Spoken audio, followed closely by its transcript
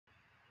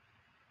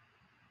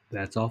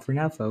That's all for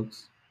now,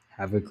 folks.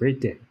 Have a great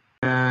day.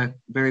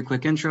 Very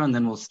quick intro, and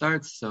then we'll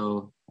start.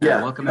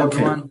 Welcome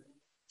everyone.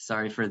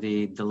 Sorry for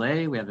the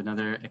delay. We have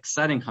another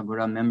exciting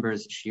Chabura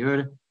members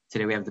shiur.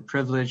 Today we have the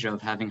privilege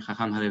of having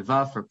Aharon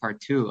Haleva for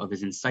part 2 of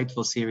his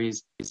insightful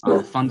series on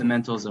the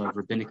fundamentals of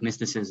Rabbinic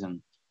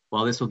Mysticism.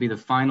 While this will be the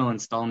final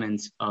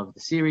installment of the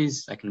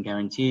series, I can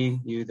guarantee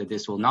you that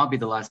this will not be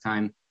the last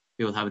time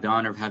we will have the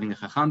honor of having the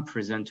Chacham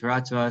present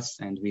Torah to us,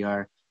 and we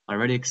are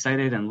already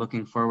excited and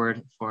looking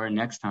forward for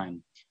next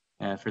time.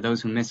 For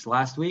those who missed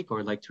last week or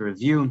would like to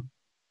review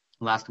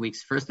last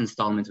week's first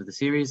installment of the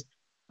series,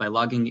 by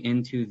logging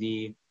into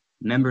the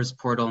members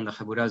portal on the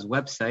Chabura's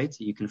website,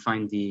 you can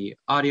find the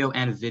audio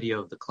and video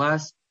of the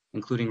class,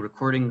 including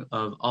recording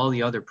of all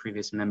the other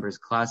previous members'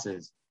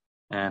 classes.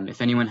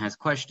 If anyone has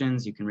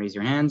questions, you can raise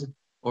your hand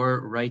or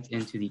write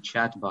into the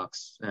chat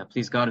box.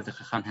 Please God, if the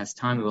Chacham has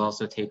time, we will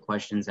also take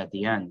questions at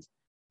the end.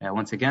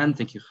 Once again,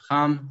 thank you,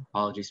 Chacham.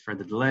 Apologies for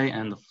the delay,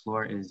 and the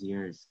floor is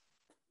yours.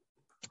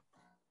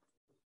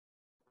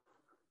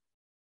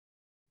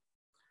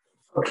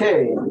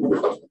 Okay.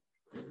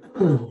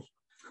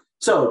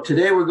 So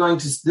today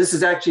this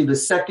is actually the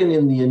second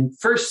in the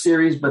first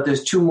series, but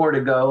there's 2 more to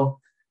go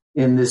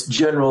in this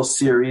general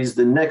series.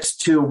 The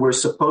next 2 were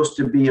supposed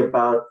to be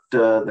about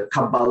the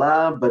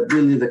Kabbalah, but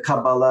really the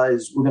Kabbalah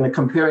we're going to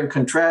compare and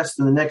contrast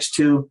the next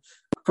 2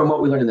 from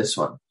what we learned in this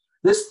one.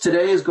 This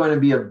today is going to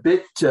be a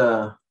bit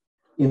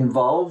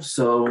involved,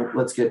 so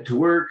let's get to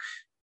work.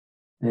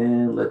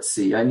 And let's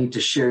see, I need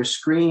to share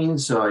screen,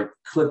 so I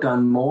click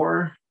on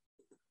more.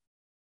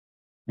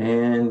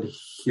 And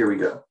here we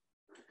go.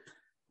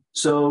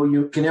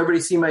 So can everybody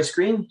see my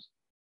screen?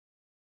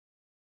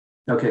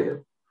 Okay,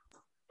 good.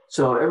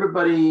 So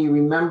everybody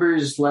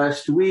remembers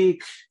last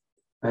week,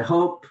 I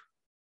hope.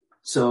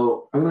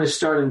 So I'm going to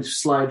start in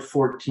slide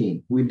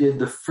 14. We did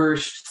the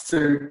first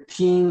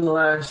 13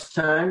 last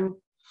time.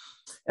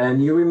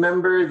 And you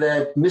remember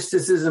that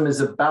mysticism is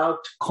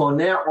about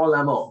koner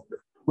olamo,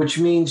 which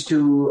means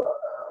to,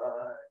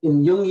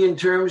 in Jungian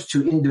terms,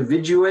 to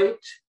individuate.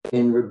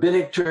 In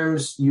Rabbinic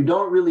terms, you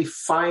don't really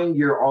find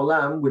your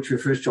olam, which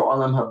refers to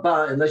olam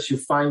haba, unless you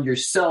find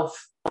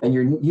yourself and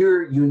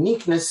your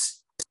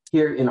uniqueness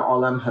here in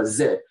olam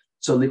hazeh.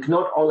 So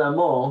liknot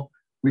olamo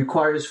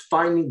requires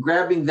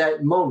grabbing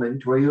that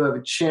moment where you have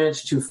a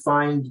chance to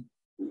find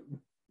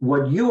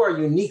what you are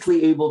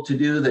uniquely able to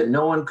do that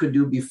no one could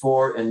do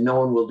before and no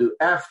one will do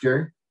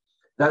after.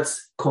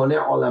 That's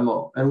koner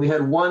olamo. And we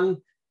had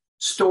one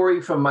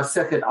story from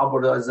Masechet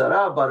Avodah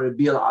Zarah about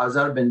Rabbi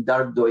Elazar ben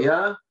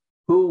Dardoya,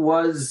 who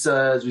was,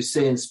 as we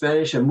say in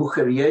Spanish, a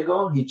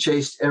mujeriego. He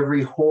chased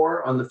every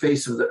whore on the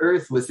face of the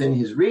earth within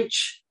his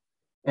reach.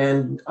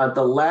 And at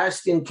the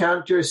last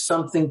encounter,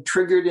 something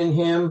triggered in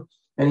him,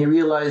 and he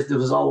realized it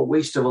was all a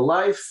waste of a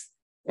life.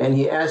 And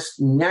he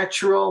asked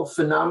natural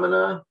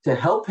phenomena to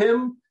help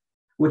him,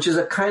 which is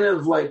a kind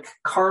of like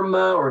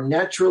karma or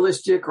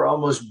naturalistic or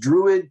almost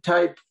druid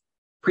type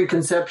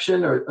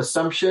preconception or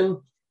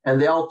assumption. And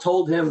they all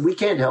told him, we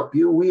can't help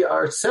you. We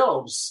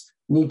ourselves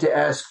need to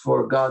ask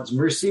for God's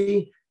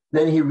mercy.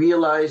 Then he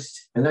realized,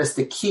 and that's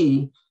the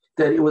key,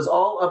 that it was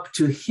all up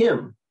to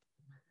him.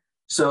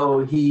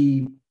 So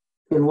he,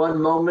 in one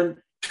moment,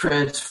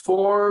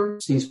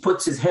 transforms. He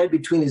puts his head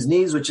between his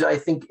knees, which I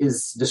think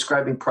is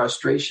describing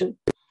prostration.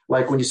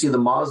 Like when you see the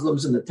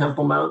Muslims in the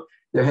Temple Mount,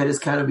 their head is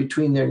kind of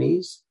between their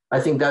knees.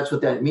 I think that's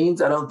what that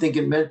means. I don't think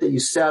it meant that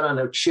you sat on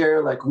a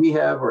chair like we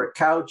have or a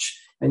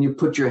couch and you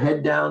put your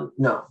head down.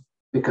 No,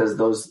 because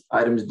those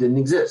items didn't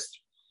exist.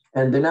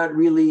 And they're not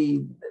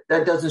really,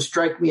 that doesn't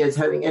strike me as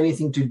having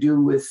anything to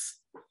do with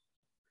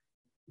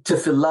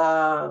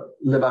tefillah,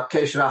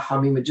 levakesh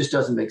rahamim. It just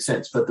doesn't make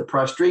sense. But the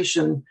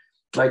prostration,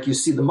 like you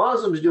see the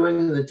Muslims doing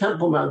in the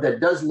Temple Mount, that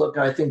does look,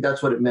 I think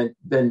that's what it meant,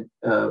 ben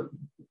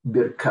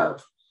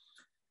birkav.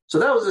 So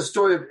that was the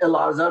story of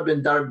Elazar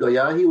ben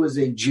Dardoya. He was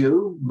a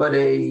Jew, but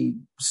a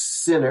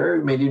sinner.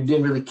 I mean, he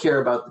didn't really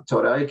care about the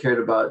Torah. He cared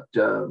about,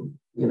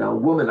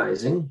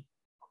 womanizing.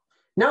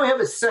 Now we have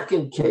a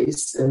second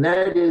case, and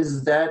that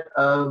is that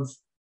of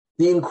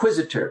the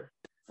inquisitor.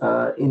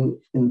 In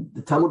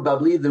the Talmud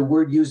Babli, the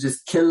word used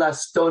is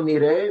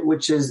kelastonire,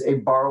 which is a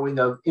borrowing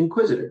of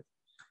inquisitor.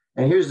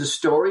 And here's the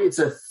story. It's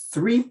a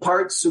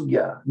 3-part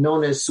sugya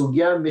known as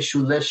sugya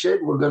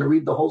mishuleshet. We're going to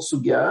read the whole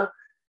sugya.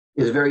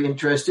 It's very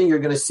interesting. You're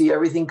going to see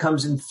everything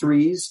comes in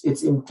 3s.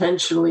 It's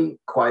intentionally,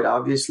 quite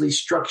obviously,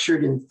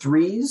 structured in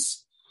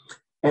 3s.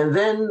 And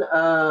then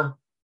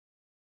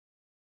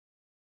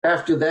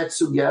after that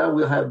sugya,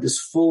 we'll have this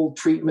full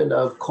treatment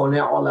of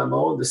koner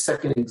olamo, the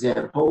second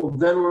example.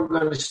 Then we're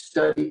going to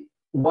study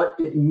what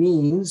it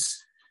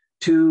means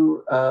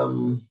to,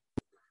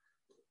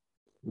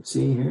 let's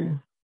see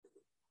here,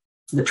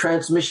 the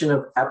transmission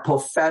of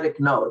apophatic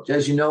knowledge.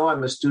 As you know,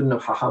 I'm a student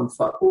of Hacham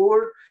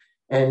Faur,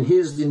 and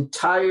his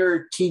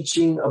entire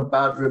teaching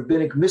about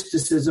rabbinic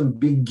mysticism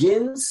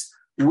begins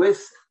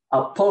with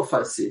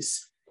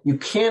apophasis. You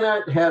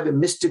cannot have a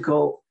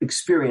mystical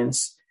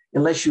experience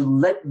unless you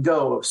let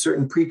go of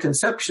certain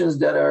preconceptions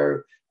that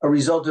are a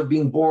result of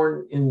being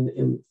born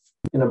in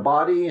in a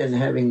body and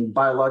having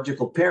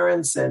biological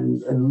parents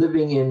and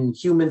living in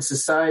human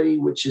society,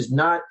 which is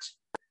not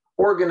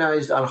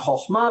organized on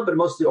chokhmah, but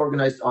mostly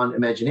organized on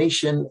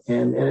imagination.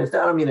 And I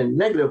don't mean in a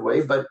negative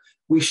way, but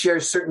we share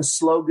certain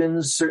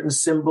slogans, certain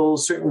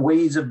symbols, certain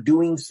ways of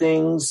doing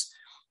things.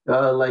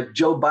 Like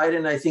Joe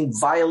Biden, I think,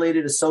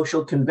 violated a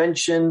social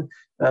convention.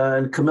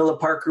 And Camilla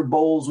Parker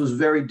Bowles was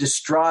very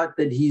distraught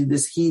that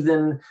this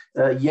heathen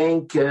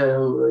Yank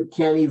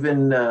can't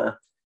even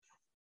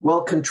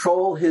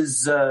control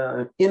his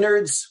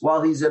innards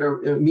while he's at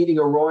a meeting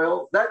a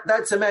royal.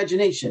 That's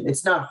imagination.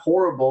 It's not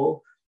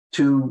horrible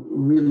to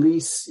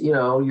release,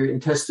 your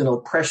intestinal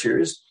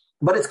pressures,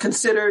 but it's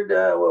considered,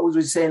 what was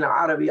we say in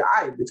Arabic,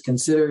 aib. It's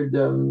considered,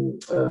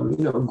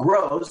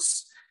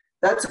 gross.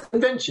 That's a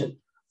convention.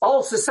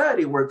 All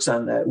society works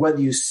on that. Whether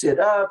you sit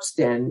up,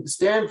 stand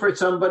for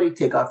somebody,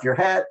 take off your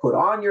hat, put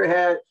on your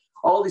hat,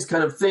 all these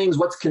kind of things.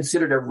 What's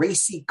considered a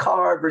racy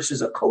car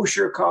versus a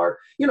kosher car.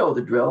 You know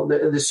the drill.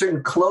 There's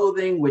certain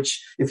clothing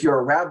which, if you're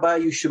a rabbi,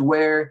 you should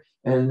wear,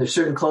 and there's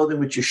certain clothing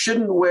which you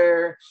shouldn't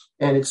wear.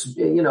 And it's,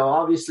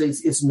 obviously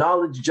it's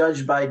knowledge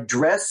judged by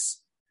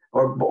dress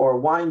or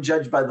wine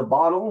judged by the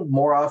bottle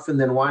more often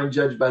than wine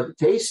judged by the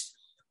taste.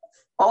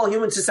 All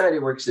human society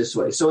works this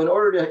way. So in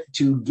order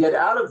to get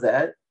out of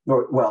that,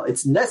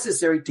 it's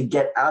necessary to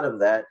get out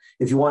of that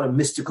if you want a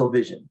mystical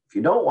vision. If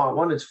you don't want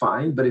one, it's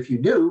fine. But if you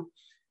do,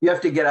 you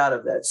have to get out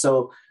of that.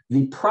 So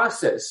the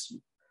process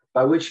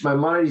by which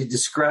Maimonides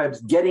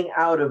describes getting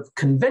out of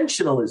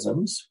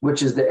conventionalisms,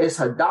 which is the Es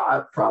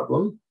Hada'at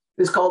problem,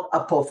 is called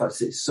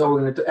apophasis. So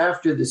we're going to,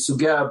 after the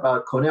sugya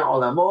about Konei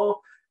Olamo,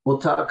 we'll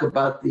talk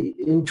about the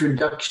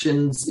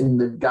introductions in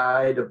the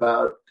guide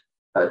about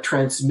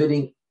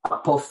transmitting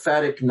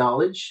apophatic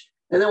knowledge.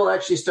 And then we'll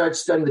actually start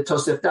studying the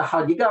Tosefta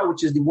Hagiga,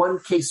 which is the one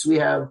case we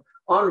have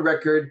on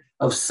record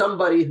of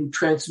somebody who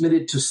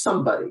transmitted to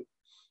somebody.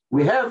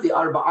 We have the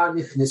Arba'a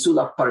Nichnesu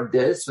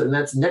Pardes, and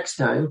that's next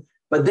time,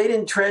 but they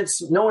didn't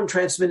no one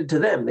transmitted to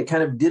them. They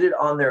kind of did it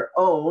on their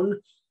own,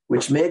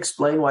 which may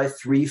explain why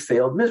 3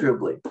 failed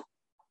miserably.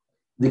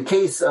 The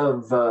case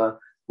of,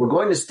 we're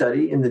going to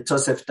study in the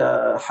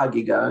Tosefta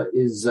Hagiga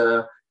is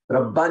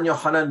Rabban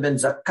Yochanan ben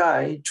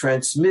Zakkai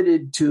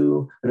transmitted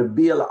to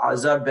Rabbi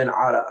Elazar ben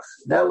Arach.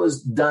 That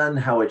was done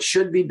how it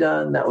should be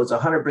done. That was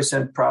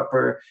 100%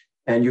 proper.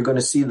 And you're going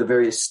to see the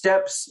various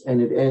steps,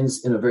 and it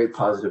ends in a very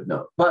positive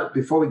note. But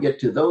before we get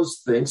to those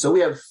things, so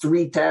we have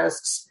 3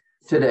 tasks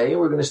today.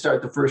 We're going to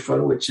start the first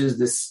one, which is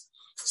this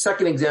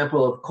second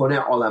example of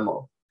Konei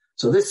Olamo.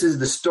 So this is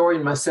the story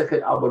in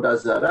Masechet Avodah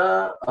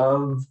Zarah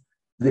of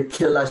the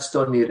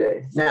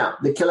Kilastonire. Now,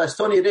 the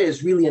Kilastonire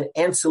is really an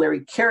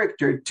ancillary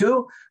character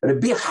to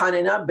Rabbi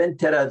Hanina ben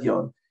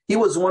Teradion. He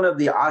was one of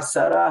the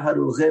Asara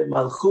Harugei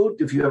Malchut,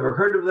 if you ever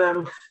heard of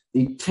them,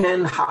 the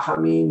 10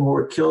 Hachamim who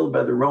were killed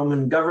by the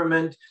Roman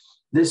government.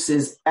 This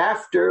is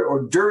after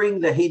or during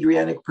the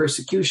Hadrianic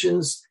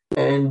persecutions,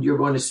 and you're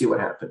going to see what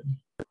happened.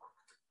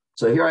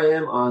 So here I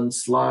am on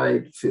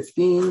slide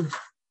 15.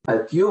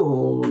 So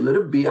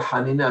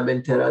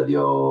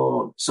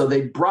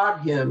they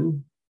brought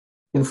him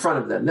in front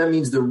of them. That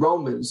means the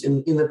Romans,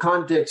 in the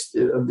context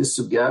of this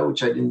sugya,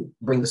 which I didn't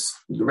bring the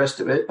rest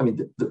of it,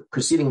 the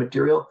preceding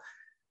material,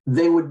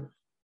 they would,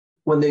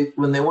 when they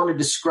want to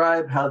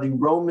describe how the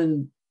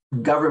Roman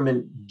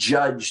government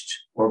judged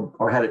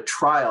or had a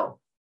trial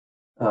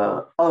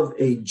of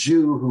a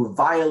Jew who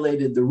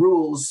violated the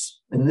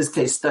rules, in this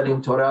case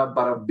studying Torah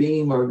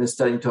barabim or even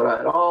studying Torah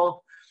at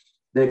all,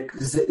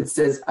 it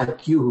says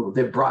atyuhu,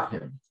 they brought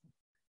him.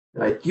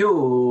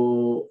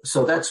 Atyuhu,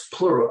 so that's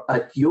plural.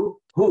 Atyu,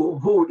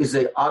 who is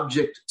a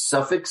object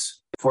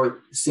suffix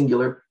for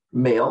singular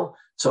male.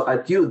 So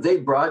atyu, they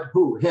brought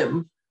who?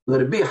 Him.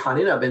 Rabbi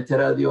Hanina ben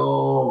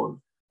Teradion.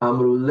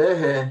 Amru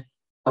lehe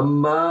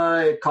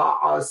amai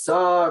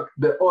ka'asak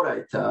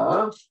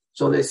be'oraita.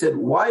 So they said,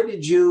 why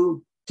did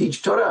you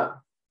teach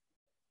Torah?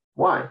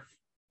 Why?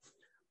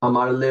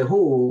 Amar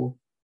lehu.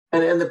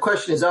 And the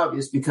question is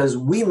obvious because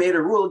we made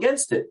a rule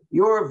against it.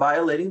 You're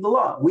violating the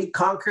law. We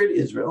conquered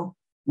Israel.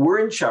 We're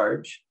in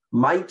charge.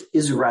 Might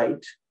is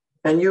right.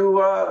 And you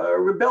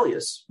are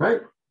rebellious,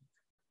 right?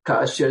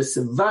 Ka'asher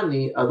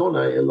sevani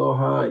Adonai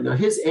Elohai. Now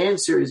his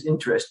answer is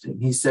interesting.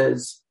 He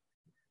says,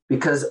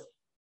 because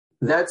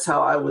that's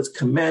how I was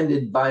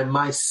commanded by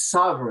my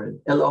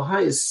sovereign.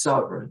 Elohai is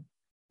sovereign.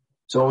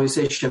 So when we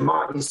say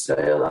Shema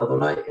Yisrael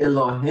Adonai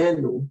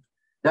Elohenu,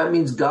 that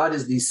means God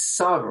is the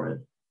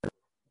sovereign.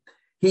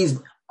 He's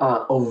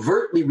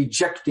overtly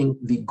rejecting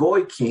the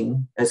Goy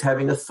king as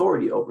having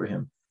authority over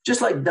him. Just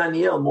like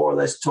Daniel more or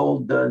less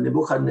told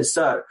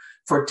Nebuchadnezzar,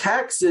 for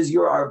taxes,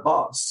 you're our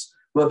boss.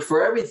 But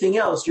for everything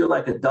else, you're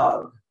like a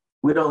dog.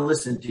 We don't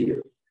listen to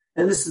you.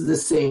 And this is the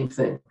same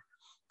thing.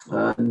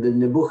 The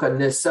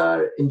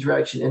Nebuchadnezzar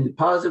interaction ended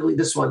positively.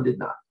 This one did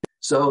not.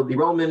 So the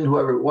Roman,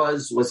 whoever it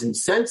was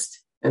incensed.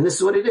 And this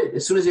is what he did.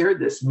 As soon as he heard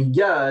this,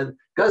 Miyad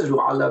gazru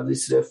alav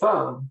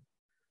lisrefa.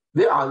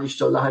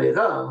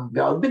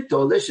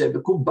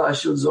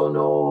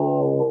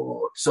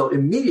 So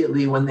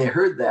immediately when they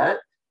heard that,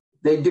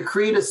 they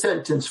decreed a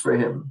sentence for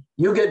him.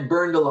 You get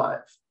burned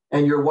alive.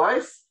 And your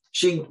wife,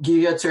 she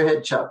gets her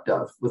head chopped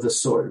off with a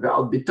sword.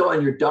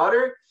 And your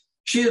daughter,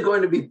 she is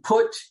going to be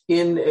put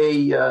in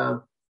a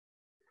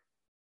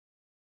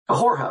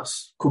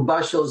whorehouse.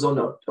 Kuba shel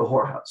zonot, a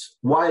whorehouse.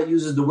 Why it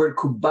uses the word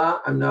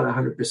kuba, I'm not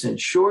 100%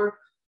 sure.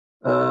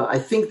 I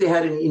think they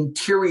had an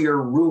interior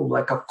room,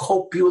 like a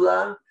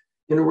copula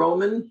in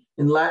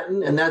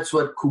Latin, and that's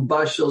what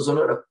kuba shel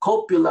zonot, a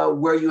copula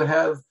where you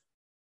have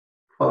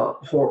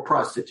whore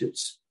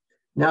prostitutes.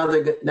 Now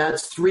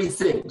that's three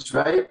things,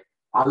 right?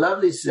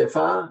 Alav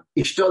lisrefa,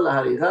 ishto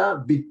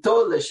lahariga,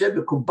 bito leshe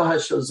bekuba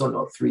shel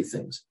zonot. Three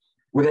things.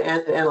 We're going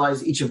to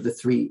analyze each of the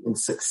three in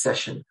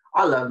succession.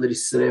 Alav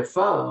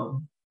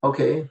lisrefa.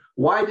 Okay,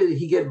 why did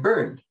he get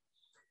burned?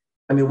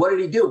 I mean, what did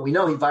he do? We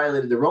know he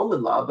violated the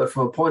Roman law, but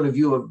from a point of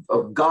view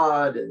of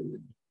God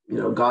and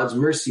God's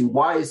mercy,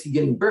 why is he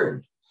getting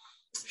burned?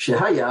 He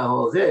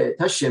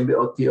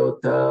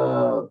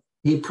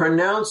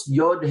pronounced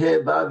Yod He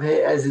Vav He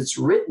as it's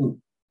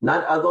written,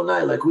 not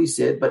Adonai like we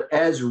said, but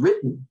as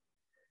written.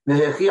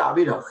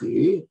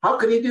 How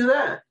can he do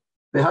that?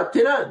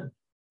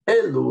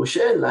 אלו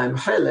שאין להם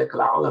חלק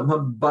לעולם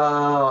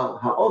הבא,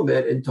 האומר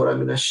אין תורה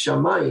מן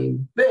השמיים,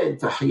 ואין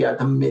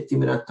תחיית המתים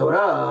מן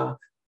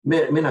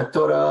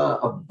התורה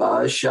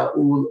הבא,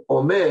 שאול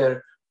אומר,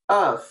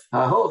 אף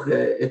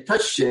ההוגה את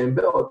השם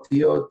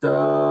באותיותיו.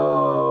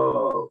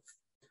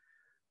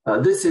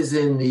 This is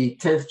in the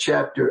 10th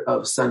chapter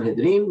of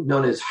Sanhedrin,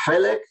 known as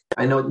Halek.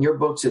 I know in your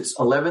books it's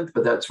 11th,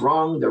 but that's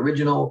wrong. The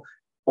original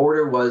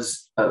order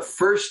was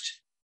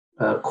first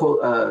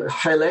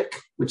Halek,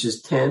 which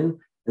is 10,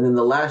 and then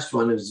the last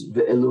one is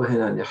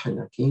Ve'eluhen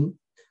Hanakim.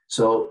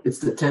 So it's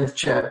the 10th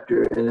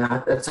chapter, and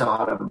that's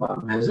how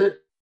Rambam has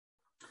it.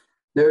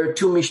 There are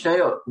two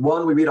Mishnayot.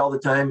 One we read all the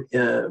time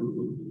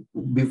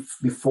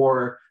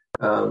before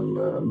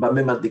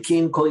Bameh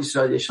Madlikin, Kol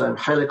Yisrael Yesh Lahem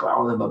Chelek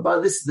La'olam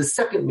Haba. This is the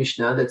second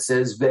Mishnah that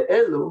says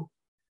Ve'elu,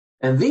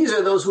 and these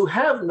are those who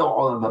have no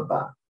Olam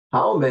Haba.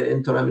 Ha'omer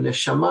en Torah min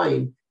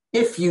hashamayim.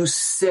 If you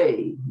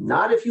say,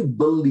 not if you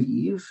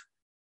believe,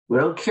 we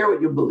don't care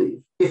what you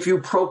believe. If you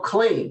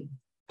proclaim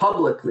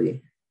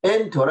publicly,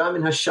 en Torah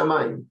min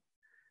hashamayim.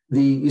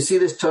 You see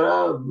this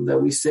Torah that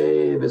we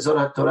say, Vezor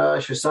HaTorah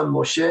Shesam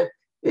Moshe.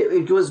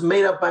 It was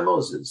made up by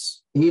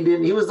Moses. He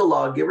was the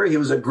lawgiver. He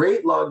was a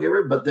great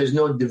lawgiver, but there's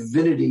no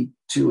divinity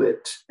to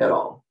it at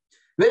all.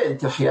 Oh,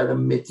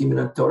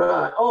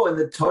 and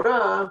the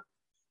Torah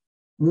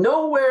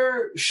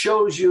nowhere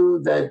shows you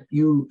that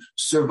you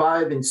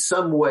survive in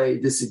some way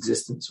this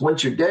existence.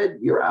 Once you're dead,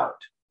 you're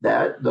out.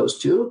 Those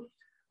two.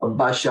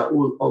 Abba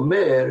Shaul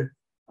Omer,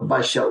 Abba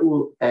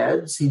Shaul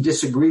adds, he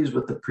disagrees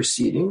with the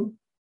preceding.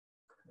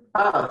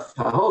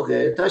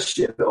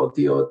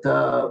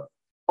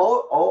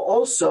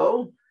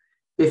 Also,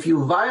 if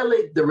you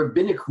violate the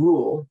rabbinic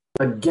rule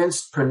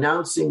against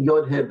pronouncing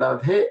Yod He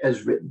Vav He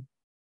as written.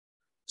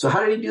 So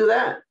how did he do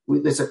that?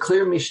 There's a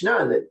clear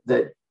Mishnah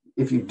that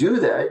if you do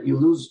that, you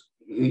lose,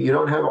 you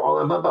don't have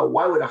Olam Haba.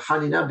 Why would a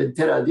Hanina ben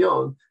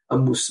Teradion, a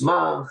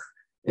Musmach,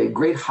 a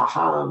great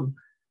Haham,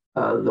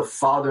 the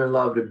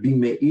father-in-law of Rabbi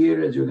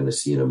Meir, as you're going to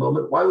see in a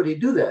moment, why would he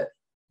do that?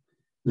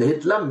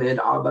 Lehitlamed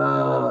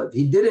Abad.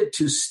 He did it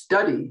to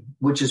study,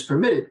 which is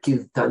permitted.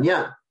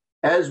 Kivtanya.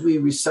 As we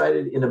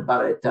recited in a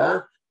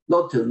Baraita,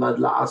 Lo tilmad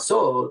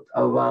la'asot,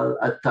 aval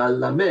atal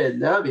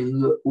lamed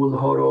lehavin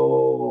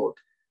ulhorot.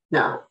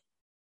 Now,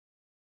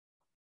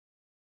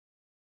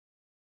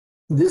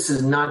 this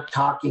is not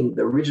talking,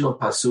 the original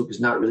pasuk is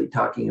not really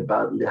talking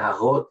about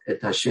leharot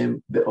et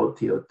Hashem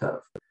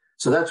be'otiotav.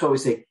 So that's why we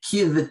say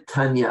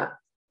kivtanya.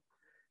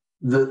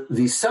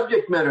 The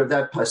subject matter of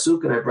that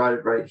pasuk, and I brought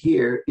it right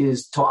here,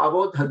 is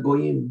to'avot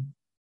hagoyim.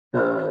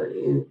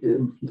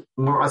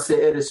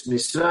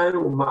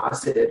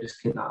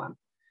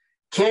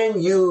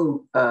 Can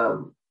you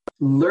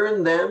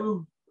learn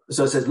them?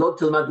 So it says, Lo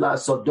tilmad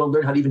la'asot, don't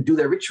learn how to even do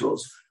their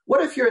rituals.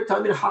 What if you're a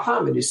Talmid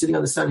Chacham and you're sitting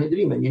on the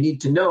Sanhedrin and you need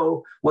to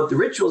know what the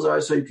rituals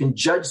are so you can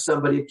judge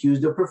somebody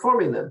accused of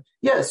performing them?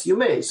 Yes, you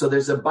may. So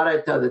there's a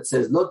Baraita that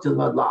says, Lo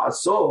tilmad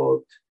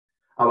la'asot,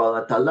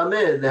 aval atal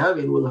lamed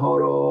lehavin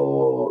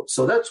ulhorot.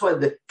 So that's why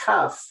the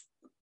kaf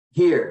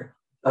here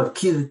of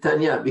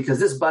Kivtanya, because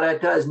this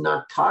Baraita is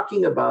not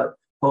talking about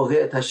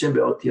Hovet Hashem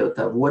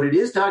be'otiotav. What it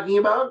is talking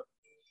about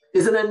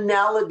is an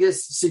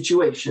analogous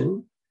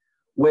situation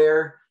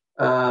where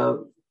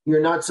you're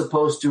not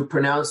supposed to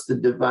pronounce the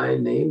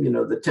divine name,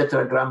 the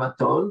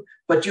tetragrammaton,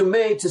 but you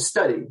may to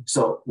study.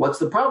 So what's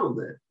the problem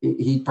then?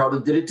 He probably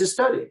did it to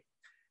study.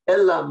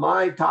 Ella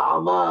mai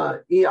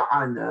ta'ama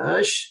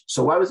i'anash.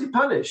 So why was he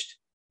punished?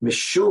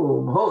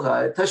 Mishum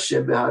hoga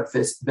Hashem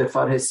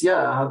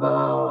befarhesia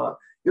hava.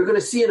 You're going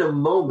to see in a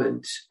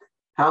moment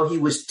how he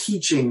was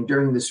teaching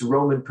during this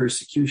Roman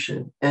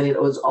persecution. And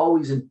it was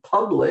always in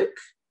public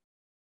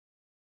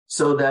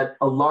so that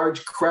a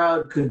large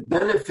crowd could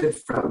benefit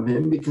from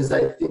him, because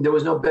I think there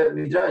was no Bet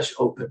Midrash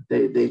open.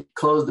 They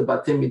closed the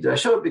Batei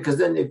Midrashot, because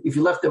then if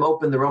you left them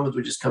open, the Romans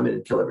would just come in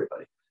and kill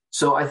everybody.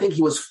 So I think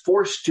he was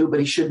forced to, but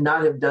he should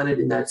not have done it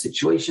in that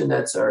situation.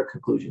 That's our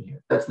conclusion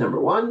here. That's number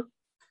one.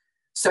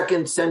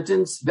 Second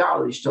sentence,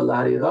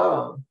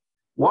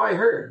 Why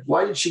her?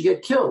 Why did she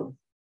get killed?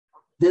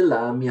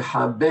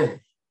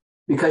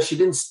 Because she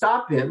didn't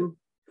stop him,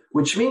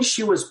 which means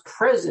she was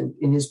present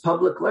in his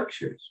public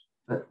lectures,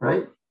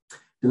 right?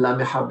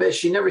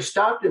 She never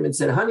stopped him and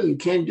said, honey, you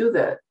can't do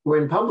that.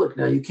 We're in public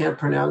now. You can't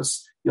pronounce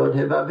Yod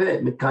He Vav He.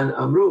 Mikan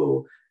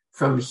Amru.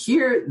 From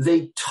here,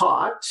 they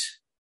taught.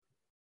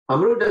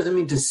 Amru doesn't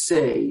mean to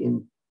say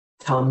in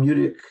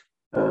Talmudic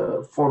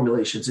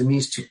formulations. It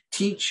means to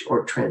teach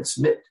or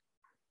transmit.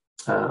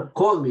 You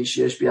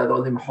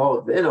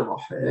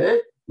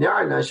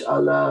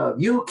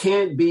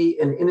can't be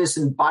an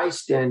innocent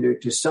bystander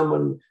to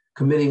someone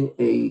committing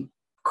a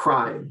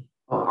crime,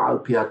 al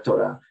piyat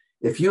Torah.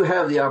 If you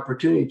have the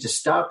opportunity to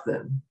stop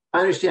them, I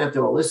understand if they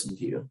won't listen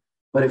to you,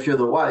 but if you're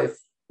the wife,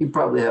 you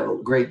probably have a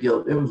great deal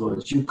of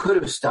influence. You could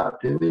have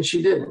stopped him, and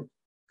she didn't.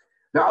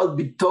 And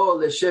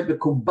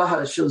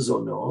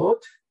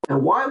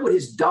why would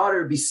his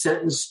daughter be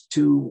sentenced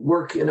to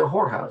work in a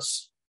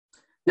whorehouse?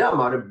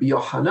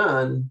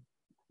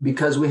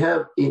 Because we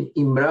have in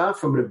Imra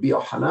from Rabbi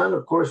Yohanan,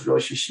 of course,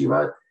 Rosh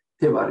Yeshivat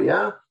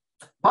Tevaria.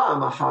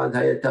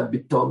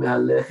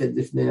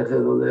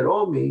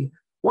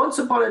 Once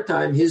upon a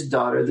time, his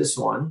daughter, this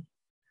one,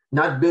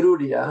 not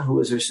Beruria, who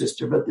was her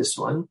sister, but this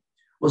one,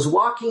 was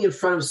walking in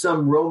front of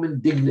some Roman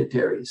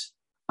dignitaries,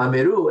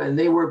 Ameru, and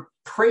they were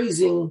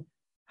praising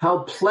how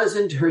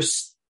pleasant her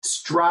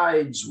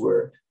strides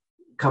were.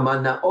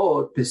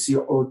 Kamanaot,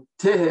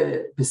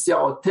 pisiaoteha,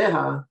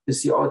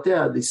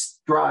 the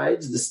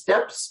strides, the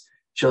steps,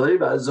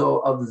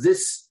 of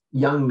this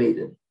young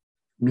maiden.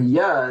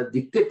 Miya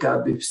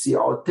diktika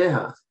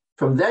bipsiaoteha.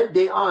 From that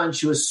day on,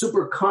 she was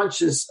super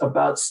conscious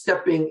about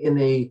stepping in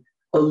a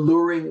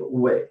alluring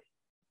way.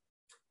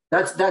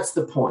 That's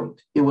the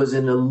point. It was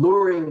an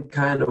alluring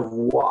kind of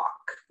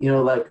walk.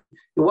 Like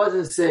it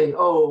wasn't saying,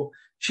 oh,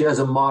 she has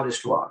a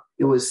modest walk.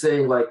 It was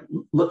saying, like,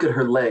 look at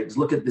her legs,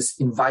 look at this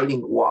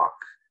inviting walk.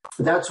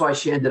 That's why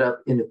she ended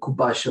up in a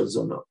kubash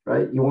zonot,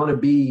 right? You want to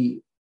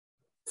be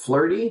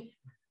flirty?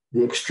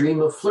 The extreme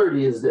of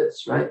flirty is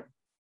this, right?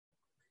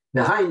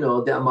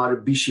 Nahaino de Amar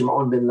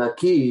Bishimon ben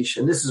Lakish,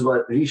 and this is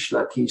what Rish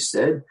Lakish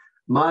said,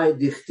 My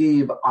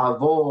dichtib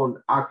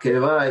avon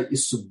akevai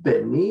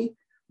isubeni.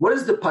 What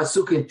does the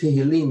pasuk in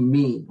Tehillim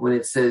mean when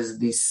it says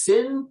the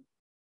sin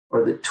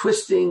or the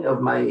twisting of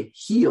my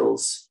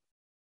heels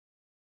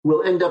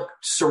will end up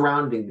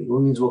surrounding me? It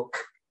means will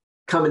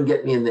come and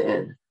get me in the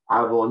end.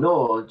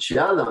 Avono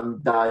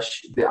chialam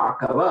dash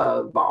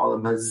be'akava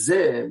ba'olam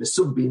hazeh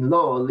mesubin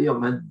lo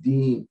liyom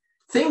hadin.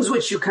 Things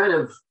which you kind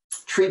of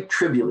treat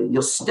trivially.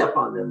 You'll step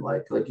on them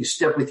like you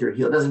step with your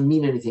heel. It doesn't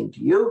mean anything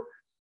to you.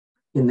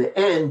 In the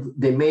end,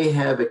 they may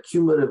have a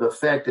cumulative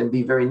effect and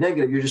be very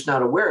negative. You're just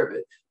not aware of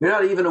it. You're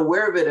not even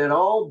aware of it at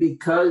all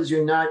because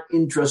you're not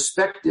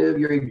introspective.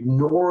 You're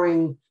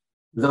ignoring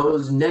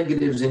those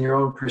negatives in your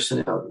own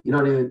personality. You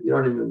don't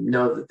even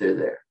know that they're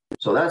there.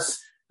 So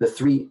that's the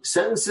three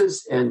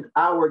sentences and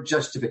our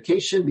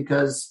justification,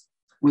 because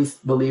we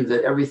believe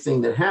that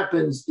everything that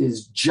happens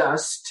is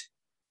just.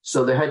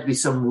 So there had to be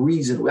some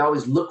reason. We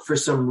always look for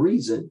some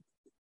reason.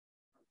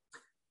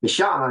 When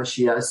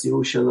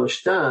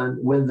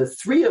the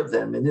three of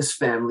them in this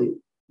family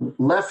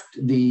left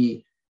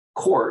the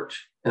court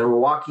and were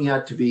walking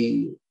out to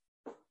be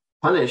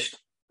punished,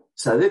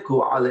 they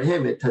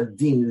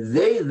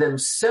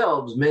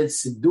themselves made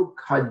siduk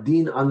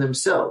hadin on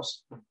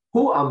themselves.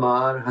 Hu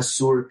amar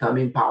hasur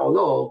tamim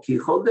paolo ki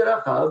chol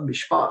derachav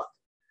mishpat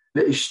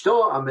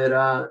ve'ishto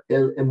amera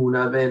el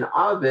emuna ben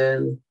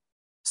avel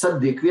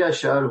صدق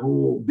וישר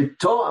הוא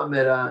ביתו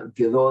אמרה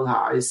גדול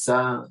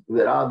העיסה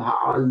ורב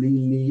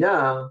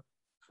העליליה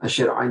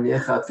אשר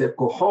עיניך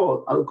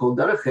פקוחות על כל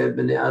דרכי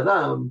בני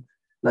אדם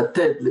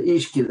לתת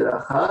לאיש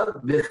כדרכיו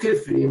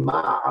וכפרי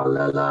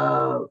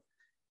מעלליו.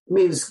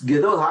 Means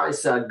גדול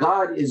העיסה,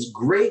 God is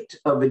great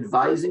of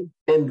advising,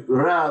 and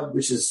Rab,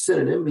 which is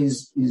synonym,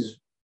 he's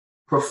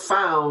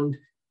profound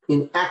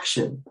in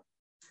action,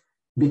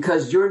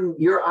 because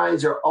your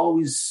eyes are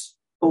always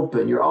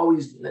open. You're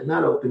always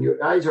not open. Your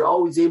eyes are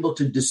always able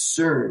to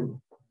discern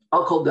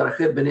all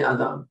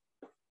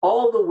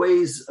the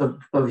ways of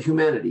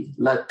humanity.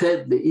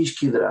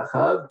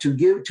 To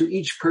give to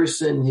each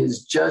person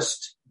his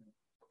just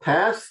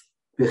path,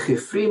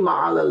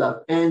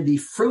 and the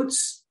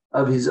fruits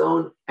of his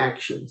own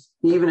actions,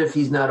 even if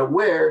he's not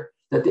aware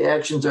that the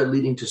actions are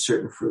leading to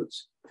certain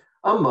fruits.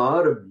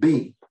 Amar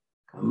B.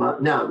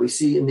 Now we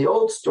see in the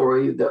old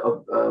story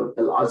of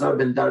Elazar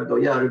ben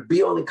Dardoya,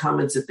 Rabbi only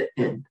comments at the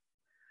end.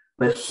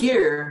 But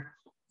here,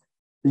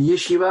 the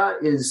yeshiva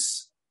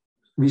is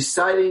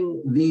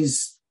reciting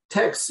these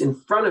texts in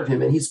front of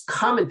him, and he's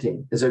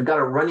commenting, as I've got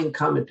a running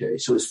commentary.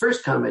 So his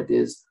first comment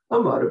is,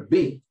 Amar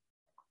Rabbi,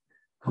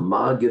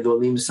 Kama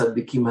gedolim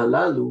sadbikim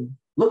halalu.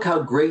 Look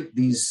how great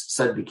these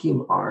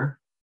sadbikim are,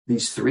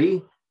 these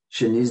three.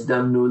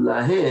 Shenizdamnu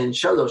lahen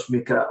shalosh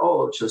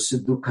mikraot shel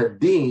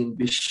sidukadin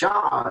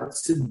bisha'at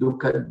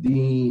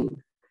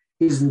sidukadin.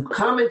 He's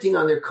commenting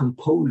on their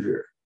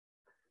composure,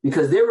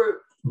 because they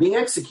were being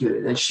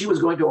executed, and she was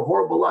going to a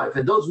horrible life.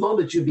 At those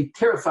moments, you'd be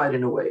terrified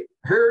in a way.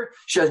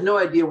 She has no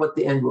idea what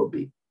the end will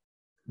be.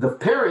 The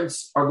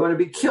parents are going to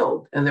be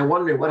killed, and they're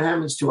wondering what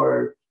happens to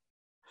our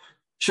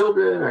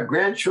children, our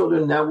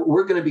grandchildren. Now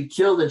we're going to be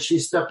killed, and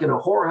she's stuck in a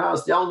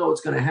whorehouse. They all know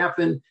what's going to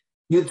happen.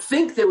 You'd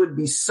think they would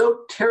be so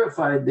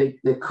terrified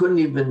they couldn't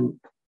even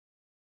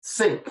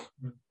think.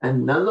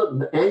 And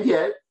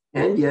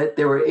yet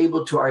they were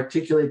able to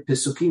articulate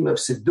Pesukim of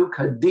Siduk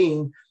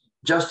Hadin,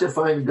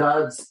 justifying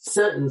God's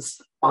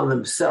sentence on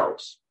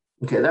themselves.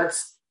 Okay,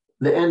 that's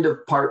the end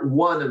of part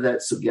 1 of that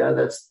sugya.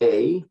 That's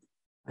A.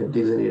 I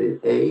designated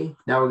A.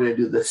 Now we're going to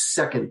do the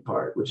second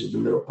part, which is the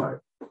middle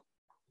part.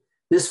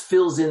 This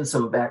fills in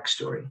some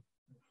backstory.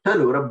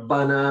 Tanur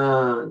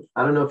Banan.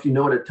 I don't know if you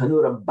know what a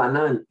Tanur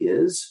Banan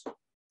is,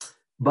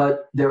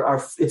 but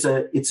it's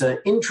an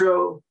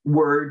intro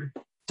word,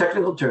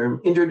 technical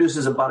term,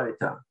 introduces a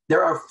baraita.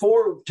 There are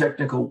 4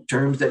 technical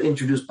terms that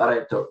introduce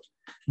baraitot.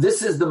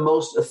 This is the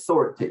most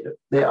authoritative.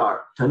 They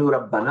are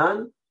Tanur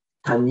Banan,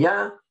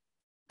 Tanya,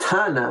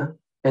 Tana,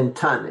 and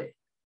Tane.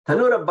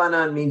 Tanur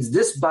Banan means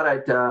this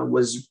baraita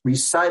was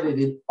recited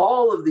in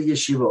all of the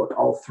yeshivot,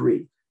 all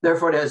 3.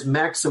 Therefore, it has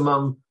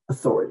maximum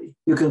authority.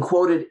 You can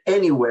quote it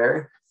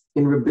anywhere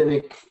in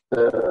rabbinic,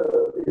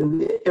 in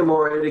the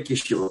Emoraic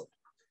yeshivot.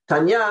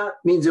 Tanya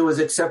means it was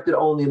accepted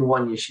only in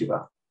one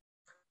yeshiva.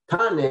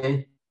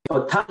 Tane,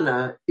 or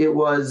Tana, it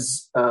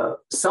was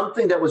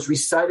something that was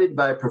recited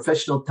by a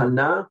professional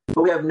Tana,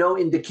 but we have no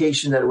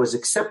indication that it was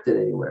accepted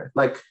anywhere.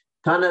 Like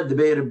Tana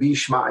Debe Rabbi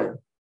Shma'ya,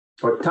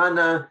 or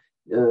Tana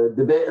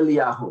Debe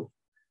Eliyahu.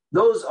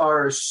 Those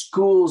are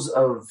schools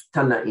of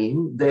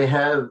Tanaim. They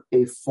have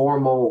a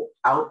formal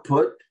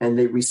output, and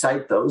they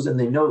recite those, and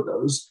they know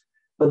those.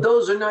 But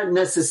those are not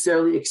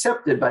necessarily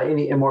accepted by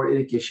any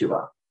Emoraic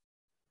yeshiva.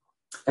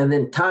 And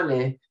then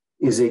Tane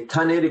is a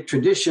Tanaitic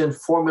tradition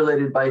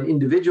formulated by an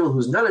individual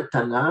who's not a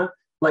Tana,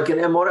 like an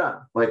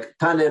Emorah. Like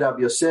Tane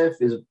Rabbi Yosef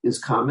is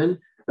common.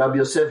 Rabbi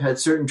Yosef had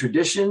certain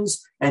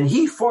traditions, and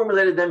he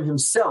formulated them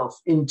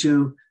himself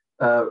into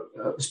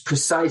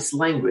precise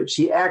language.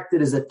 He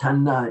acted as a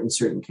Tana in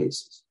certain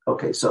cases.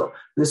 Okay, so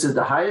this is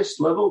the highest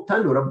level.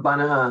 Tanur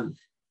Rabbanan.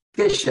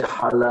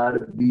 Keshehala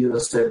Rabbi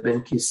Yosef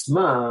ben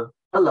Kisma.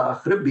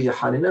 Allah Rabbi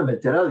Hanina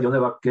Meteral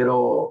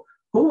Yonevakero.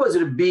 Who was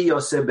Rabbi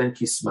Yosef ben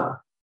Kisma?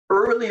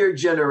 Earlier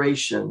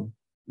generation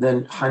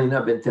than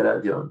Hanina ben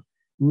Teradion.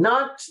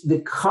 Not the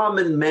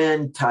common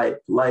man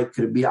type like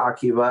Rabbi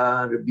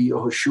Akiva, Rabbi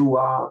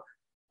Yehoshua,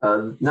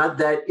 not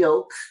that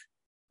ilk,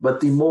 but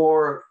the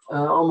more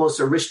almost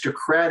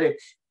aristocratic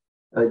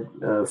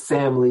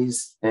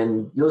families.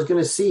 And you're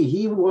going to see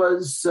he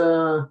was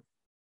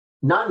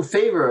not in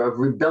favor of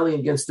rebelling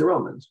against the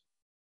Romans.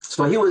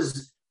 So he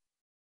was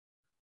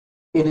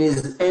in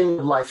his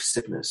end-of-life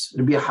sickness.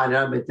 Rabbi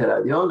Hanina ben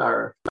Teradion,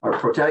 our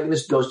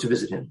protagonist, goes to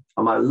visit him.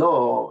 Amar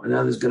lo, and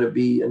now there's going to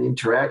be an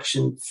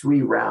interaction,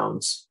 3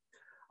 rounds.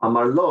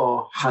 Amar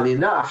lo,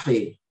 Hanina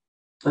achi.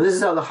 And this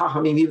is how the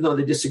Chachamim, even though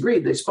they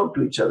disagreed, they spoke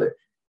to each other.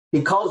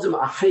 He calls him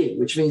achi,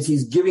 which means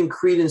he's giving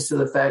credence to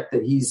the fact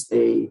that he's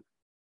a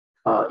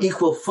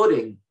equal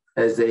footing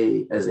as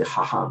a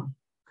Chacham.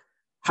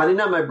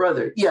 Hanina, my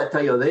brother,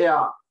 Iyata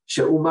yodea,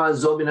 she'uma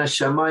zo min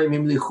hashamayim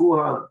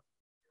imlichuha,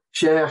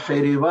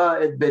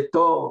 שהחריבה את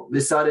ביתו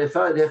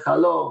ושרפה את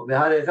היכלו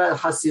והרגה את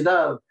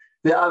חסידיו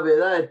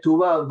ועבדה את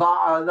טובה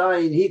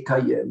ועדיין היא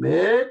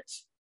קיימת.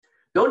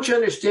 Don't you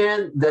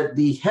understand that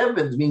the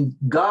heavens, mean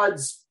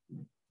God's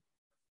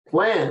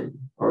plan,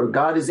 or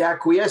God is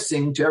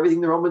acquiescing to everything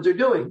the Romans are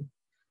doing?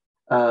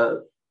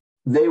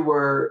 They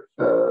were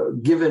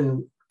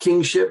given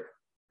kingship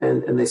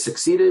and they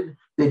succeeded.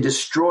 They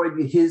destroyed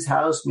his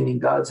house, meaning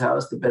God's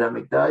house, the Beit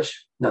HaMikdash.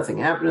 Nothing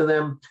happened to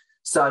them.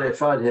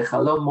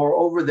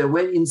 Moreover, they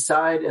went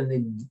inside and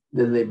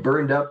they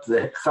burned up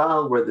the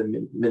Hechal, where the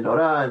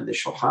menorah and the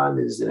Shohan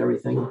is and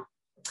everything.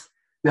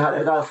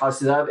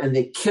 And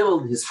they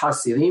killed his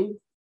Hasidim.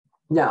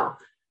 Now,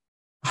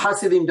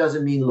 Hasidim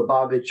doesn't mean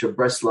Lubavitch or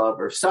Breslov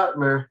or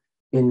Satmar.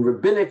 In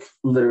rabbinic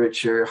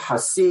literature,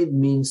 Hasid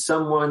means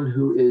someone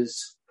who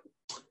is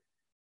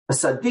a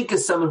Sadiq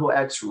is someone who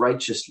acts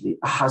righteously.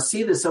 A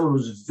Hasid is someone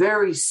who's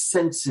very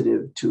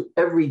sensitive to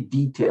every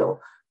detail,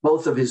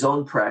 both of his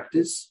own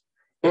practice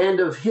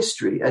and of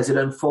history as it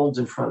unfolds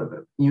in front of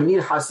him. You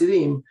need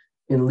Hasidim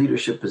in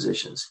leadership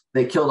positions.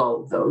 They killed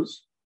all of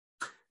those.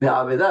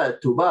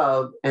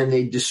 And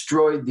they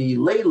destroyed the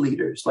lay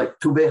leaders, like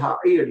Tubei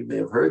Ha'ir, you may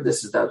have heard.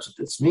 That's what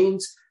this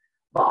means.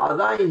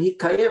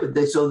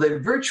 So they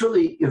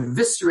virtually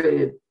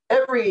eviscerated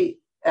every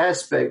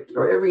aspect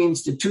or every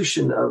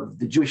institution of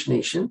the Jewish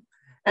nation,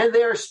 and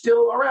they are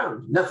still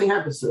around. Nothing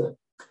happens to them.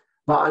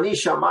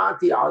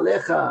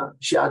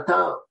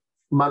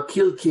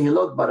 Makil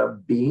kihilot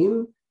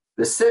barabim,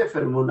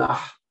 v'sefer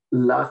munach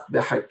lach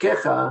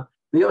b'chakecha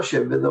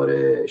v'yoshev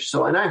v'doresh.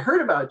 So, and I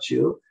heard about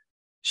you,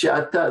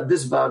 she'ata,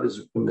 this vav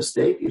is a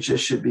mistake. It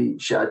just should be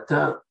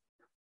she'ata.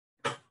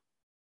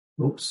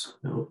 Oops,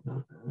 no,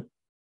 not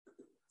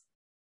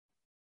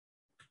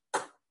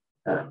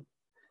that.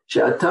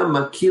 She'ata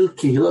makil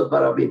kihilot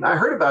barabim. I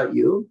heard about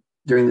you,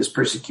 during this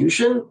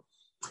persecution,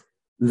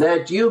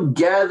 that you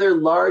gather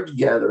large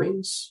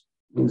gatherings,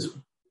 means,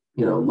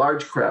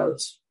 large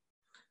crowds.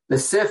 Now,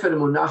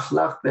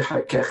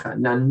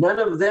 none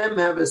of them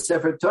have a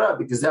Sefer Torah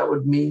because that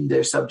would mean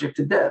they're subject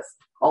to death.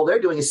 All they're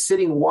doing is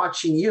sitting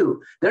watching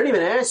you. They don't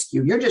even ask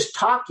you. You're just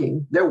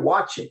talking. They're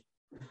watching.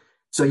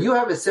 So you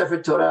have a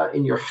Sefer Torah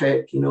in your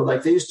head,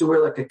 like they used to wear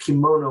like a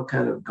kimono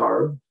kind of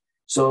garb.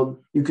 So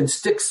you can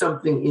stick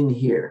something in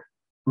here.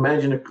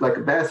 Imagine like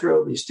a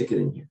bathrobe, you stick it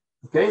in here.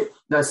 Okay?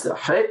 That's the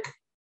hek.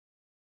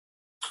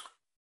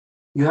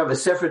 You have a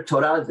Sefer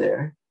Torah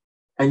there,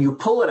 and you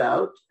pull it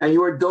out, and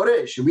you are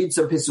doresh. You read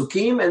some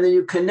Pisukim, and then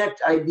you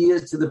connect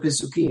ideas to the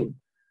Pisukim.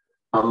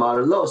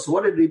 Amar lo. So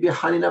what did Rabbi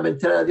Hanina ben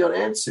Teradion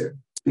answer?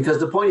 Because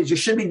the point is, you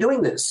shouldn't be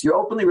doing this. You're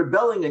openly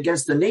rebelling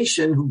against the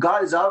nation who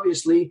God has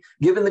obviously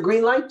given the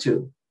green light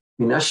to.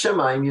 Minas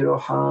shamayim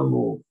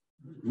yirohamu.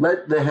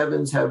 Let the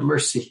heavens have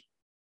mercy.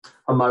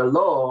 Amar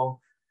lo.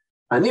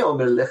 Ani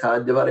omer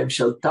lecha devarim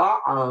shel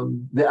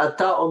ta'am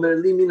ve'ata omer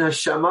li min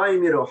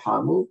hashamayim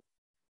yirohamu.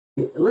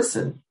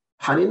 Listen,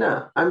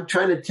 Hanina, I'm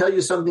trying to tell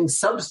you something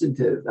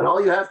substantive, and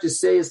all you have to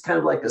say is kind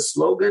of like a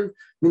slogan.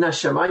 Min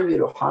hashamayim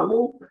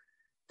yirohamu.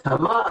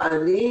 Tama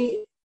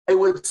ani. It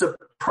would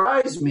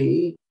surprise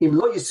me if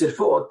lo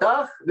yisirfu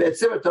otach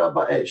ve'et Torah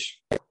ba'esh.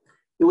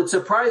 It would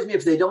surprise me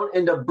if they don't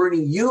end up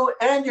burning you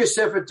and your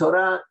Sefer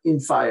Torah in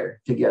fire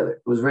together.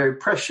 It was very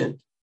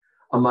prescient.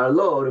 Amar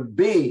lo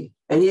Rabbi,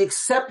 and he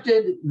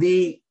accepted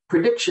the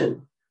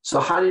prediction. So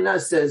Hanina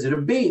says,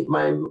 Rabbi,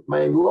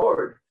 my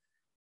Lord,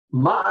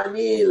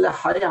 ma'ani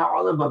l'chayei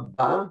ha'olam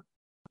haba.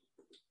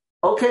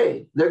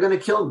 Okay, they're going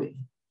to kill me.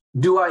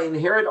 Do I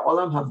inherit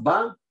olam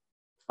haba?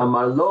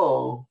 Amar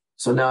lo.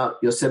 So now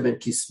Yosef ben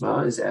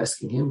Kisma is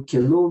asking him,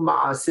 Kilu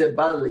ma'aseh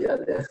bal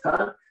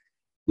yadecha.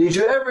 Did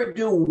you ever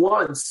do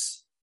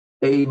once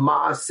a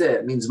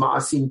ma'aseh? Means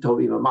ma'asim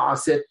tovim, a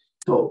ma'aseh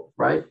tov,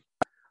 right?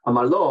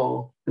 Amar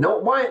lo. No,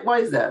 why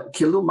is that?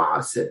 Kilu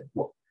ma'aseh.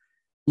 Well,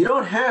 you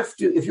don't have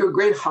to, if you're a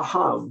great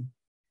hacham,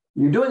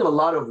 you're doing a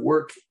lot of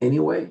work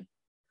anyway.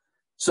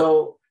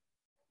 So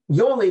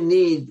you only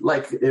need,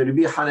 like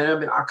Rabbi Hanina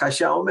ben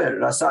Akashya Omer,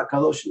 Rasa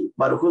Kadosh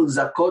Baruchul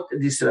Zakot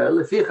Israel,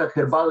 Lefichach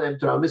Herbal Lehem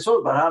Torah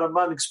Mitzvot. But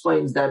Harambam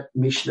explains that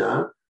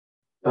Mishnah.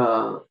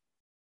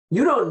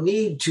 You don't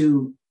need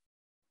to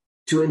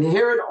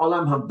inherit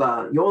Olam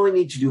Haba. You only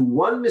need to do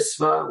one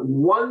mitzvah,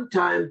 one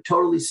time,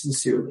 totally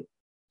sincerely.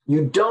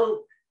 You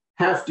don't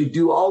have to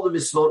do all the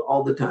mitzvot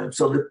all the time.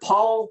 So the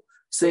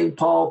St.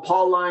 Paul,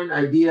 Pauline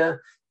idea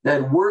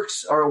that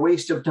works are a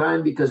waste of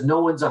time because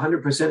no one's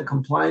 100%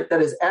 compliant.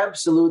 That is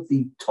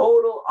absolutely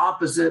total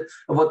opposite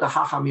of what the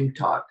Hachamim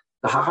taught.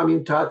 The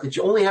Hachamim taught that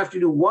you only have to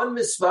do one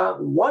mitzvah,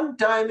 one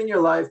time in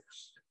your life,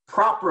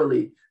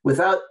 properly,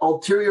 without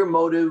ulterior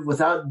motive,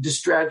 without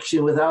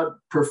distraction, without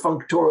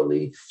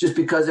perfunctorily, just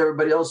because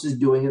everybody else is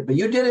doing it. But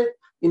you did it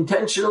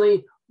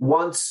intentionally,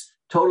 once,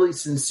 totally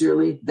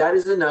sincerely. That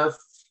is enough.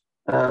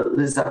 So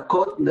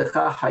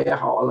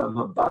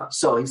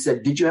he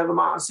said, did you have a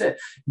ma'aseh?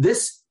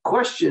 This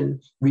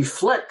question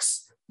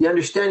reflects the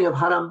understanding of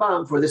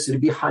Harambam for this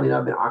Rabbi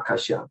Hanina ben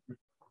Akashya.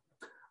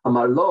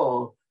 Amar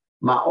lo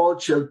ma'od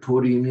shel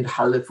Purim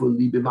yidhalefu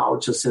li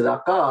b'ma'od shel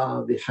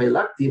tzedakah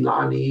v'chaylakti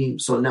la'aniyim.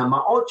 So now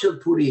ma'od shel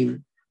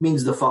Purim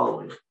means the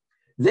following.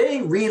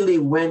 They really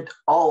went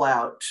all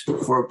out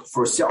for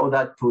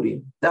Se'odat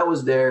Purim. That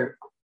was their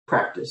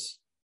practice.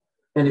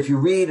 And if you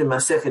read in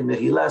Masechet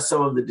Megillah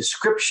some of the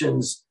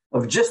descriptions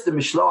of just the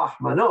Mishloach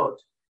Manot,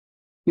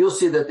 you'll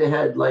see that they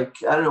had, like,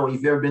 I don't know if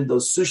you've ever been to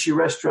those sushi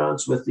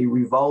restaurants with the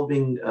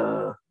revolving,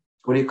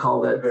 what do you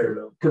call that?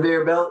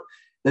 Conveyor belt.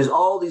 There's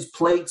all these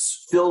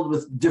plates filled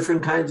with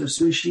different kinds of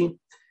sushi.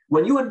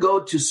 When you would go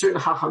to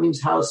certain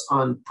Hachamim's house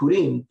on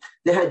Purim,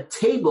 they had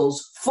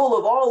tables full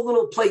of all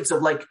little plates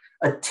of like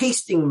a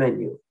tasting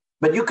menu.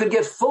 But you could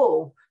get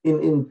full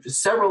in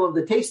several of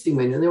the tasting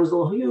menus. And there was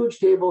a huge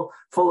table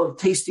full of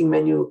tasting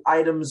menu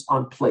items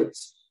on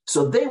plates.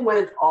 So they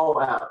went all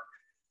out.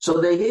 So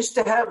they used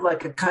to have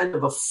like a kind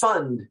of a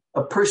fund,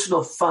 a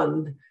personal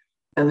fund,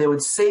 and they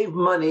would save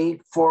money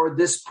for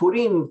this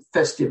Purim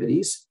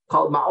festivities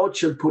called Ma'ot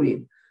Shel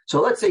Purim. So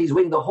let's say he's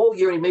waiting the whole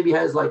year and he maybe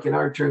has, like in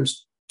our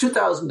terms,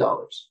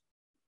 $2,000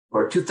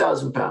 or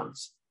 2,000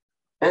 pounds.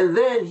 And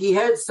then he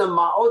had some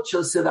Ma'ot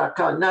Shel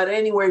Tzedakah, not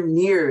anywhere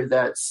near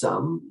that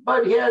sum,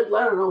 but he had,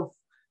 I don't know,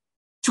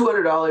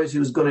 $200 he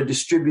was going to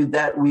distribute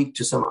that week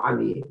to some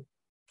ani.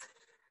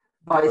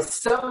 By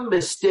some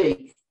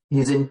mistake,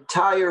 his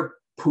entire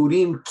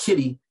Purim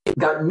kitty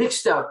got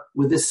mixed up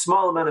with this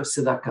small amount of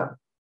tzedakah.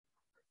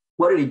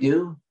 What did he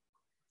do?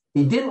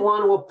 He didn't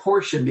want to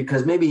apportion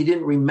because maybe he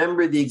didn't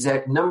remember the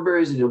exact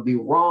numbers and it'll be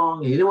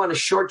wrong. He didn't want to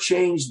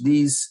shortchange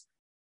these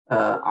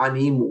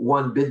anim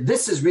one bit.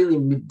 This is really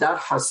midat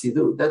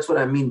hasidut. That's what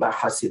I mean by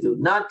hasidut.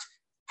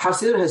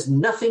 Hasidut has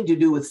nothing to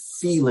do with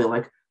feeling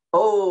like,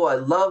 oh, I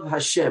love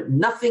Hashem.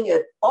 Nothing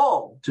at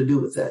all to do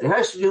with that. It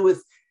has to do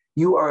with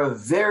you are a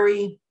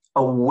very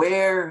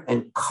aware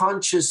and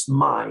conscious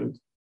mind,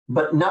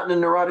 but not in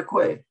a neurotic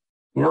way.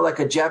 like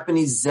a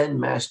Japanese Zen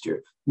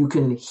master. You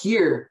can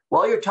hear,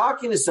 while you're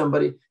talking to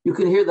somebody, you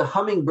can hear the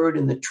hummingbird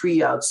in the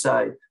tree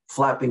outside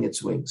flapping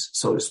its wings,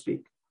 so to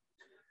speak.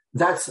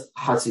 That's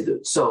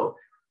Hasidut. So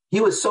he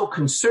was so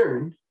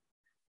concerned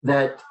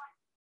that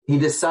he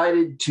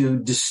decided to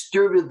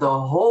distribute the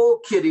whole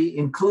kitty,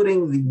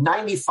 including the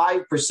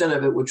 95%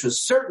 of it, which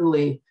was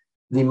certainly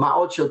the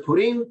Ma'ot Shel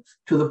Purim,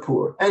 to the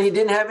poor. And he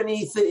didn't have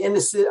anything in the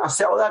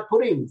Seudat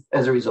Purim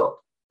as a result.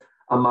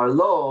 Amar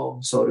lo,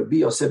 so Rabbi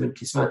Yosef ben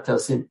Kisma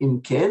tells him, in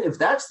Ken, if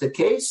that's the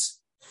case,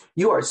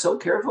 you are so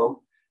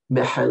careful.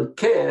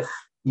 Mehalkech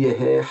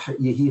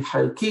yehi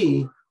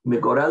halki,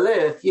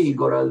 megoralech yehi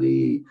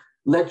gorali.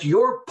 Let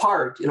your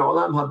part in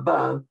Olam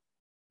Haba,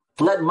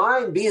 let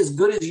mine be as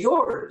good as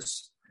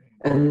yours.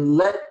 And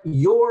let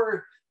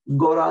your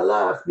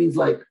goralach means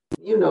like,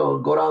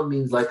 goral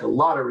means like a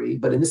lottery,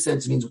 but in this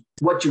sense it means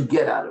what you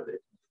get out of it.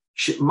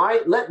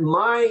 Let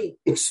my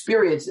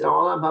experience in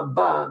Olam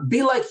Haba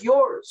be like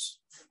yours.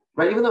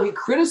 Right? Even though he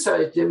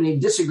criticized him and he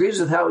disagrees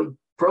with how he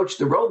approached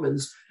the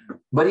Romans,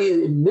 but he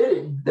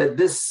admitted that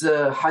this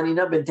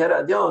Hanina ben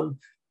Teradion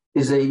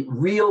is a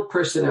real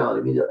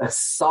personality, a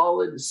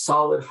solid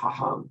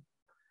haham.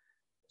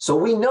 So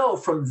we know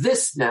from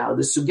this now,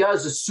 the sugya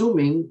is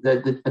assuming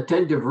that the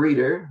attentive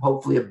reader,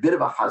 hopefully a bit of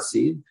a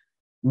hasid,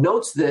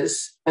 notes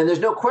this, and there's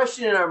no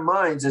question in our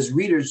minds as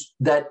readers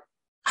that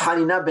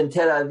Hanina ben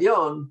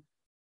Teradion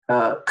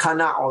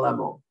kana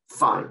olamo.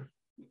 Fine.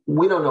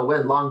 We don't know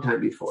when, long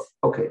time before.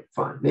 Okay,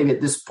 fine. Maybe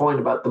at this point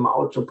about the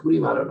Ma'ot Shel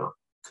Purim, I don't know.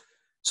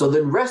 So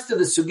the rest of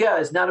the sugya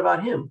is not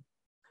about him,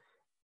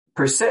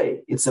 per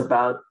se. It's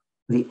about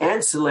the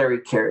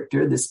ancillary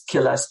character, this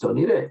Kelas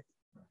Tonire.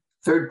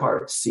 Third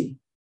part, C.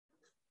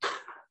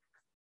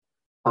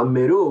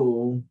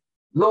 Ameru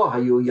lo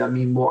hayu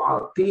yamim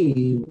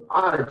mo'atim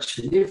ad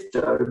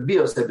sheniftar Rabbi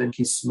Yosef ben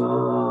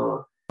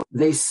Kisma.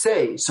 They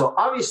say, so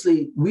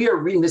obviously we are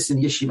reading this in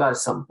yeshiva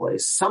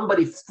someplace.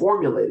 Somebody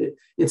formulated.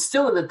 It's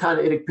still in the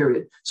Tanaitic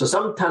period. So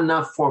some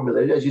Tanna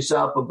formulated, as you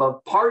saw up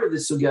above. Part of the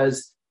sugya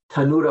is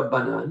Tanura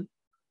Banan.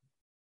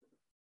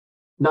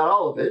 Not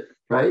all of it,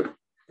 right?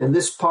 And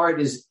this part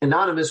is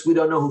anonymous. We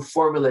don't know who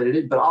formulated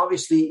it, but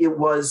obviously it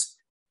was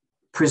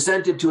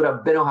presented to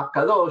Rabbeinu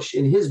HaKadosh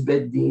in his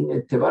Bed Din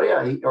at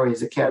Tevaria, or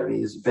his academy,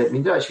 his Bet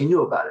Midrash. He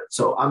knew about it.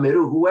 So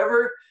Ameru,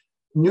 whoever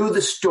knew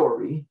the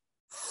story,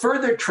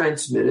 further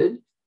transmitted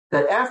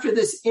that after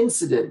this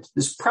incident,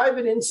 this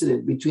private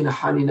incident between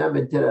Hanina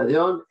ben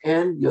Teradion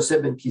and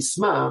Yosef ben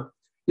Kisma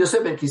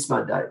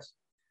dies.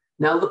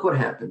 Now look what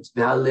happens.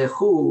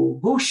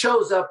 Who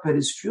shows up at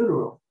his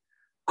funeral?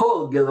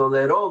 Kol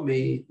gedolei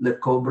Romi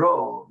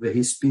lekobro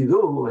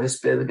vehispiduhu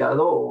hesped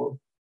gadol.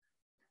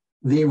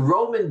 The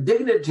Roman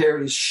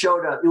dignitaries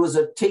showed up. It was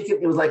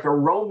like a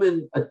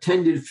Roman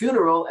attended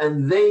funeral,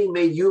 and they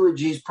made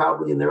eulogies,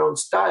 probably in their own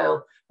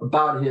style,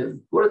 about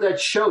him. What did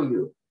that show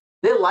you?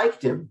 They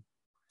liked him.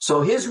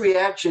 So his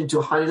reaction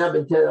to Hanina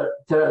ben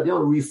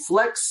Teradion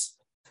reflects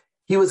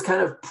he was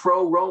kind of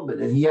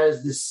pro-Roman, and he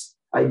has this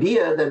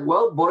idea that,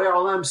 well, Borei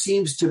Olam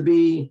seems to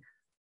be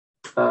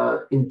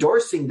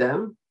endorsing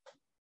them,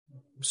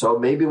 so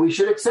maybe we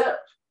should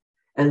accept.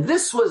 And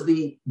this was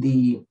the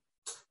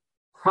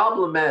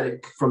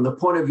problematic from the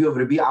point of view of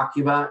Rabbi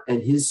Akiva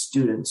and his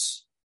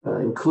students,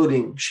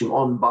 including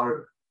Shimon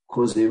bar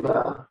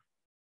Koziva.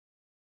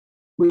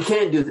 We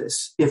can't do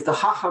this. If the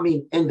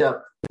Hachamim end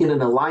up in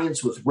an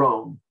alliance with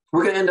Rome,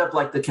 we're going to end up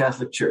like the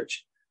Catholic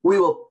Church. We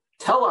will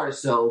tell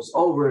ourselves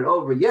over and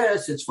over,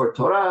 yes, it's for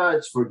Torah,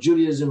 it's for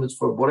Judaism, it's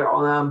for Borei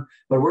Olam,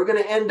 but we're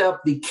going to end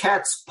up the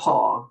cat's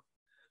paw,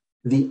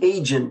 the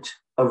agent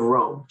of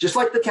Rome. Just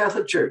like the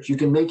Catholic Church, you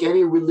can make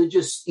any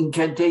religious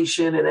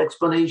incantation and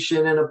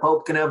explanation, and a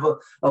pope can have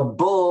a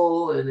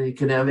bull, and he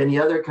can have any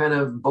other kind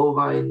of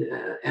bovine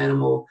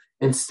animal,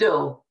 and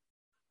still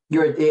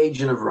you're the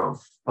agent of Rome,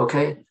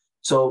 okay?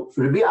 So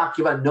Rabbi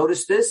Akiva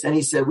noticed this, and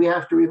he said, we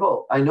have to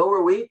revolt. I know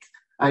we're weak.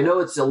 I know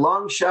it's a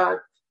long shot,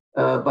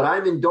 but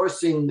I'm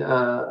endorsing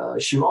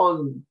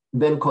Shimon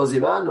ben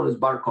Koziva, known as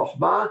Bar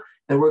Kochba,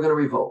 and we're going to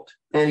revolt.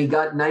 And he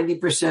got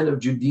 90% of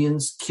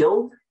Judeans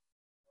killed,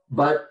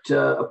 but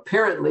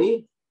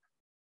apparently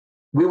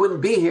we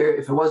wouldn't be here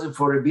if it wasn't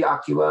for Rabbi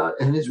Akiva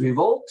and his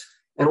revolt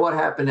and what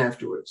happened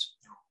afterwards.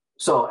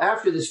 So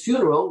after this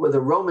funeral, where the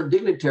Roman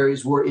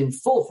dignitaries were in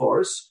full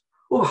force,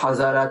 what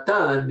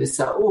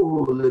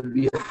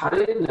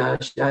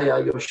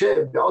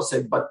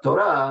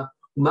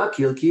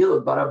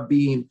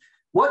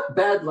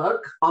bad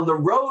luck. On the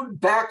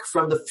road back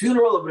from the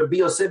funeral of Rabbi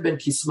Yosef ben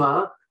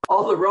Kisma,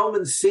 all the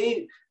Romans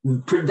see,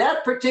 for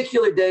that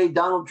particular day,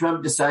 Donald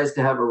Trump decides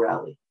to have a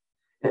rally.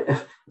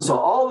 So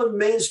all the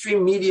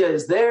mainstream media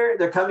is there.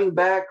 They're coming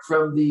back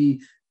from the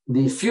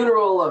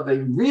funeral of a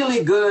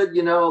really good,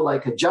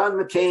 like a John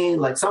McCain,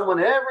 like someone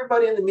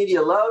everybody in the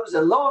media loves.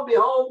 And lo and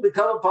behold, we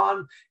come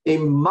upon a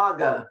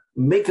MAGA,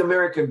 Make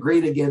America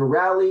Great Again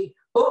rally.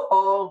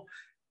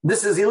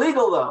 This is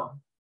illegal though.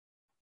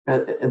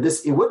 And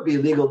it would be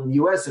illegal in the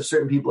U.S. if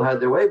certain people had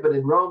their way, but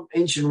in Rome,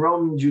 ancient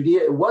Rome,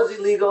 Judea, it was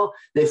illegal.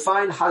 They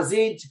find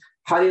Hazit,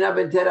 Harina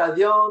ben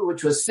Teradion,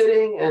 which was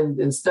sitting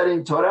and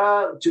studying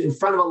Torah in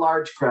front of a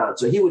large crowd.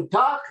 So he would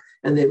talk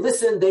and they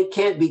listen. They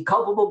can't be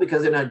culpable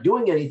because they're not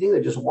doing anything.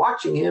 They're just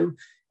watching him.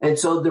 And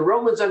so the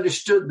Romans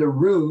understood the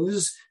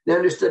ruse. They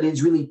understood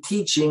he's really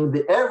teaching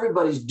that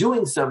everybody's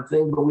doing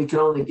something, but we can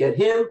only get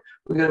him.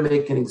 We're going to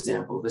make an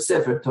example. The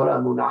Sefer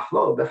Torah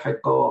munachlo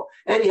b'chayko.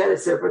 And he had a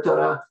Sefer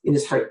Torah in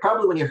his hayk.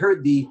 Probably when he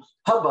heard the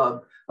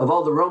hubbub of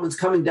all the Romans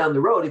coming down the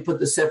road, he put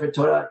the Sefer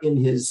Torah in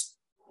his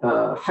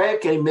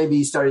hayk, and maybe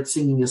he started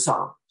singing a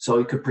song. So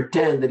he could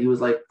pretend that he was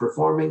like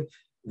performing.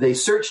 They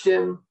searched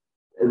him.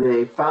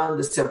 They found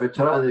the Sefer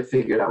Torah, and they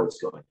figured out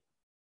what's going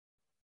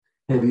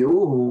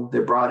on. They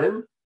brought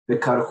him. They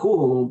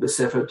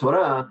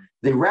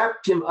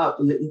wrapped him up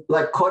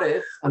like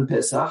korech on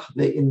Pesach.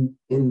 They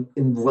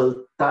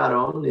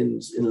envueltaron in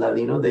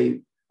Ladino.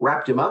 They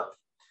wrapped him up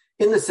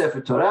in the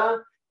Sefer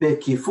Torah.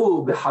 And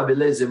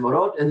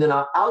then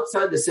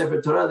outside the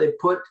Sefer Torah, they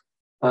put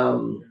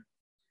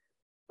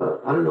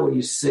I don't know what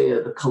you say,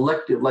 the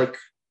collective, like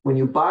when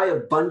you buy a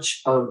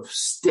bunch of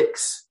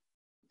sticks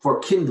for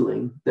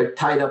kindling, they're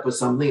tied up with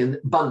something and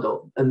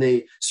bundled, and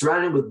they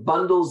surround it with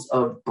bundles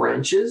of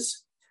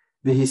branches.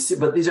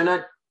 But these are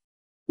not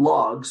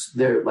logs,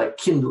 they're like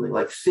kindling,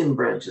 like thin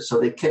branches, so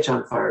they catch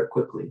on fire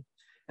quickly.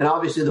 And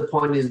obviously the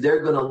point is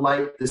they're going to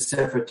light the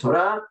Sefer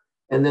Torah,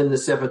 and then the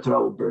Sefer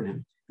Torah will burn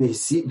him. And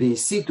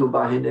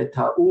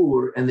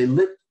they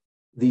lit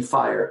the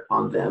fire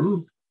on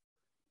them.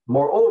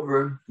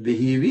 Moreover,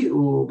 siporin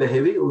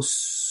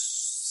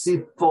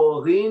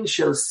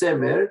shel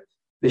semer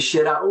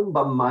v'sheraum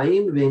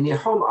b'mayim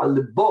v'nihom al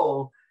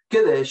libo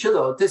kedei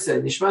shelo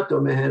teseh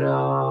nishmato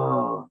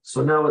mehera.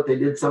 So now what they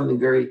did, something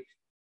very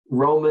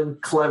Roman,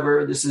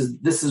 clever. This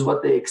is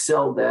what they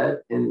excelled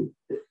at, and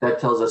that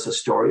tells us a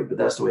story, but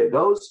that's the way it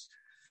goes.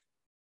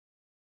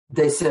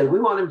 They said, we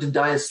want him to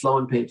die a slow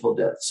and painful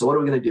death. So what are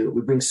we going to do?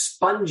 We bring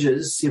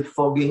sponges,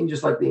 sifogin,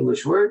 just like the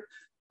English word,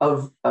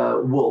 of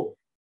wool.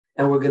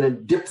 And we're going to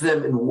dip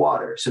them in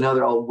water. So now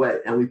they're all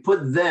wet. And we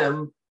put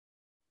them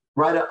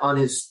right on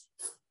his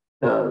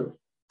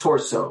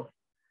torso,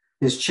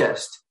 his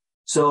chest.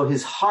 So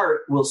his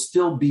heart will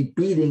still be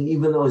beating,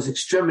 even though his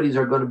extremities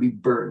are going to be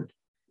burned.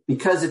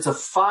 Because it's a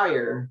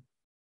fire,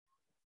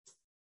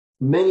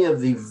 many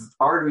of the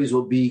arteries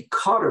will be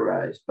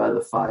cauterized by the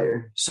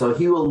fire. So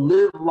he will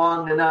live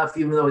long enough,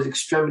 even though his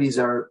extremities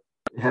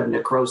have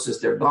necrosis,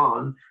 they're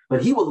gone.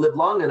 But he will live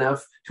long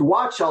enough to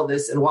watch all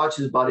this and watch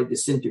his body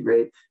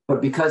disintegrate. But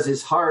because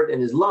his heart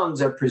and his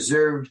lungs are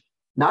preserved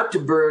not to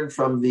burn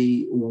from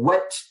the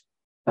wet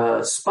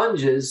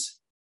sponges,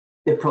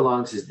 it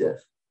prolongs his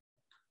death.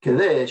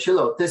 They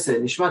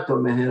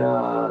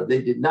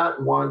did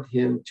not want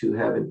him to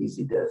have an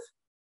easy death.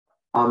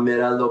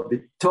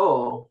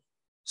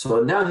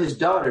 So now his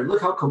daughter,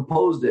 look how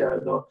composed they are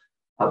though.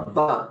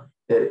 Abba,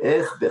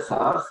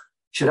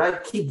 should I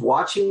keep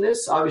watching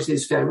this? Obviously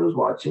his family was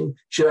watching.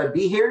 Should I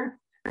be here?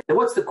 And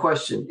what's the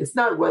question? It's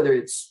not whether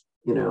it's,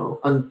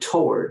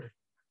 untoward.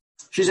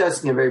 She's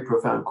asking a very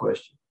profound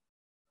question.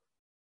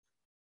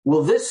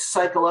 Will this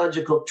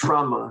psychological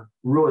trauma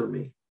ruin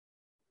me?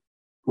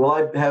 Will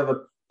I have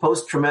a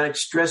post-traumatic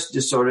stress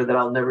disorder that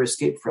I'll never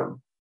escape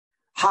from?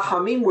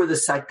 Hachamim were the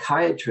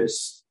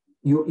psychiatrists.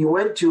 You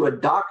went to a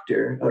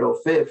doctor, a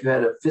rofeh, if you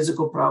had a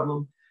physical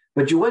problem,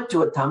 but you went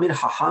to a Talmid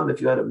Hacham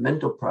if you had a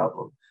mental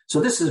problem. So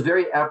this is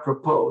very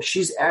apropos.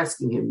 She's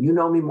asking him, you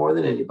know me more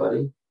than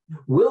anybody.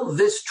 Will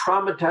this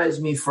traumatize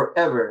me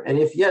forever? And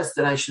if yes,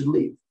 then I should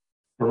leave.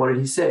 And what did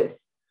he say?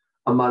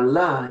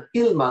 Amarla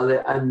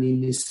ilmale ani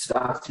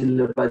nisrachti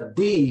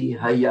lebadi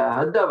haya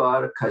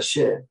hadavar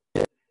kasher.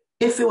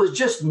 If it was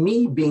just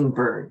me being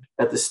burned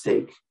at the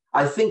stake,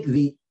 I think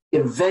the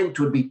event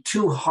would be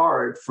too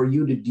hard for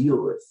you to deal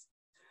with.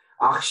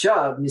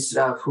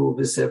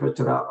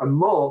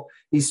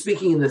 He's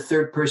speaking in the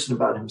third person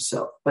about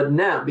himself. But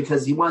now,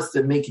 because he wants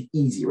to make it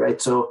easy,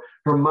 right? So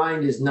her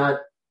mind is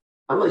not,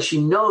 unless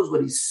she knows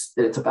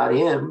that it's about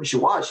him, she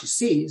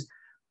sees,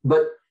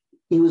 but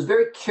he was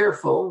very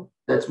careful,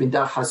 that's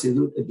Midah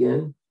Hasidut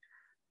again,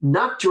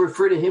 not to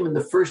refer to him in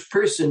the first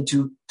person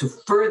to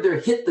further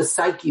hit the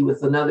psyche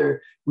with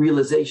another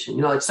realization.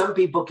 Like some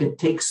people can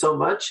take so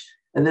much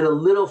and then a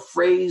little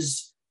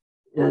phrase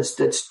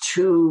that's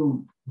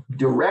too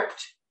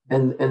direct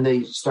and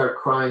they start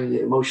crying, they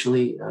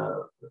emotionally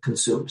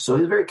consumed. So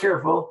he's very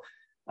careful.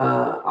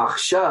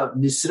 Achshav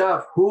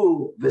nisraf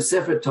hu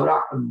v'sefer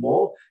Torah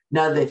amo.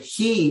 Now that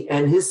he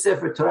and his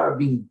Sefer Torah are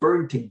being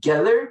burned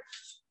together,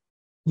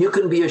 you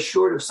can be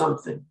assured of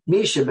something.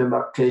 Misha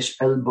b'makesh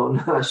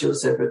elbona shel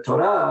Sefer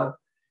Torah.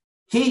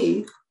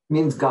 He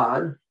means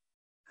God,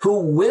 who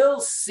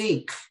will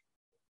seek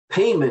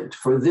payment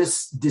for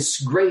this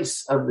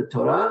disgrace of the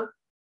Torah.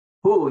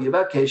 Hu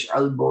yivakesh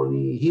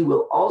elboni. He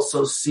will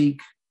also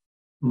seek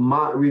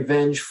my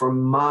revenge for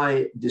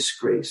my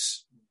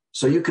disgrace.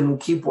 So you can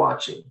keep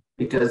watching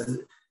because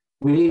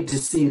we need to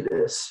see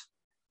this.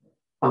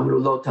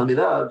 Amrulo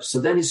Talmidav. So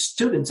then his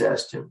students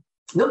asked him,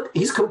 look,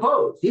 he's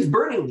composed. He's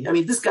burning. I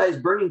mean, this guy is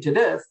burning to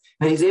death,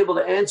 and he's able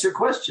to answer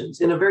questions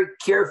in a very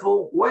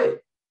careful way.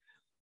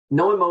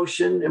 no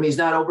emotion. I mean, he's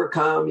not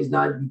overcome. He's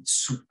not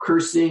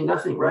cursing,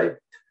 nothing, right?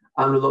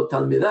 So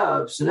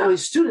now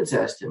his students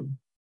asked him,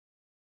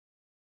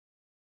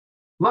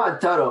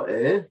 what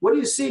do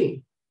you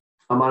see?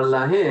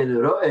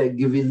 I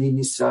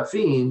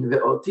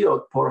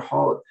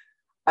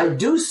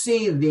do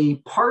see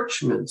the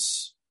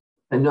parchments.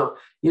 And no,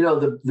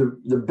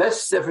 the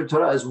best Sefer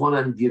Torah is one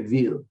on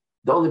Gevil.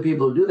 The only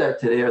people who do that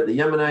today are the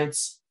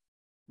Yemenites.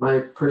 My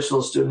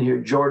personal student here,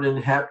 Jordan,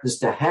 happens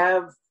to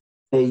have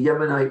a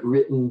Yemenite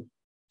written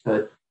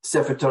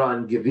Sefer Torah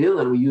on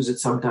Gevil, and we use it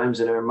sometimes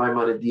in our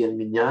Maimonidean and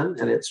Minyan,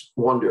 and it's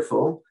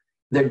wonderful.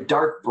 They're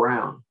dark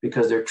brown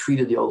because they're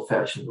treated the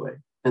old-fashioned way,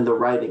 and the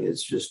writing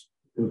is just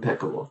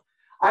impeccable.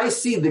 I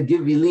see the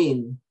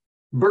Gevilin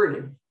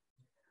burning,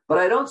 but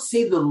I don't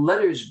see the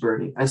letters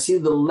burning. I see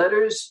the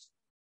letters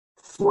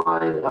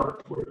flying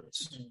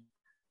upwards.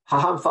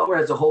 Haham Fowler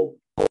has a whole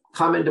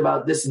comment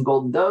about this in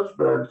Golden Doves,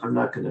 but I'm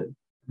not going to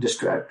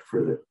distract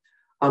further.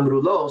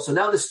 Amrulo. So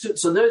now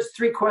there's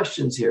three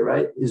questions here,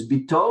 right? Is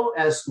Bito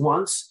asked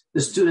once,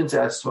 the students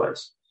asked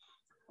twice.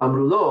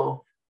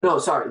 Amrulo. No,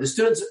 sorry. The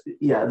students,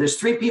 there's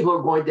three people who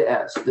are going to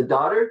ask. The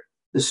daughter,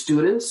 the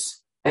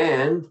students,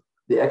 and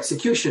the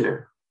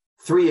executioner.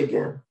 Three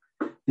again.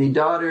 The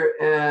daughter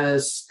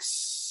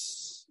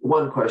asks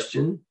one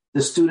question.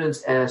 The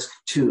students ask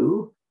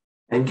two.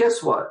 And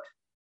guess what?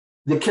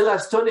 The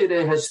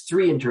Kilastonire has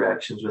three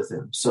interactions with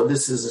him. So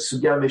this is a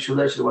sugya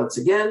meshuleshet once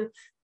again.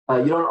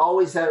 You don't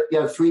always have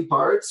three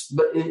parts,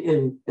 but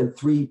in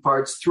three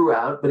parts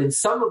throughout. But in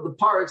some of the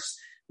parts,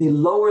 the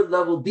lower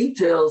level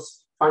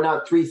details are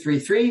not 3, 3,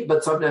 3,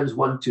 but sometimes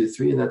 1, 2,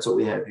 3, and that's what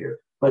we have here.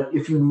 But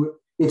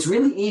it's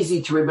really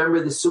easy to remember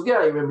the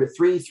sugya. You remember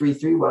 3, 3,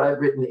 3. What I've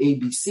written A,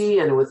 B, C,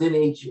 and within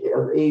A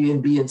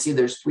and B and C,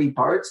 there's three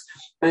parts.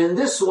 And in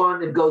this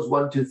one, it goes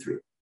 1, 2, 3.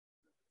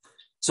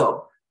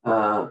 So.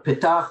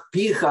 Petach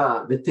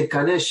picha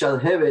v'tekane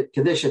shalhevet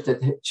kedei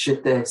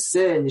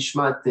shetehseh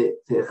nishmat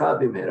techa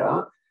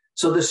b'mera.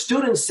 So the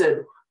student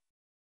said,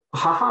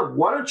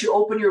 why don't you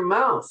open your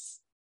mouth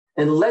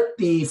and let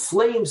the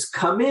flames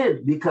come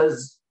in?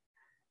 Because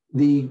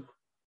the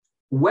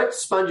wet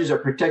sponges are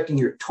protecting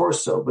your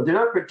torso, but they're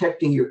not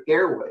protecting your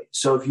airway.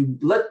 So if you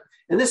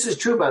and this is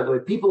true, by the way,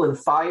 people in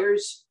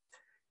fires,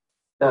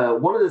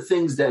 one of the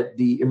things that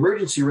the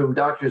emergency room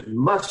doctors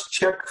must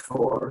check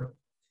for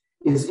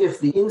is if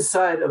the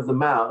inside of the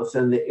mouth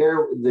and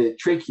the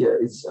trachea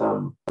is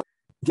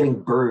getting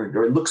burned,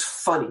 or it looks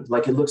funny,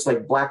 like it looks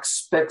like black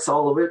specks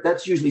all over it.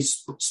 That's usually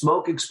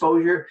smoke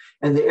exposure,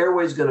 and the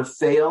airway is going to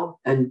fail,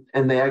 and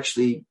they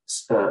actually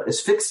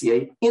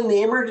asphyxiate. In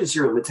the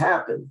emergency room, it's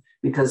happened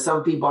because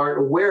some people aren't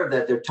aware of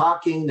that. They're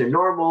talking, they're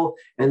normal,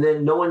 and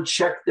then no one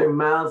checked their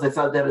mouth. They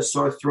thought they had a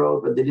sore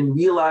throat, but they didn't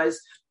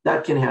realize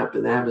that can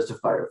happen. That happens to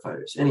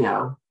firefighters.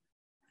 Anyhow,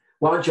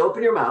 why don't you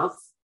open your mouth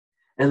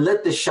and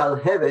let the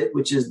shalhevet,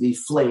 which is the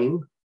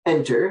flame,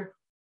 enter.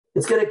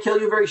 It's going to kill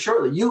you very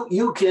shortly.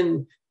 You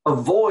can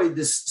avoid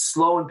this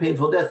slow and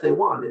painful death they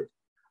wanted.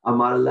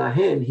 Amar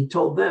lahen, he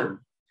told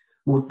them,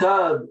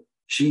 mutab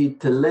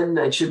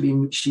shitelena, it should be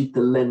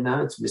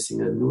shitelena, it's missing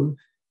a nun.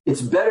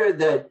 It's better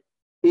that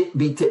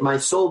my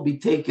soul be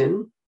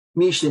taken,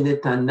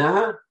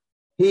 mishinetanaha,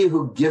 he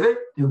who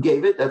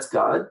gave it, that's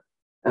God.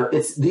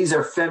 These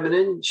are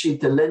feminine,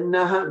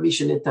 shitelenaha,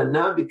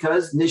 mishinetanaha,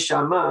 because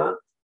nishama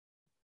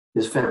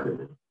is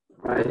feminine,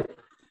 right?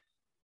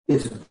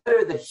 It's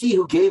better that he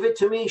who gave it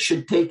to me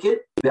should take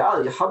it,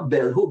 and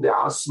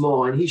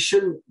he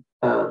shouldn't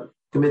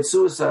commit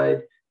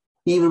suicide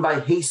even by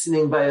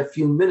hastening by a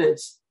few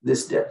minutes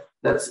this death.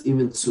 That's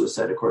even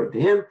suicide according to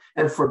him,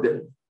 and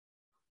forbidden.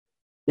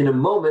 In a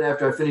moment,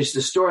 after I finish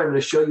the story, I'm going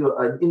to show you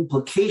an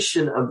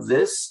implication of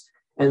this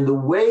and the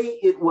way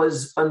it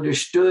was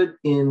understood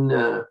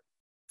in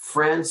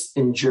France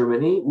and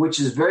Germany, which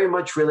is very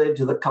much related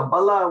to the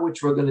Kabbalah,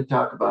 which we're going to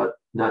talk about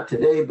not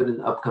today, but in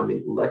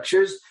upcoming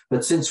lectures.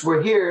 But since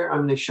we're here,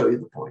 I'm going to show you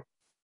the point.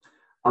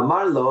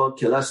 Amarlo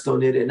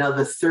kelastonire. Now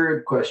the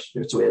third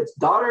question. So we had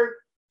daughter,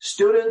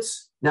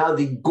 students, now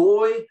the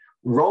Goy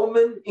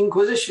Roman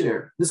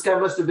Inquisitioner. This guy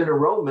must have been a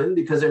Roman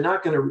because they're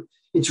not going to,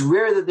 it's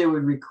rare that they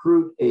would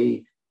recruit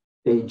a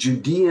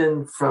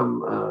Judean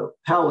from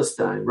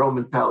Palestine,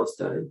 Roman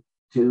Palestine,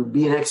 to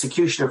be an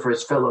executioner for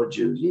his fellow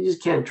Jews. You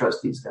just can't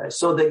trust these guys.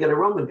 So they get a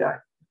Roman guy,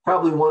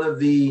 probably one of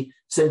the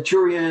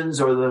centurions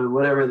or the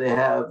whatever they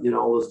have,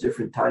 all those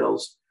different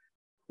titles.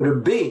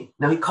 Rabbi.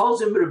 Now he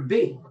calls him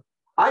Rabbi.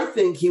 I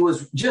think he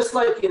was just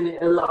like in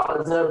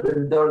Elazar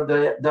and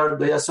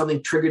Dardoya,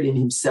 something triggered in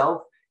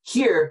himself.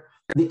 Here,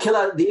 the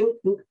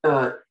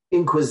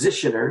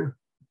Inquisitioner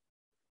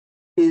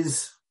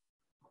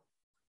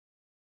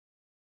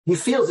he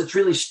feels it's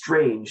really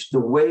strange the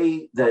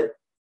way that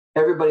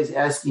everybody's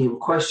asking him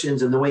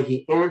questions and the way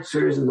he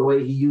answers and the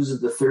way he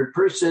uses the third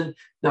person,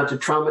 not to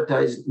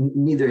traumatize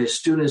neither his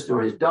students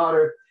nor his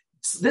daughter.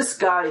 This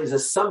guy is a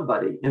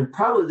somebody, and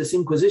probably this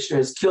Inquisitioner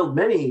has killed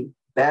many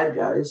bad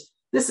guys.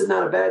 This is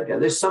not a bad guy.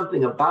 There's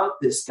something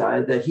about this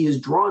guy that he is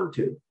drawn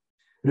to.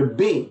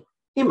 Rabbi,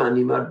 אם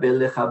אני מרבה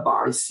לך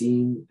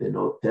בעשים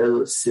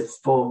ונוטל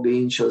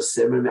ספוגין של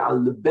סמל מעל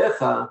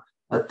לבך,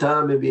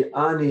 אתה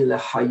מביאני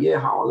לחיי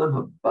העולם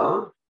הבא.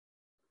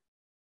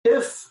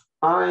 If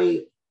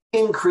I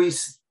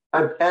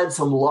add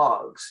some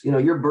logs,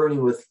 you're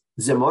burning with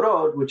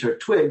zemorot, which are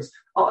twigs,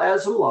 I'll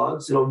add some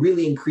logs, it'll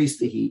really increase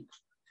the heat.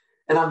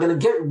 And I'm going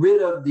to get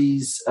rid of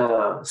these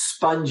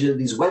sponges,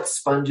 these wet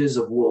sponges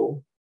of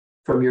wool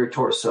from your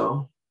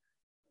torso.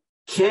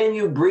 Can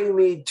you bring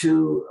me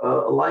to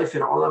a life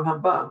in Olam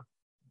Haba?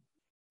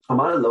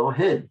 Amar lo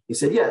hen. He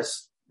said,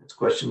 yes. That's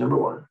question number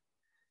one.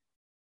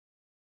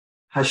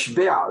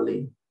 Hashbe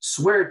ali,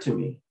 swear to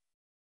me.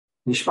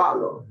 Nishba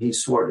lo, he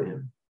swore to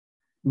him.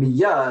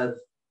 Miyad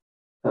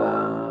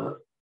hibba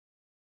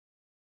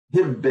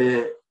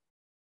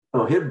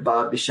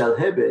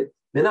b'shalhebet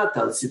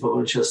menatal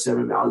sipovon shel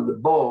semer me'al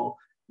lebo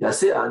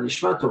yasea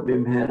nishmato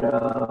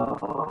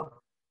b'mhera.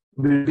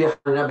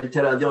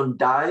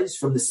 Dies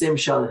from the same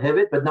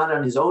shalhevet, but not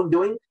on his own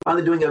doing, on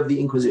the doing of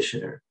the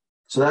inquisitioner.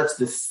 So that's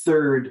the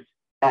third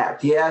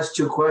act. He asked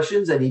two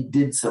questions and he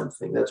did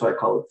something. That's why I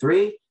call it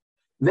three.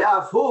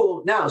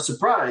 Ve'afhu, now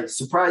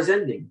surprise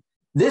ending.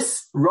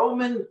 This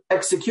Roman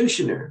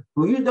executioner,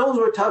 those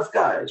were tough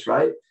guys,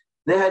 right?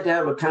 They had to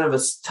have a kind of a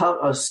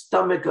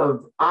stomach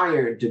of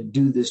iron to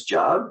do this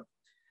job.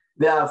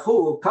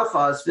 Ve'afhu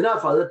kafas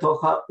v'nafal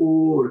letocha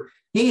ur.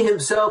 He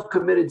himself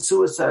committed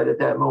suicide at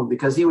that moment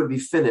because he would be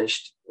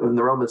finished when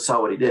the Romans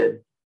saw what he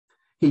did.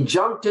 He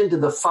jumped into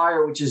the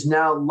fire, which is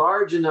now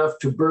large enough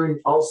to burn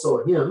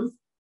also him,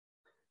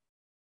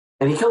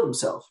 and he killed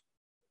himself.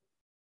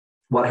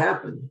 What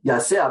happened?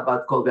 Yaseh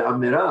bat kol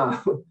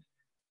ve'amira,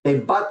 a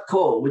bat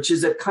kol, which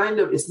is a kind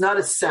of, it's not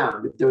a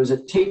sound. If there was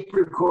a tape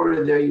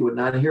recorder there, you would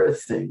not hear a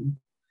thing.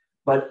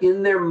 But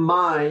in their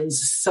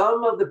minds,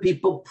 some of the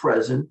people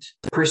present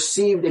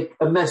perceived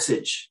a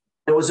message.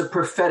 It was a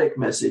prophetic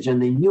message,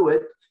 and they knew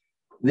it.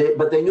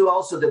 But they knew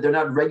also that they're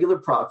not regular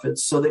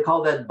prophets, so they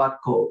call that bat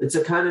kol. It's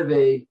a kind of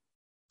a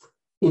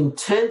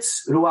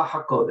intense ruach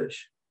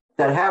hakodesh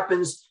that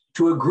happens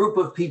to a group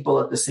of people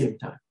at the same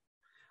time.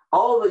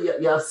 All the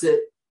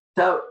yaset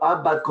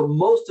bat kol,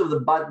 most of the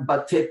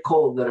bate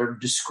kol that are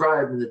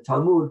described in the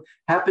Talmud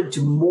happen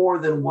to more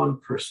than one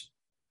person.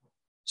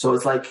 So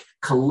it's like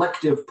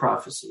collective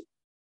prophecy.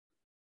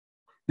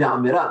 Now,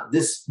 Amira,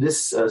 this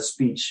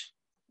speech.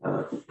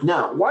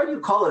 Now, why do you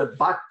call it a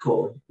bat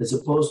kol as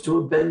opposed to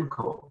a ben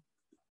kol?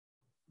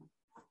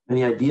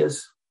 Any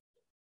ideas?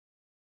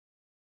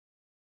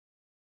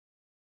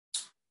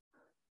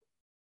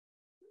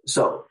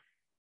 So,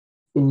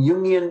 in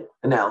Jungian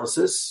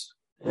analysis,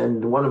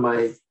 and one of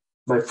my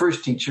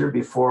first teacher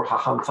before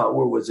Hacham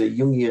Faur was a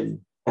Jungian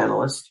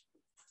analyst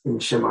in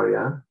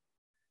Shemaria,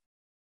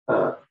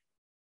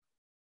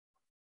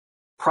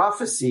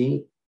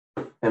 prophecy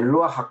and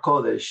Ruach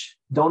HaKodesh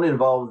don't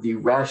involve the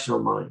rational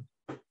mind.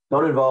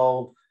 Don't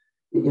involve,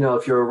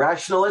 if you're a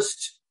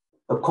rationalist,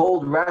 a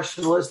cold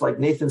rationalist like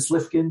Nathan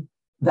Slifkin,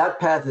 that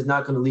path is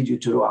not going to lead you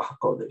to Ruach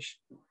HaKodesh.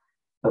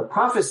 But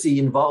prophecy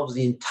involves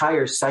the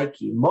entire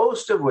psyche,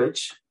 most of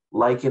which,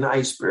 like an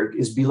iceberg,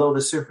 is below the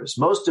surface.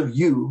 Most of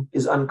you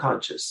is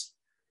unconscious.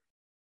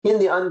 In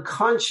the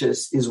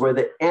unconscious is where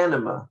the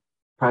anima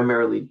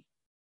primarily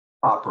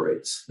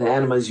operates. The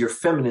anima is your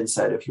feminine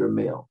side if you're a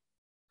male.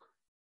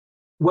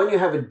 When you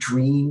have a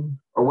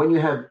dream or when you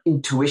have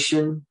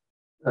intuition,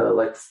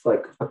 like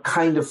a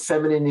kind of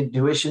feminine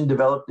intuition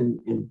developed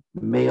in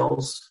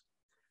males,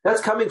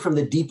 that's coming from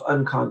the deep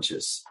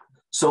unconscious.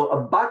 So a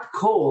bat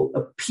kol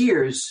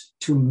appears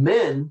to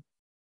men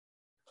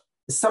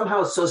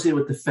somehow associated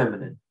with the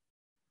feminine.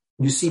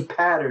 You see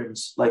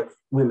patterns like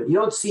women. You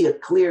don't see a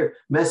clear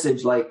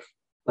message like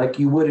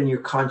you would in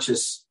your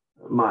conscious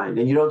mind,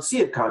 and you don't see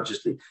it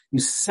consciously. You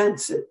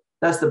sense it.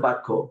 That's the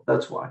bat kol.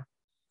 That's why.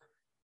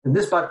 And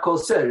this bat kol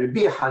said,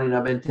 Rabbi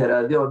Hanina ben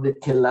Teradion de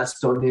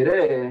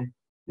kelastonire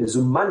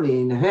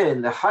zumanin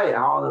hen lehaya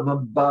olam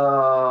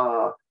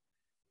haba.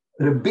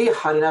 Rabbi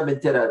Hanina ben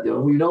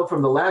Teradion. We know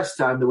from the last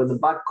time that when the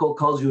bat kol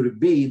calls you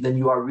Rabbi, then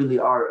you really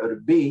are a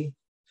Rabbi.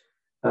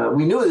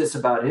 We knew this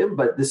about him,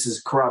 but this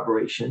is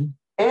corroboration.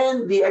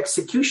 And the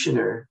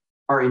executioner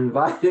are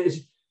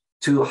invited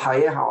to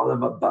Hayeh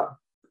Ha'olam Haba.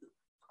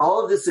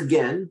 All of this,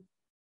 again,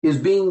 is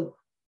being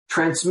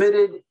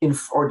transmitted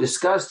or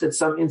discussed at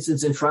some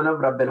instance in front of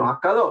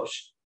Rabbeinu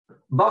HaKadosh.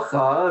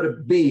 Bacha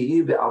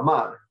Rabbi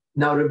ve'amar.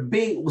 Now,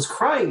 Rabbi was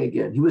crying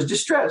again. He was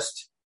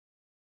distressed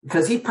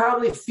because he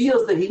probably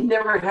feels that he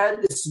never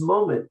had this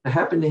moment that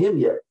happened to him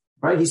yet,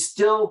 right? He's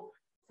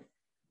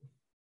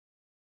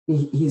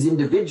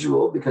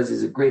individual because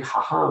he's a great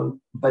hacham,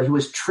 but he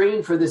was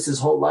trained for this his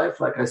whole life,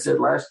 like I said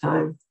last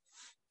time.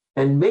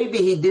 And maybe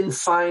he didn't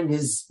find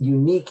his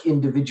unique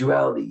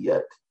individuality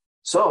yet.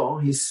 So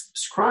he's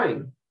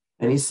crying.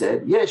 And he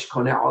said, Yesh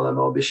koneh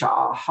olamo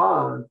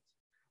b'sha'ah.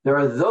 There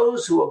are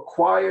those who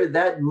acquire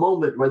that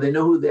moment where they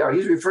know who they are.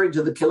 He's referring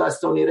to the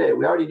kilas tonireh.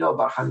 We already know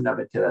about Hanina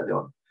ben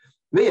Teradion.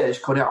 V'yesh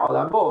koneh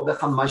olamo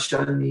b'chamash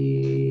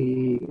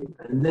shanim.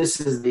 And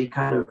this is the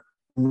kind of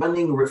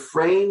running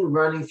refrain,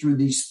 running through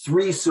these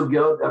three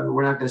sugyot. I mean,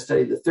 we're not going to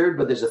study the third,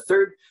 but there's a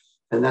third,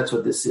 and that's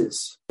what this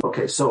is.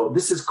 Okay, so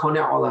this is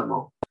Konei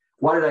Olamo.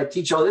 Why did I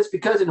teach all this?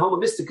 Because in Homo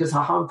Mysticus,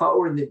 Haham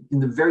Fa'or, in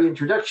the very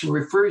introduction,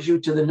 refers you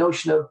to the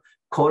notion of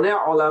Konei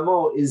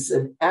Olamo is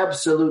an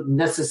absolute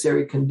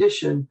necessary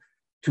condition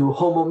to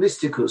Homo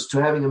Mysticus,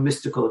 to having a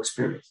mystical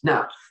experience.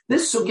 Now,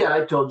 this sugya,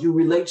 I told you,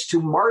 relates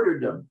to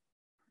martyrdom.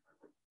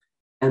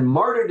 And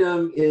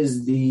martyrdom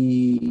is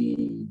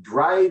the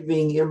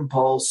driving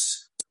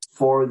impulse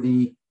for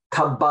the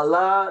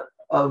Kabbalah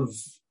of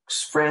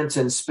France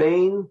and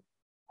Spain.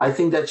 I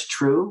think that's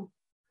true.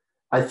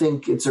 I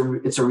think it's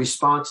a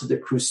response to the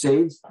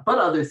Crusades, but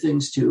other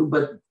things too.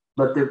 But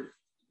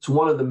it's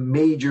one of the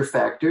major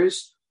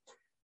factors.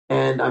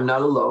 And I'm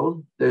not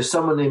alone. There's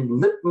someone named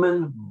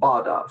Lipman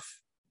Badov.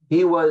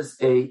 He was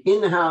a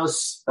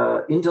in-house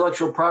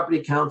intellectual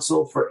property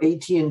counsel for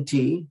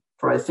AT&T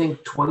for, I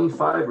think,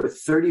 25 or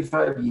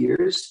 35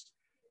 years.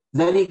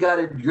 Then he got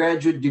a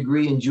graduate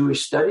degree in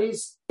Jewish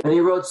studies, and he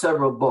wrote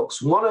several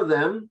books. One of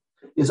them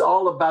is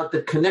all about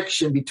the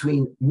connection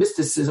between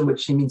mysticism,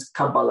 which he means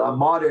Kabbalah,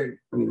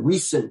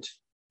 recent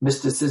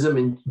mysticism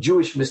and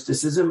Jewish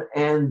mysticism,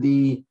 and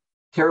the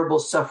terrible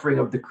suffering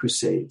of the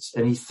Crusades.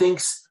 And he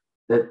thinks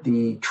that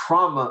the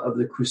trauma of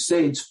the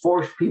Crusades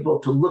forced people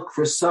to look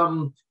for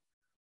some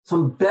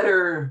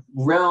better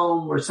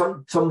realm or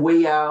some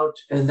way out,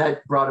 and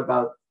that brought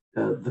about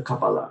the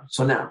Kabbalah.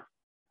 So now,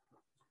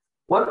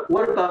 what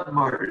about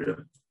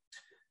martyrdom?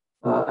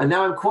 And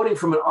now I'm quoting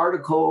from an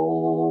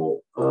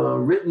article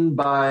written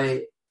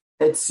by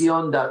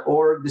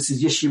etzion.org. This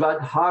is Yeshivat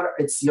Har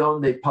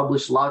Etzion. They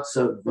publish lots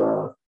of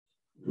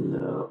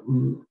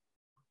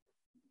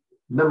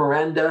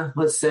memoranda,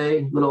 let's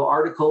say, little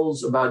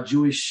articles about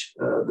Jewish,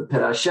 the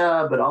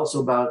Perashah, but also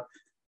about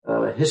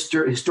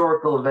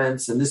historical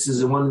events. And this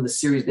is one in the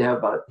series they have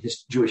about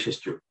Jewish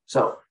history.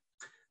 So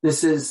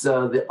this is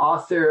the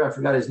author, I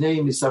forgot his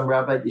name, is some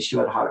rabbi,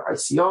 Yeshivat Har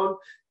Etzion.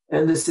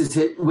 And this is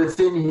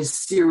within his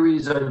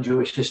series on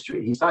Jewish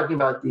history. He's talking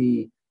about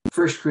the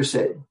First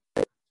Crusade.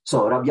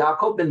 So Rabbi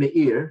Yaakov ben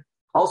Meir,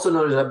 also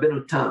known as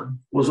Rabbeinu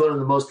Tam, was one of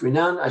the most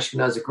renowned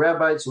Ashkenazic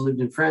rabbis who lived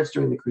in France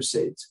during the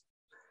Crusades.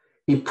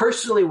 He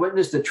personally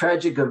witnessed the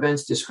tragic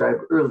events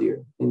described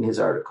earlier in his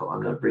article.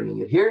 I'm not bringing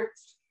it here.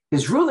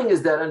 His ruling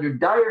is that under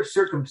dire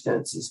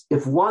circumstances,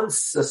 if one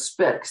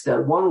suspects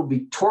that one will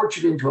be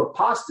tortured into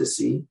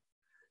apostasy,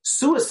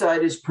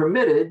 suicide is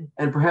permitted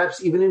and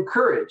perhaps even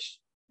encouraged.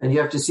 And you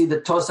have to see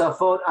the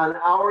Tosafot on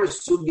our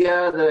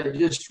sugya that I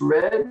just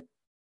read.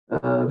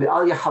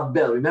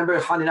 Remember,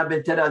 Hanina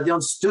ben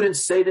Teradion's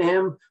students say to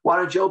him, why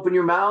don't you open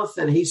your mouth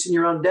and hasten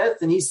your own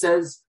death? And he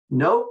says,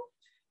 no,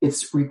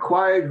 it's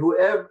required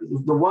whoever,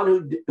 the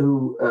one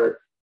who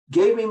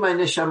gave me my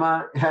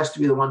neshama has to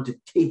be the one to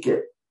take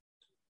it.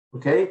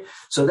 Okay?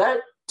 So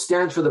that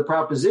stands for the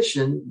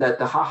proposition that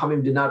the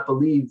Hachamim did not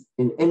believe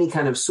in any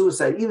kind of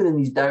suicide, even in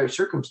these dire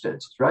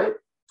circumstances, right?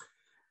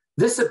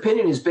 This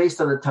opinion is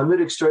based on the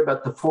Talmudic story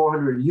about the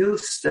 400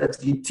 youths. That's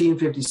Gittin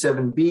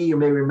 57b. You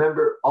may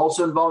remember,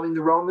 also involving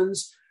the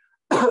Romans.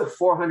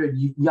 400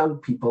 young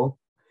people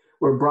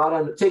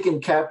were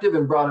taken captive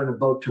and brought on a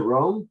boat to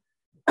Rome.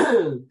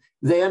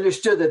 They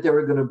understood that there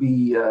were going to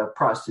be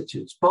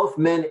prostitutes, both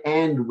men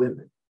and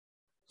women.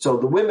 So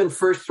the women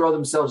first throw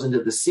themselves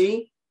into the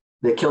sea.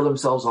 They kill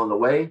themselves on the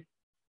way.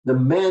 The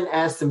men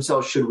ask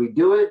themselves, should we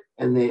do it?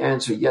 And they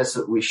answer, yes,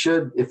 we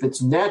should. If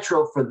it's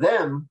natural for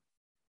them,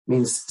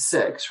 means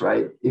sex,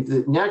 right? If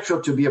it's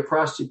natural to be a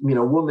prostitute,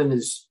 a woman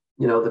is,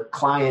 the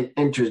client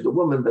enters the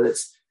woman, but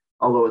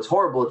although it's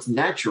horrible, it's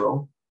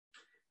natural.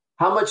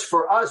 How much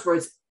for us where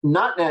it's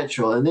not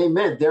natural? And they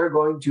meant they're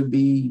going to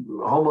be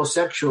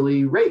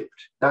homosexually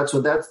raped. That's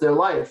their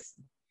life.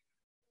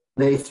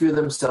 They threw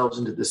themselves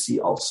into the sea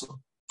also.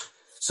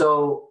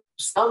 So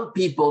some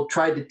people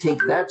tried to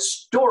take that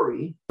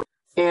story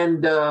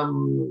and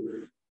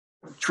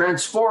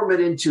transform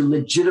it into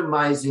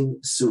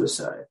legitimizing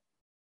suicide.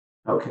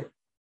 Okay,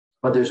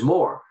 but there's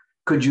more.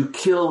 Could you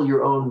kill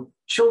your own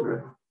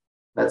children?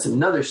 That's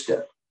another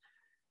step.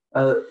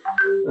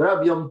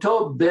 Rabbi Yom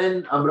Tov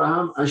ben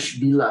Abraham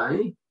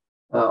Ashbilai,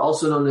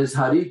 also known as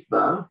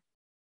Haritba,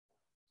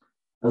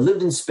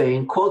 lived in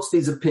Spain, quotes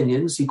these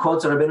opinions. He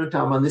quotes Rabbeinu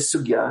Tam on this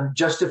sugya,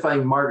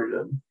 justifying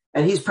martyrdom,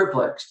 and he's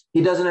perplexed.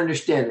 He doesn't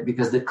understand it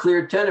because the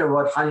clear tenor of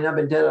what Hanina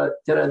ben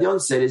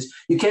Teradion said is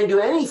you can't do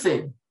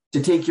anything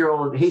to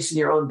hasten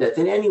your own death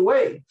in any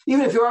way,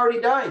 even if you're already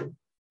dying.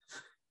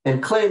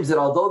 And claims that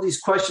although these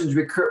questions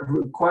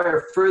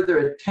require further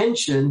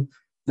attention,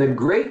 the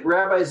great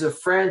rabbis of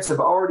France have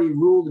already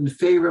ruled in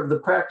favor of the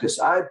practice.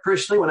 I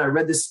personally, when I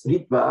read this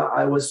ritva,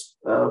 I was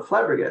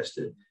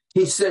flabbergasted.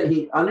 He said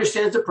he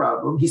understands the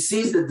problem. He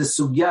sees that the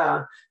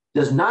sugya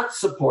does not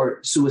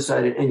support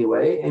suicide in any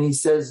way. And he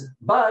says,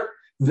 but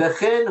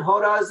v'chen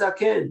hora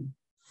zaken.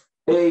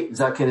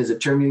 Zaken is a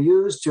term you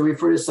use to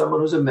refer to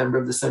someone who's a member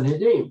of the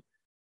Sanhedrin.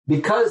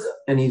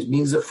 And he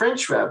means a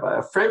French rabbi.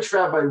 A French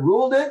rabbi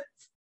ruled it.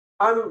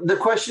 The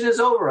question is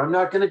over. I'm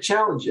not going to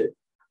challenge it.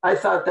 I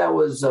thought that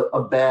was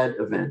a bad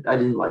event. I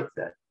didn't like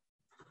that.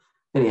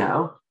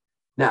 Anyhow,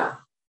 now,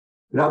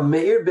 Rab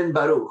Meir ben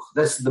Baruch,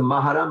 that's the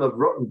Maharam of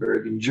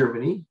Rothenburg in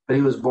Germany, but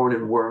he was born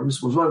in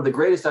Worms, was one of the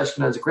greatest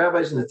Ashkenazic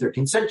rabbis in the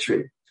 13th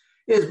century.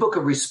 In his book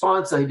of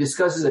Responsa, he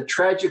discusses a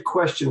tragic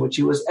question which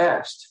he was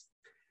asked.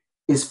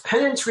 Is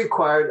penance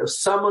required of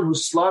someone who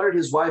slaughtered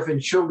his wife and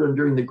children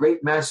during the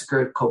great massacre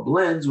at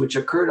Koblenz, which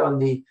occurred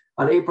on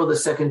April the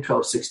 2nd,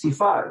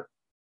 1265?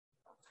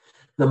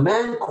 The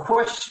man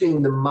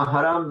questioning the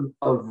Maharam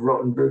of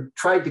Rothenburg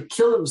tried to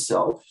kill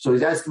himself, so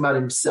he's asking about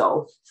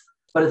himself,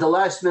 but at the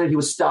last minute he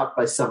was stopped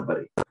by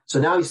somebody.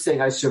 So now he's saying,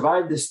 I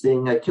survived this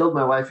thing, I killed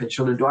my wife and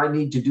children, do I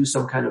need to do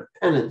some kind of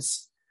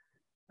penance?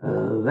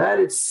 That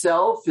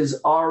itself is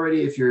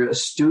already, if you're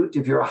astute,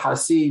 if you're a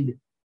Hasid,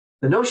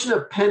 the notion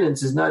of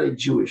penance is not a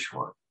Jewish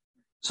one.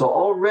 So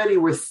already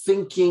we're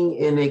thinking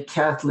in a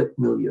Catholic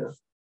milieu.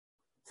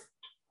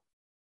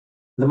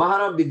 The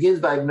Maharam begins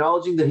by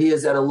acknowledging that he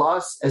is at a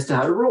loss as to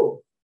how to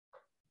rule.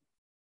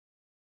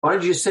 Why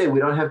don't you say, we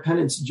don't have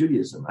penance in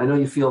Judaism? I know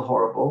you feel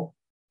horrible.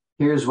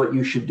 Here's what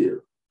you should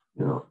do.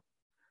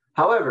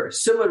 However,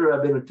 similar to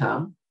Rabbeinu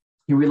Tam,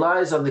 he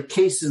relies on the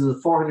cases of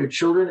the 400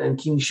 children and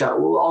King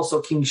Shaul.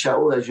 Also, King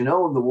Shaul, as you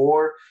know, in the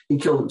war, he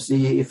killed him.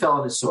 He fell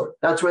on his sword.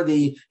 That's where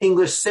the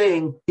English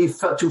saying,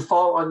 to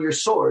fall on your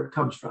sword,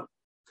 comes from.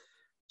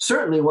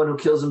 Certainly, one who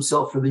kills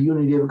himself for the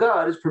unity of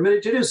God is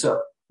permitted to do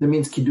so. That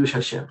means Kiddush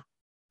Hashem.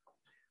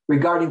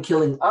 Regarding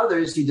killing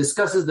others, he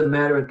discusses the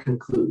matter and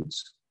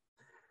concludes.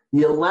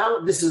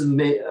 This is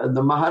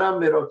the Maharam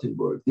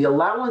Merotenburg. The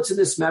allowance in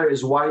this matter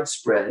is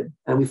widespread,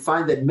 and we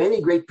find that many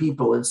great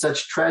people in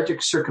such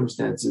tragic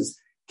circumstances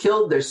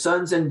killed their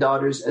sons and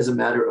daughters as a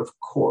matter of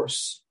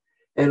course.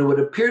 And it would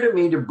appear to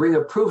me to bring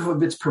a proof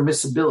of its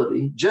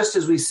permissibility, just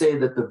as we say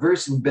that the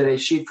verse in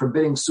Bereshit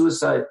forbidding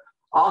suicide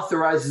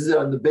authorizes it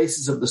on the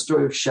basis of the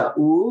story of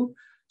Shaul,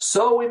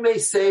 so we may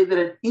say that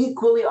it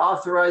equally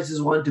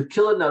authorizes one to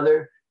kill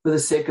another for the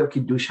sake of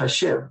Kiddush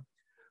Hashem.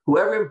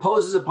 Whoever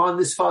imposes upon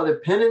this father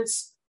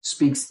penance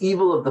speaks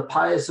evil of the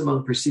pious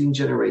among preceding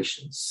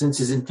generations, since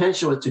his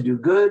intention was to do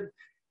good,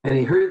 and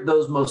he hurt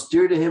those most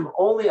dear to him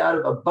only out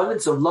of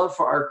abundance of love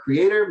for our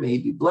Creator, may he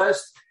be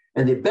blessed,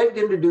 and they begged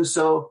him to do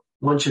so.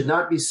 One should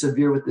not be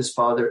severe with this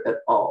father at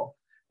all.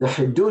 The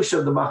Hidush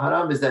of the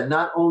Maharam is that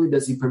not only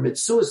does he permit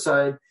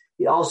suicide,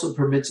 he also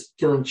permits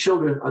killing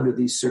children under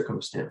these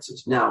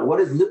circumstances. Now, what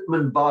is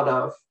Lipman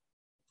Badov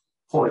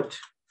point?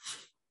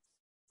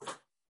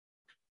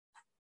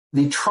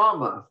 The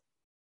trauma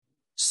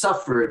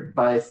suffered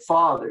by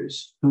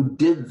fathers who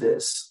did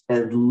this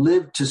and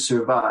lived to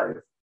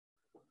survive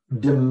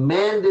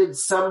demanded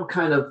some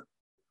kind of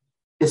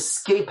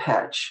escape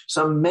hatch,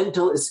 some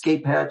mental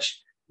escape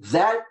hatch.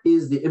 That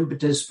is the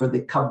impetus for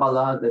the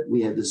Kabbalah that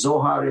we had, the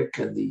Zoharic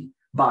and the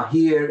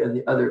Bahir and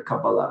the other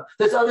Kabbalah.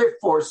 There's other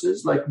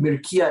forces like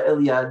Mirkia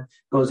Eliade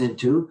goes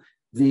into.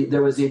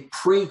 There was a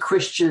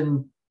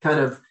pre-Christian kind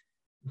of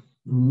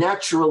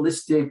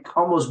naturalistic,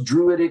 almost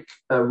druidic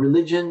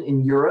religion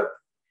in Europe,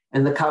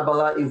 and the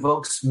Kabbalah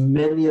evokes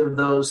many of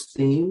those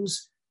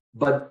themes.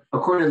 But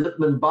according to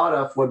Lipman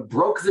Badov, what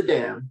broke the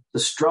dam, the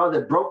straw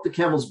that broke the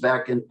camel's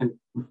back and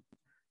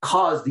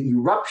caused the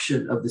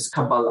eruption of this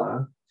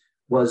Kabbalah,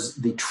 was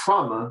the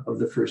trauma of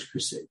the First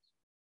Crusade.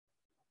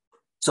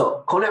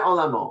 So, Konei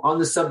Olamo, on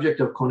the subject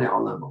of Konei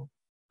Olamo.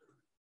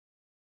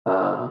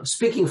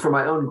 Speaking for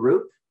my own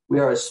group, we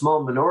are a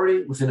small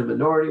minority within a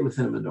minority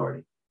within a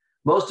minority.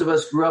 Most of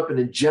us grew up in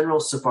a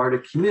general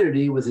Sephardic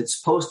community with its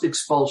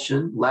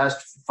post-expulsion,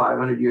 last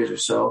 500 years or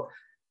so,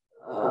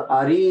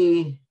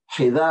 Ari,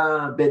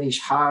 Heda, Ben Ish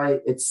Hai,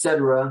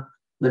 etc.,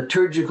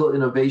 liturgical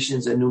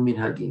innovations and new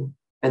minhagim,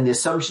 and the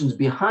assumptions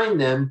behind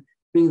them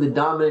being the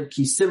dominant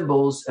key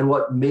symbols and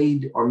what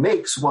made or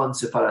makes one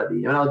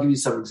Sephardi. And I'll give you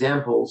some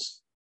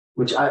examples,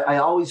 which I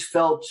always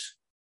felt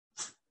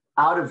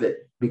out of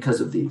it because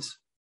of these.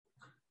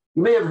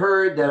 You may have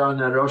heard that on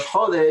Rosh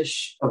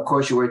Chodesh, of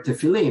course, you wear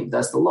tefillin.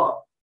 That's the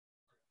law.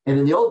 And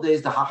in the old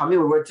days, the Hachamim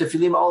would wear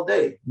tefillin all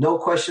day. No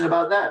question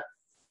about that.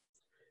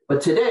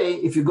 But today,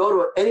 if you go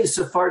to any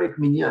Sephardic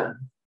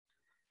minyan,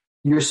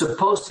 you're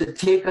supposed to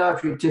take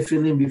off your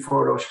tefillin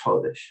before Rosh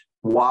Chodesh.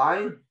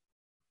 Why?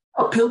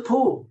 A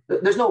pilpul.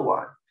 There's no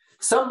why.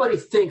 Somebody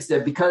thinks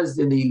that because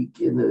in the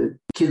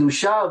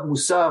Kiddusha of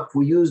Musaf,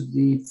 we use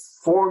the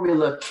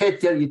formula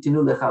Keter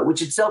Yitinu Lecha,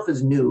 which itself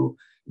is new.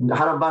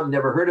 Harambam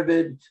never heard of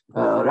it.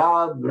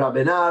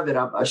 Rabbeinav,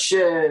 Rab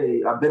Asher,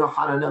 Rabbeinu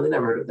Hananel, they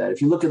never heard of that.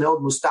 If you look in the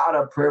old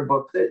Mustara prayer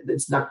book,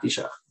 it's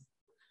Naktisha.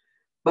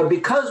 But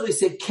because we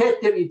say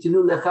Keter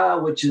Yitinu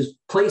Lecha, which is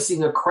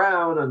placing a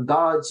crown on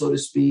God, so to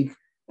speak,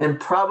 and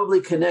probably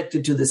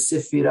connected to the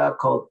Sifira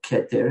called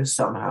Keter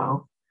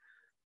somehow,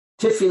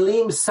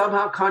 Tefillim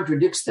somehow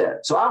contradicts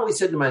that. So I always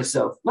said to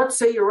myself, let's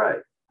say you're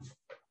right.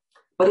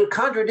 But it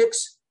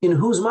contradicts in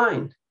whose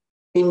mind?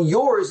 In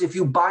yours, if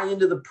you buy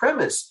into the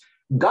premise.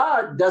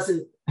 God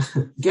doesn't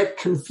get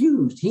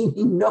confused. He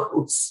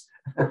knows.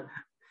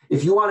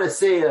 If you want to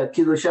say a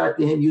Kiddushat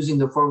to him using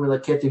the formula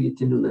Keter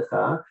Yitinu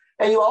Lecha,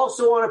 and you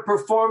also want to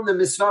perform the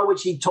mitzvah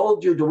which he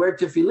told you to wear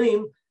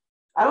tefillin,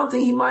 I don't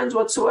think he minds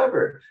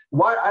whatsoever.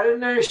 Why? I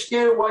didn't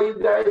understand why you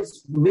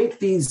guys make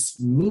these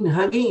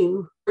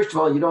minhagim. First of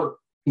all,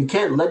 you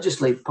can't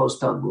legislate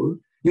post-Talmud.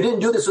 You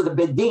didn't do this with a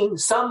Bedin.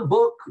 Some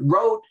book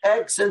wrote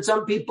X and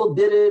some people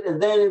did it,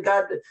 and then it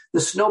got the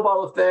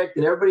snowball effect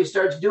and everybody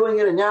starts doing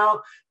it. And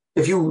now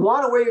if you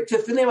want to wear your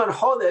tefillin on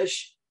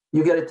Chodesh,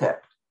 you get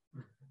attacked.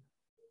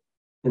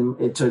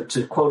 And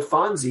to quote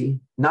Fonzie,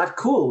 not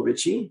cool,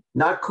 Richie.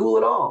 Not cool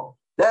at all.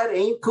 That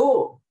ain't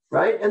cool,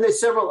 right? And there's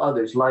several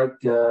others like,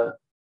 they're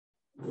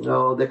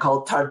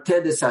called Tarte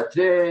de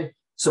Satre.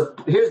 So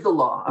here's the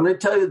law. I'm going to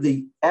tell you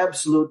the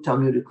absolute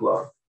Talmudic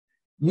law.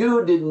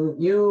 You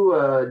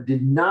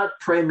did not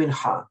pray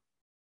mincha.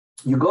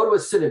 You go to a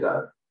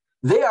synagogue.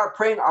 They are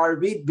praying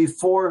Arvit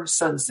before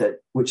sunset,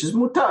 which is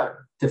mutar.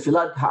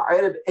 Tefilat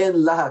ha'erev en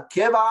laha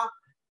keva.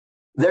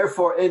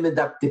 Therefore, en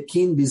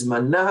medaktekin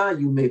bizmanaha.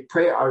 You may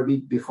pray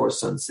Arvit before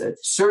sunset.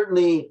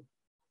 Certainly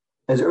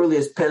as early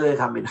as Peleh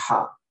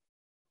HaMincha.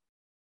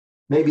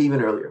 Maybe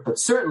even earlier. But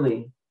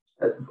certainly,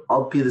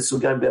 Al Pi the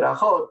Sugan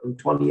Berachot in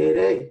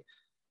 28a,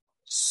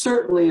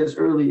 certainly as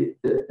early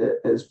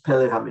as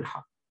Peleh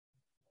HaMincha.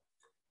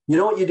 You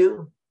know what you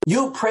do?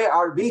 You pray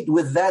Arvit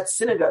with that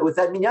synagogue, with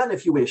that minyan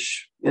if you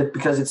wish,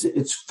 because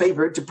it's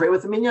favored to pray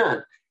with the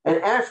minyan. And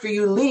after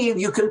you leave,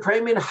 you can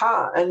pray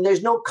mincha, and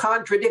there's no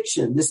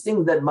contradiction. This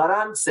thing that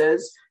Maran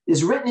says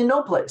is written in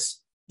no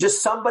place.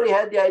 Just somebody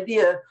had the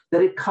idea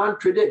that it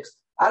contradicts.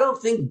 I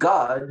don't think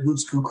God,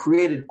 who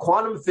created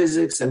quantum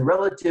physics and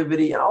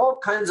relativity and all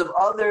kinds of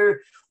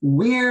other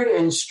weird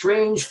and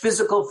strange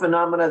physical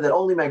phenomena that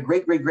only my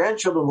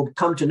great-great-grandchildren will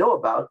come to know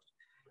about,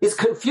 is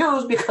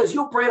confused because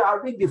you pray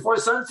Arvit before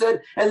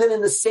sunset, and then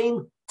in the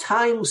same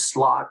time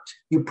slot,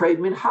 you prayed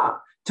mincha.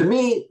 To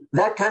me,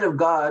 that kind of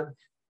God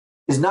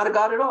is not a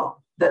God at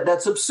all.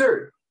 That's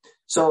absurd.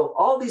 So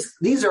all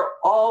these are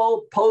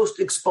all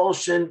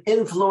post-expulsion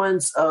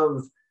influence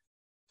of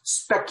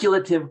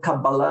speculative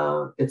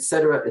Kabbalah,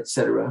 etc.,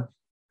 etc.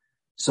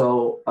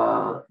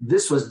 So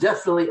this was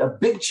definitely a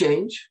big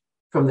change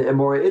from the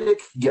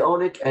Amoraitic,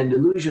 Geonic, and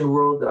Andalusian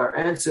world that our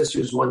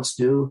ancestors once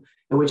knew,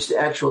 in which the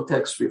actual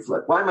texts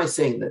reflect. Why am I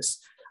saying this?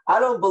 I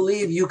don't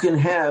believe you can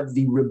have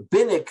the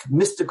rabbinic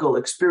mystical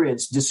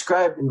experience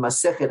described in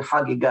Masechet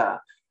Hagigah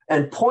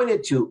and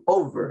pointed to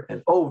over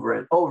and over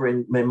and over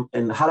in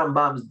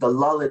Harambam's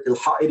Dalalet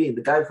al-Ha'irin,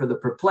 the Guide for the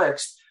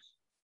Perplexed.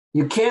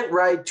 You can't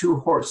ride two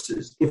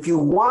horses. If you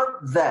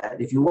want that,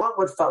 if you want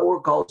what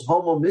Faur calls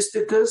homo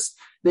mysticus,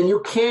 then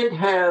you can't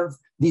have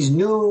these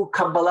new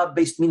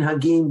Kabbalah-based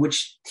minhagim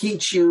which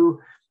teach you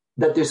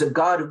that there's a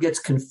God who gets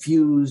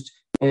confused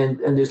and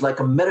there's like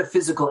a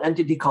metaphysical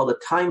entity called a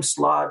time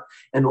slot,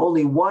 and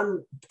only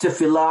one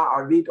tefillah,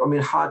 arvit, or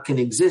mincha can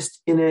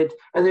exist in it.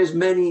 And there's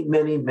many,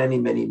 many, many,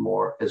 many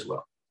more as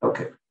well.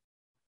 Okay.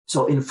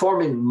 So in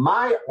forming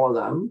my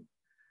olam,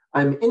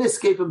 I'm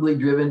inescapably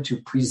driven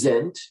to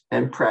present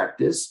and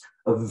practice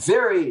a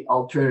very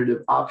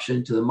alternative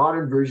option to the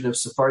modern version of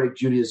Sephardic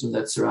Judaism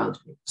that surrounds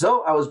me.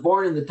 So I was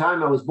born in the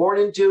time I was born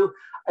into.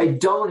 I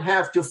don't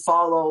have to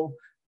follow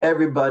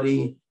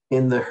everybody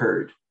in the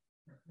herd.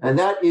 And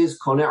that is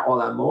Koneh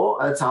Olamo.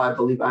 That's how I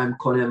believe I'm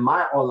Koneh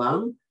my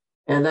Olam.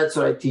 And that's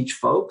what I teach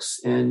folks.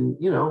 And,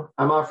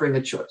 I'm offering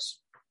a choice.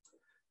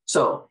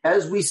 So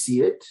as we see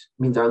it,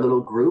 means our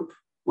little group,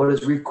 what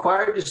is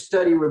required to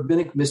study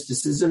rabbinic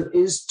mysticism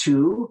is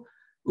to,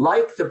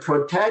 like the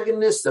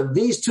protagonists of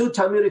these two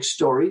Talmudic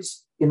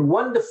stories, in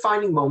one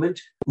defining moment,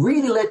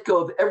 really let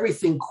go of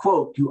everything,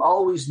 quote, you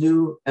always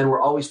knew and were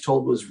always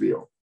told was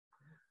real.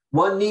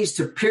 One needs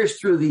to pierce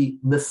through the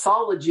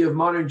mythology of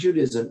modern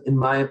Judaism, in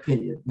my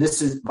opinion. This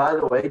is, by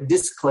the way,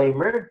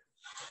 disclaimer,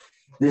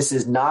 this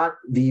is not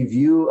the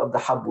view of the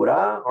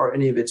Habura or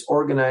any of its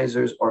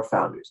organizers or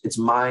founders. It's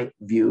my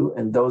view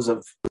and those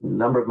of a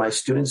number of my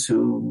students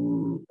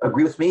who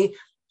agree with me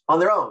on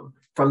their own,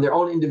 from their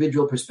own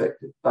individual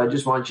perspective. But I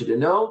just want you to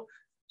know,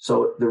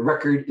 so the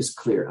record is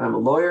clear. I'm a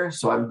lawyer,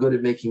 so I'm good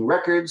at making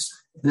records.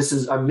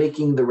 I'm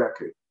making the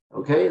record.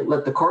 Okay,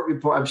 let the court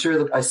report. I'm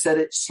sure that I said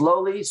it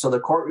slowly so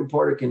the court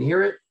reporter can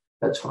hear it.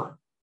 That's fine.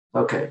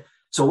 Okay,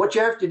 so what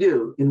you have to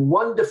do in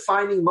one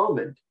defining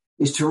moment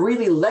is to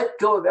really let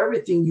go of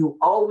everything you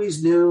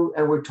always knew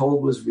and were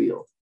told was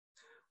real.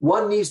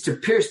 One needs to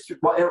pierce through.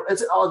 Well,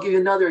 I'll give you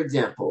another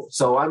example.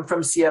 So I'm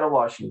from Seattle,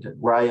 Washington,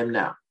 where I am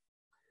now.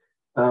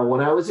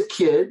 When I was a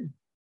kid,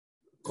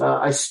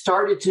 I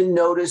started to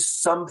notice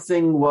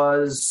something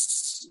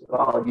was,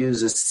 I'll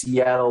use a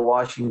Seattle,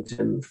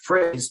 Washington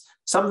phrase,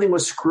 something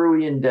was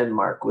screwy in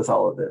Denmark with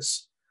all of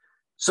this.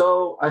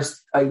 So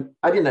I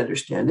didn't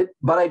understand it,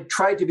 but I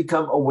tried to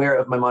become aware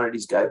of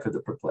Maimonides' Guide for the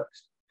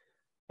Perplexed.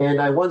 And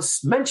I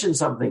once mentioned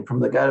something from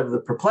the Guide of the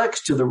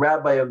Perplexed to the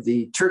rabbi of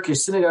the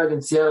Turkish synagogue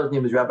in Seattle. His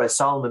name is Rabbi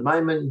Solomon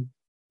Maimon,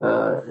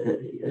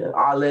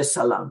 Aleh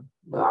Salam,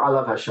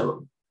 Alav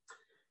HaShalom.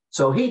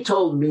 So he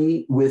told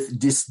me with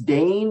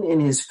disdain in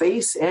his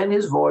face and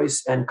his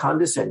voice and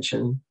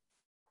condescension,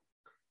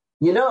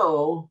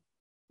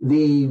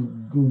 the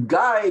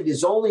guide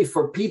is only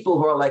for people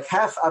who are like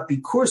half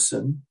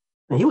apikursim,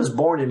 And he was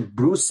born in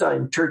Bursa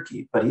in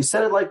Turkey, but he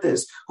said it like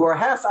this, who are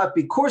half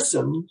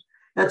apikursim.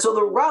 And so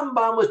the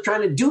Rambam was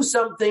trying to do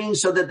something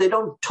so that they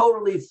don't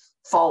totally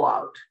fall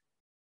out.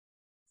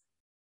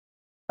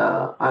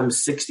 I'm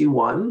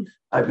 61.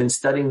 I've been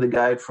studying the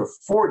guide for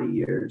 40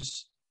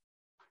 years.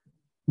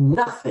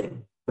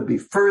 Nothing could be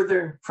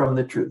further from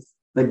the truth.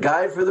 The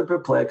guide for the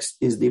perplexed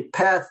is the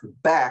path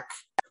back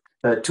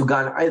to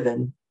Gan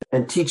Eden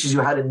and teaches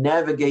you how to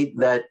navigate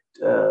that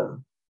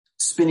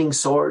spinning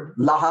sword.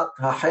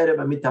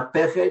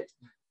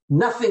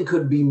 Nothing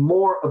could be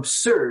more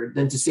absurd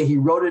than to say he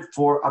wrote it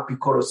for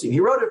Apikorosim. He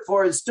wrote it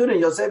for his student,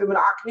 Yosef ibn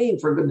Aknin,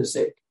 for goodness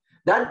sake.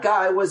 That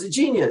guy was a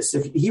genius.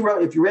 If you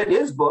read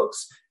his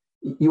books,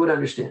 you would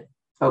understand.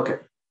 Okay,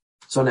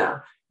 so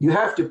now you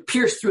have to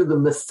pierce through the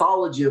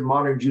mythology of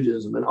modern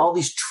Judaism and all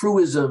these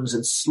truisms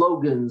and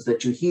slogans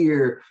that you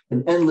hear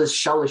in endless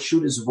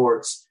shalashudas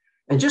vorts,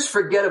 and just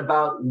forget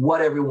about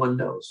what everyone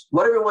knows.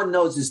 What everyone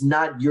knows is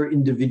not your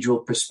individual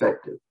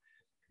perspective,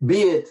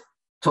 be it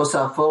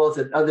Tosafot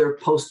and other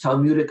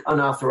post-Talmudic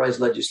unauthorized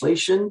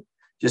legislation,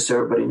 just so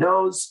everybody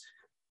knows.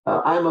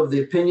 I'm of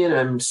the opinion,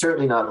 I'm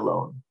certainly not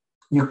alone.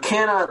 You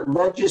cannot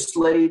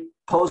legislate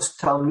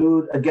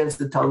post-Talmud against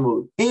the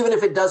Talmud, even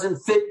if it doesn't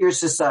fit your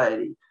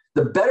society.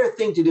 The better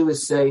thing to do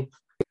is say,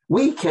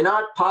 we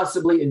cannot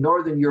possibly in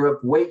Northern Europe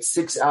wait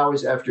 6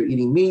 hours after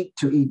eating meat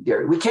to eat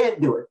dairy. We can't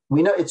do it.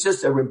 We know it's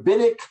just a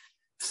rabbinic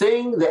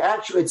thing.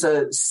 It's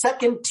a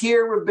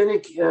second-tier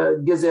rabbinic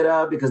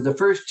gezerah, because the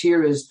first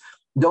tier is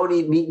don't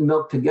eat meat and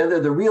milk together.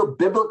 The real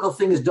biblical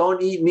thing is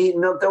don't eat meat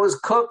and milk that was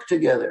cooked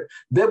together.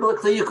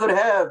 Biblically, you could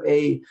have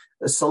a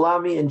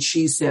salami and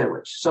cheese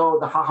sandwich. So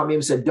the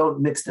Hachamim said,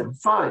 don't mix them.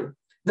 Fine.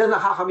 Then the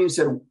Hachamim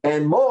said,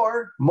 and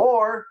more,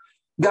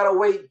 gotta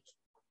wait.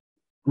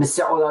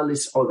 Misa'odah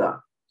lis'odah.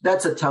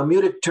 That's a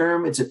Talmudic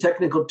term. It's a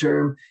technical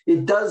term.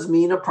 It does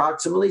mean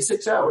approximately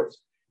 6 hours.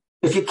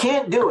 If you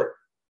can't do it,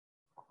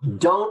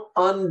 don't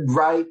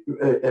eviscerate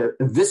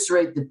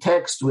the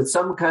text with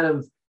some kind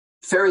of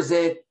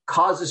Pharisaic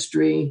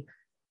casuistry.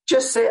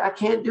 Just say, I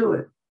can't do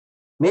it.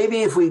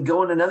 Maybe if we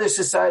go in another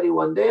society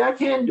one day, I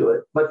can do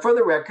it. But for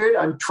the record,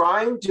 I'm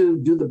trying to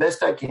do the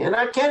best I can.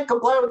 I can't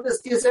comply with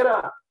this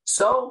gezerah.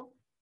 So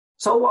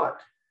what?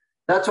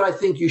 That's what I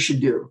think you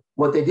should do.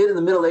 What they did in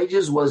the Middle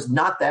Ages was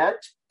not that.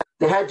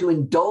 They had to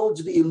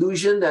indulge the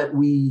illusion that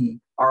we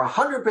are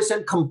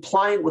 100%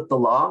 compliant with the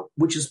law,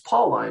 which is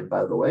Pauline,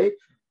 by the way.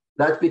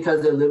 That's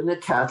because they live in a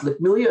Catholic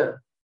milieu,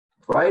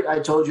 right? I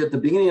told you at the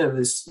beginning of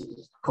this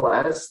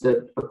class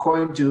that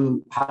according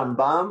to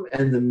Rambam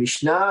and the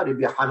Mishnah,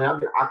 Rabbi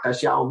Hanan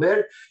Akashya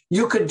Omer,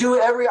 you could do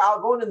every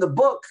algon in the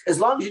book as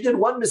long as you did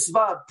one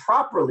mitzvah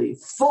properly,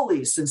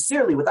 fully,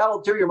 sincerely, without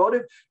ulterior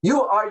motive.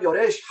 You are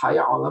Yoresh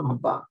Haya Olam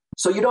Haba.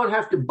 So you don't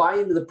have to buy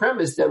into the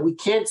premise that we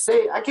can't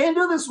say, I can't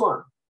do this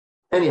one.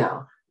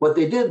 Anyhow, what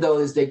they did, though,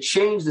 is they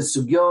changed the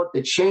sugyot,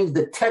 they changed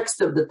the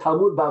text of the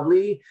Talmud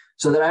Bavli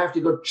so that I have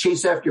to go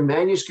chase after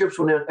manuscripts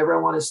whenever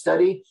I want to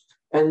study,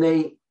 and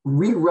they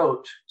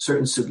rewrote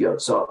certain sugyot.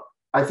 So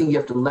I think you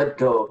have to let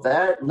go of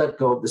that, let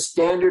go of the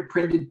standard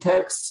printed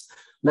texts,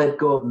 let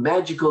go of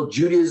magical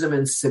Judaism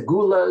and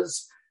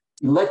segulas,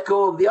 let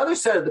go of the other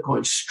side of the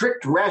coin,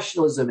 strict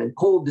rationalism and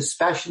cold,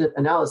 dispassionate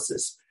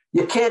analysis.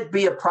 You can't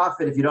be a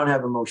prophet if you don't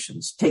have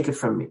emotions. Take it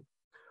from me.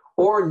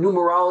 Or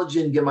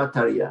numerology and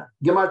gematria.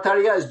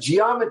 Gematria is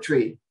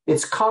geometry.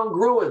 It's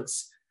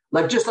congruence.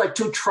 Just like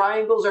two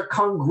triangles are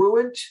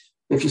congruent,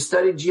 if you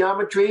study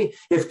geometry,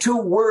 if two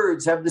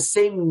words have the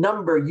same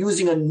number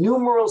using a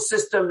numeral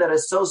system that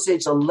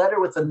associates a letter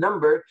with a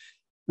number,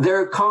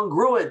 they're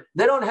congruent.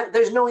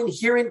 There's no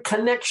inherent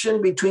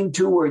connection between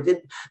two words.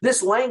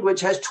 This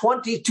language has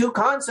 22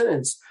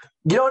 consonants.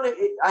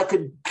 I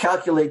could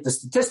calculate the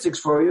statistics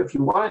for you if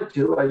you wanted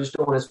to. I just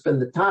don't want to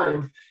spend the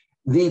time.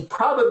 The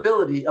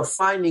probability of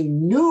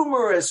finding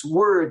numerous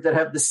words that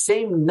have the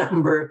same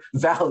number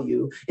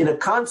value in a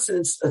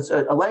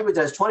language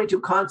that has 22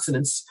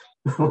 consonants,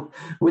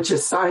 which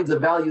assigns the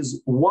values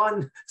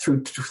 1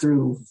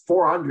 through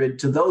 400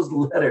 to those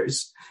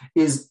letters,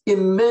 is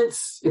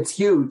immense. It's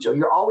huge.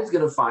 You're always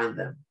going to find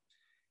them.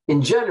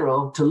 In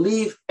general, to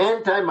leave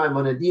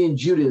anti-Maimonidean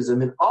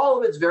Judaism in all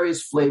of its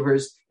various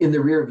flavors in the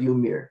rearview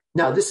mirror.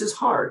 Now, this is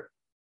hard.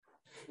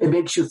 It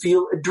makes you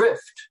feel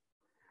adrift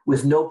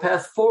with no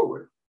path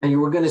forward. And you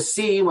were going to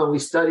see when we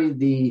studied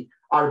the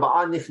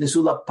Arba'ah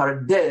Nichnesu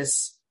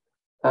Pardes,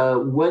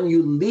 when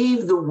you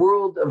leave the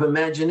world of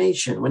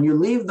imagination, when you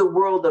leave the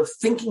world of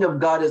thinking of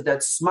God as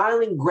that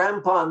smiling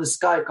grandpa in the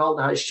sky called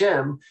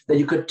Hashem that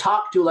you could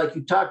talk to like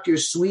you talk to your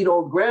sweet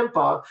old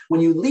grandpa, when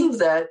you leave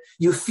that,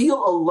 you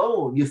feel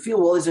alone. You feel,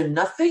 well, is there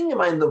nothing?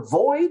 Am I in the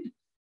void?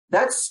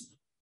 There's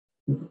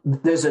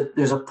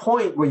a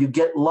point where you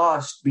get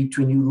lost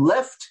between you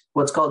left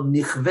what's called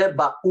Nichve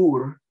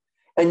Ba'ur,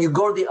 and you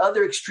go to the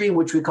other extreme,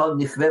 which we call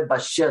Nichve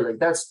Basheleg.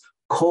 That's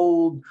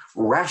cold,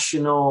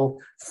 rational,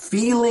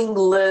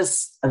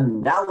 feelingless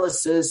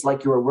analysis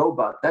like you're a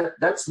robot.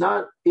 That's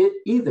not it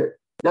either.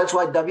 That's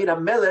why David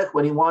HaMelech,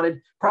 when he wanted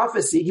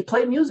prophecy, he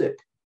played music.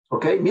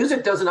 Okay?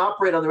 Music doesn't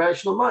operate on the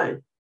rational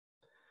mind.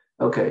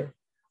 Okay?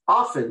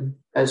 Often,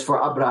 as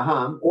for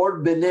Abraham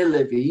or Bnei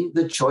Levi,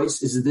 the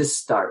choice is this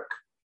stark.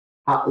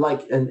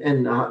 Moshe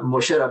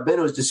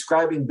Rabbeinu is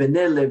describing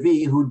Bnei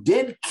Levi, who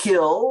did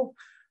kill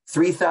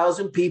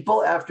 3,000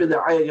 people after the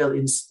Ayel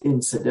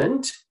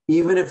incident,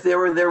 even if they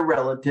were their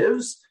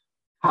relatives.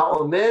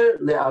 Even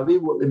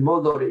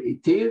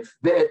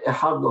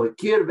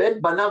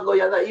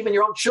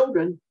your own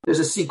children, there's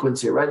a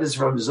sequence here, right? This is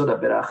from Zoda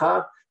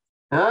Beracha.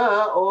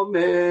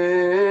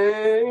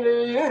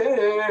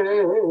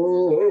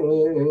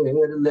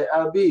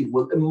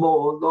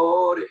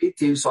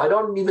 So I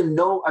don't even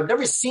know, I've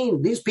never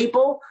seen these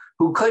people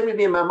who claim to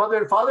be my mother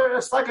and father.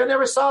 It's like I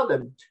never saw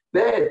them.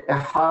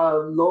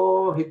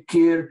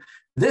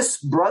 This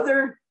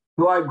brother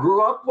who I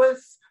grew up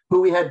with,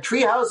 who we had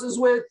tree houses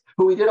with,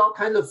 who we did all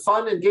kinds of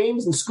fun and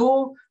games in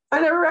school, I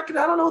never reckoned,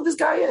 I don't know who this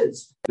guy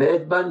is.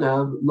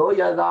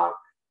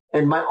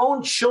 And my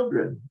own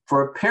children,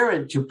 for a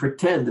parent to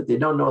pretend that they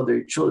don't know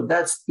their children,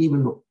 that's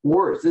even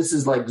worse. This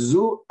is like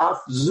zu af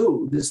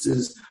zu.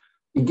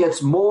 It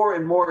gets more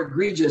and more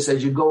egregious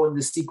as you go in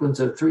the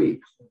sequence of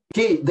three.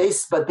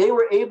 But they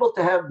were able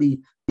to have the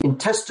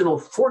intestinal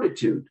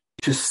fortitude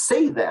to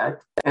say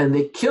that, and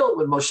they killed,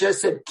 when Moshe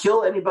said,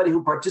 kill anybody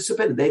who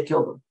participated, they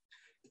killed them.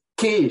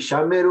 Ki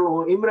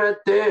shameru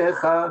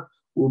imratecha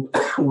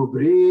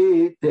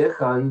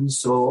ubritecha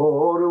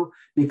insoru,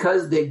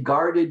 because they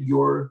guarded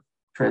your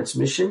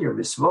transmission, your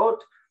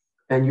misvot,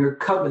 and your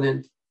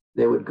covenant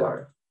they would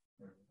guard.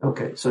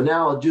 Okay, so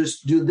now I'll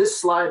just do this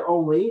slide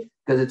only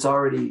because it's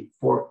already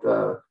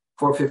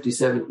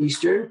 4:57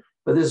 Eastern,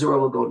 but this is where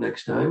we'll go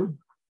next time.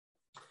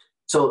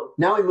 So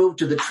now we move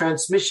to the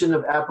transmission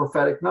of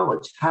apophatic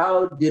knowledge.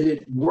 How did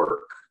it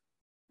work?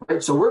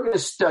 Right, so we're going to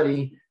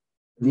study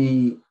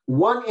the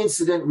one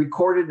incident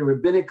recorded in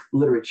rabbinic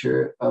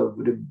literature of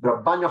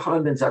Rabban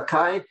Yochanan ben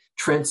Zakkai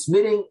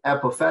transmitting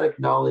apophatic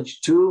knowledge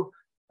to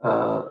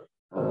Rabbi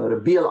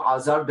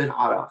Elazar ben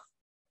Araf.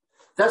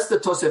 That's the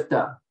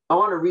Tosefta. I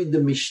want to read the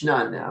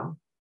Mishnah now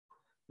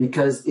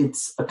because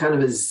it's a kind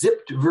of a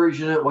zipped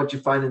version of what you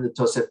find in the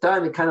Tosefta,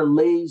 and it kind of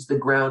lays the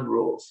ground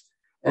rules.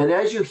 And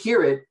as you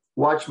hear it,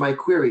 watch my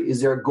query.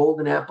 Is there a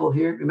golden apple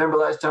here? Remember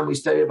last time we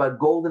studied about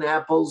golden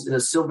apples in a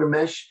silver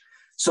mesh?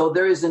 So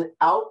there is an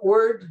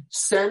outward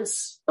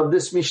sense of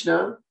this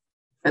Mishnah,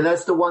 and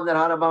that's the one that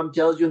Harambam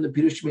tells you in the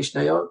Pirush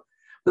Mishnayot.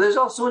 But there's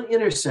also an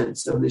inner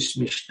sense of this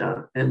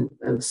Mishnah, and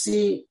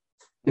see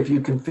if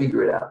you can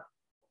figure it out.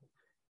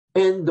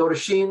 En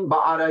dorshin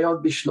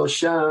ba'arayot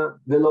bishlosha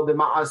velo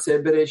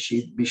b'ma'aseh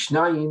bereshit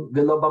bishnayim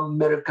velo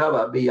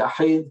b'merkava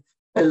b'yachid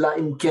ela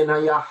im ken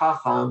haya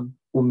chacham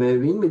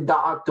umevin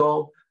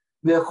mida'ato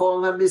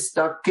v'chol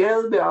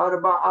hamistakel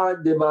be'arba'a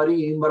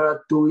devarim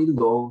ratui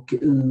lo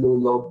ke'ilu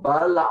lo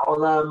ba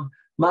la'olam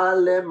ma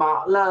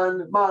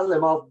le'ma'lan ma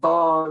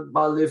le'matan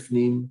ma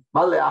lefnim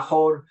ma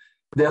le'achor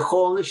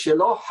v'chol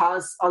shelo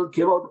has al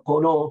kevod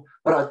kono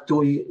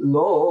ratui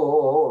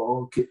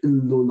lo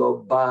ke'ilu lo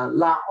ba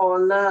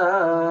la'olam.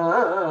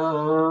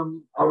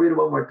 I'll read it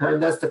one more time.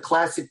 That's the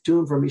classic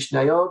tune from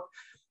Mishnayot.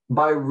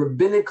 By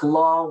rabbinic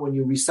law, when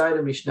you recite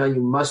a Mishnah,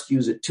 you must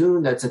use a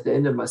tune. That's at the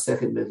end of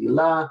Masechet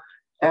Megillah.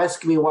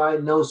 Ask me why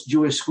no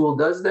Jewish school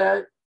does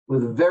that,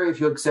 with very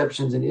few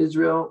exceptions in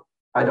Israel.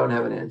 I don't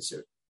have an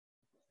answer.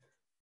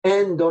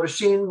 En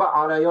dorshin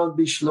ba'arayot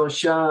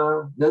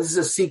bishlosha. This is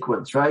a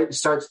sequence, right? It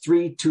starts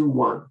 3, 2,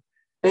 1.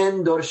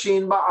 En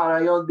dorshin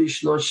ba'arayot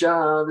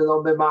bishlosha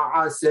velo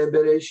b'ma'aseh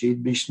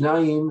bereshit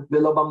bishnayim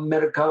velo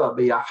b'merkava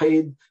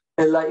b'yachid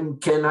ela im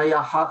ken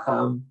haya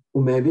chacham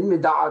umevin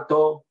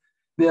mida'ato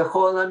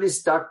v'chol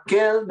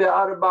hamistakel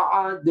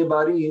be'arba'a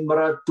devarim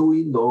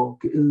ratui lo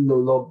ke'ilu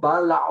lo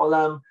ba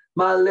la'olam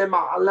ma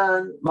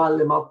le'ma'lan ma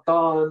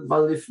le'matan ma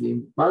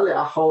lefnim ma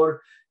le'achor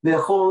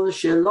v'chol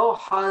shelo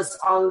has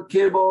al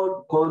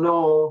kebod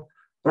kono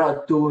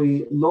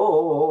ratui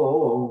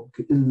lo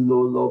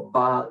ke'ilu lo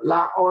ba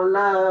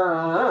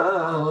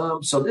la'olam.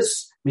 So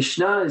this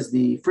Mishnah is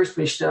the first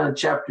Mishnah in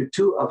chapter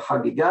 2 of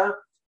Hagigah.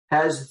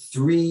 Has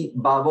 3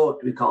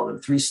 bavot, we call them,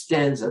 3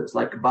 stanzas,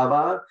 like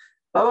baba.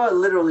 Baba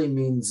literally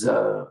means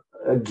a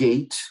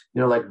gate,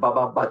 like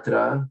baba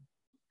batra.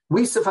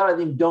 We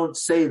Sephardim don't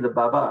say the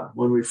baba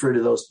when we refer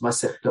to those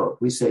masechtot.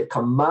 We say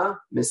kama,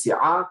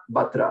 mesi'ah,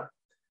 batra.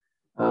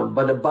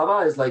 But a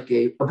baba is like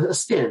a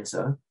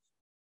stanza.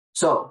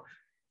 So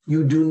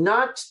you do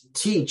not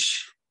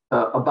teach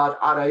about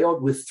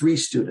arayot with 3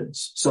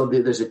 students. So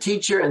there's a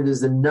teacher and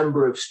there's a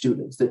number of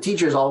students. The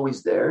teacher is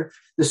always there.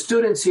 The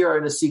students here are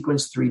in a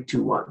sequence 3,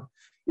 2, 1.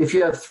 If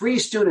you have 3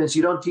 students,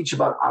 you don't teach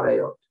about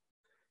arayot.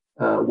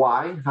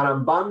 Why?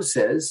 Harambam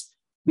says,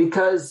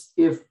 because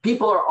if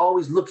people are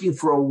always looking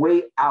for a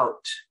way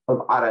out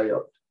of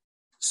arayot,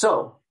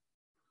 so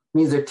it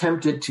means they're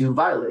tempted to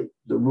violate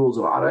the rules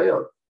of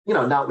arayot.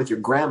 Not with your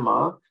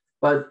grandma,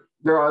 but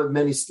there are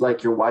many,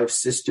 like your wife's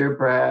sister,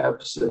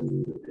 perhaps,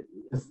 and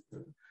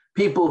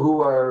people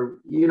who are,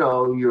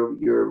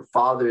 your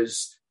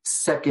father's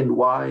second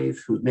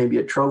wife, who's maybe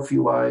a trophy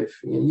wife.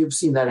 You've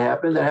seen that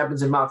happen. That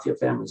happens in mafia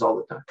families all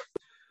the time.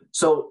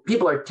 So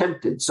people are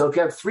tempted. So if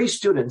you have 3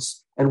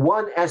 students and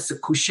one asks a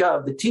kusha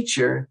of the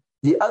teacher,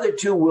 the other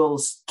 2 will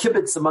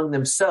kibitz among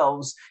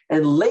themselves,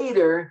 and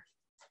later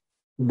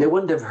they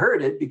wouldn't have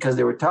heard it because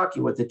they were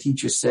talking what the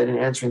teacher said and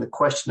answering the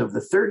question of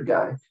the third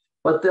guy.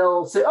 But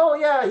they'll say, oh,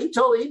 yeah, he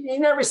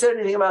never said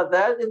anything about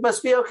that. It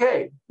must be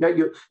okay.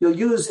 You'll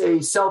use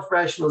a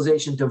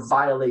self-rationalization to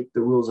violate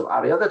the rules of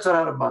Arya. That's what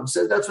Harambam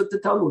says. That's what the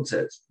Talmud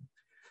says.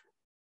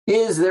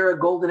 Is there a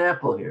golden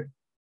apple here?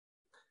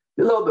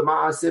 Now,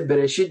 Ma'aseh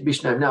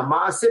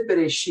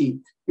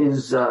Bereshit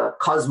is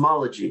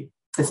cosmology.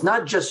 It's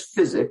not just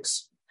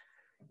physics.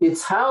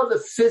 It's how the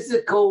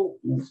physical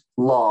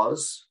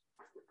laws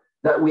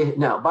that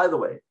now, by the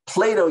way,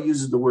 Plato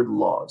uses the word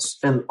laws,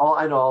 and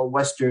all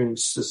Western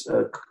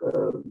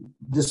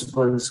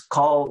disciplines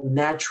call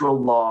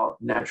natural law.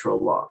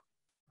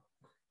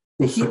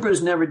 The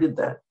Hebrews never did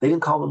that. They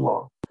didn't call them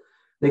law.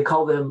 They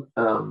call them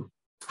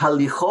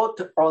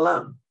halichot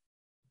olam,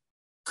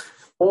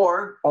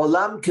 or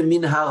olam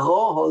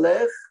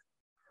keminharo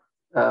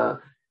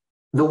holech.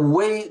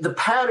 The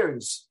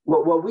patterns,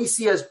 what we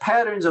see as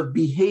patterns of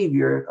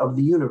behavior of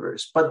the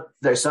universe, but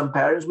there's some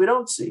patterns we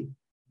don't see.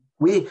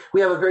 We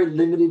have a very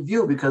limited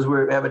view because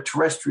we have a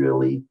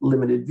terrestrially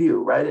limited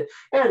view, right?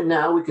 And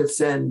now we could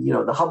send,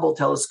 the Hubble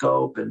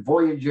telescope and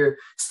Voyager.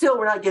 Still,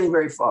 we're not getting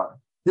very far.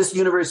 This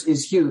universe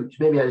is huge.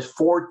 Maybe it has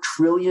 4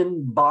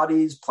 trillion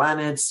bodies,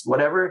 planets,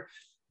 whatever.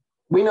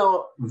 We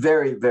know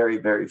very, very,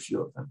 very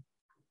few of them.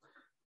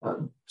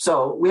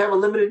 So we have a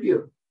limited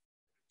view.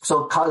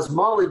 So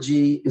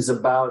cosmology is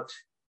about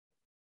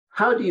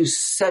how do you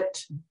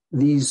set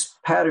these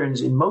patterns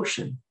in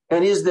motion?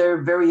 And is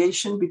there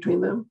variation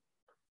between them?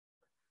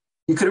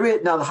 You could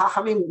read now the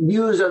Chachamim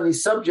muse on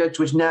these subjects,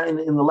 which now in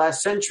the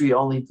last century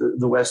only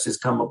the West has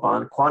come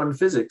upon: quantum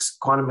physics,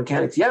 quantum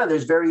mechanics. Yeah,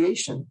 there's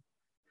variation.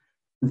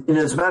 And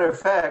as a matter of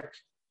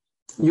fact,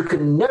 you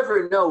can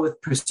never know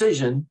with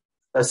precision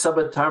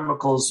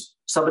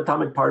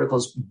subatomic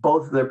particles,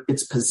 both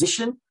its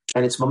position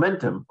and its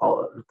momentum,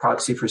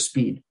 proxy for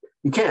speed.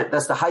 You can't.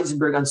 That's the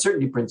Heisenberg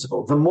uncertainty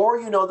principle. The more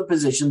you know the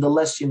position, the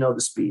less you know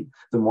the speed.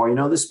 The more you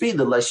know the speed,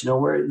 the less you know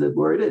where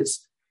it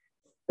is.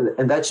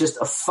 And that's just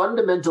a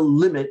fundamental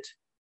limit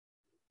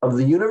of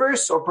the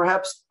universe, or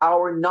perhaps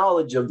our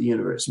knowledge of the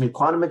universe. I mean,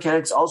 quantum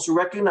mechanics also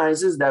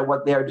recognizes that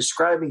what they are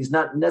describing is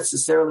not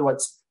necessarily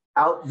what's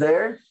out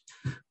there,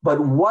 but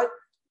what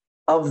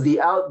of the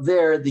out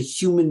there the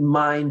human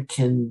mind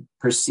can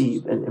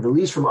perceive. And at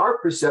least from our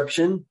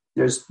perception,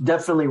 there's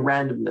definitely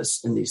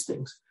randomness in these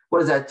things. What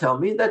does that tell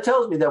me? That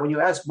tells me that when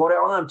you ask Borei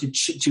Olam to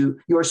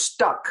you're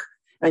stuck,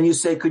 and you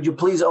say, could you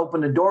please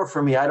open a door for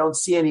me? I don't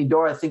see any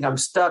door. I think I'm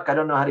stuck. I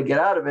don't know how to get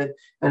out of it.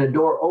 And a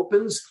door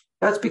opens.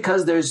 That's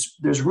because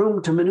there's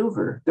room to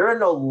maneuver. There are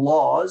no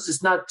laws.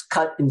 It's not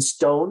cut in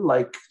stone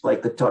like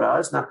the Torah.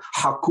 It's not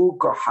hakuk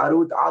or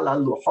harut ala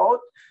luhot.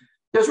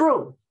 There's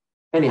room.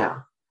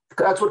 Anyhow,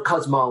 that's what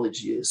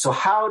cosmology is. So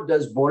how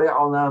does Borei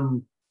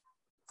Olam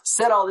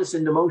set all this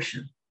into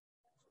motion?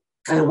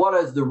 And what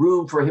is the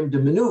room for him to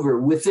maneuver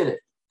within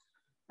it?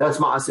 That's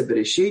Ma'aseh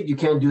Bereshit. You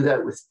can't do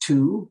that with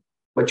 2.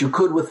 But you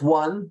could with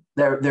 1,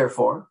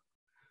 therefore.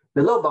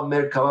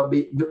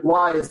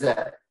 Why is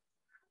that?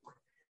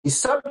 The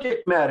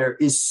subject matter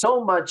is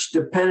so much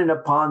dependent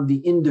upon the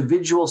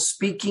individual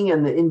speaking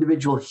and the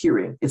individual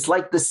hearing. It's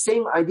like the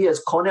same idea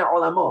as Koneh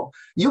Olamo.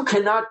 You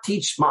cannot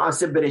teach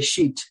Ma'aseh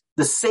Bereshit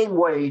the same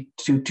way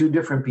to 2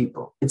 different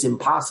people. It's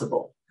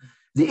impossible.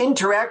 The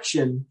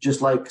interaction,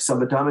 just like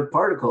subatomic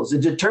particles,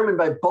 is determined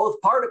by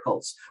both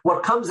particles.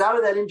 What comes out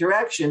of that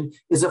interaction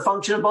is a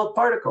function of both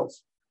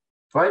particles.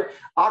 Right?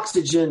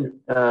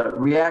 Oxygen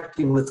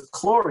reacting with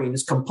chlorine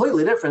is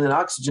completely different than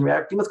oxygen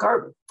reacting with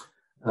carbon.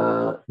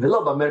 Now,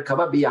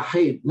 ma'aseh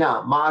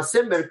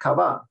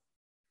merkava.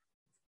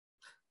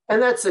 And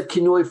that's a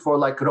kinui for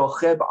like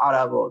rocheb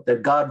aravot,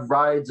 that God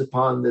rides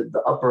upon the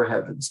upper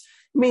heavens.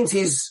 It means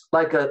he's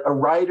like a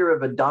rider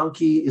of a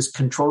donkey is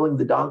controlling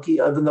the donkey,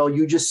 even though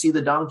you just see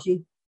the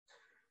donkey.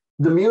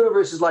 The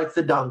universe is like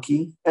the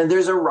donkey, and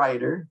there's a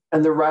rider,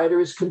 and the rider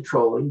is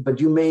controlling, but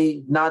you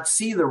may not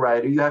see the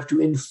rider. You have to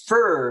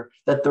infer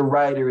that the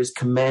rider is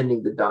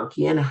commanding the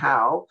donkey. And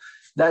how?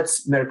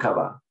 That's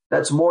Merkava.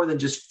 That's more than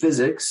just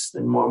physics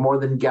and more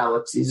than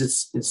galaxies.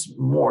 It's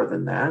more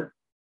than that.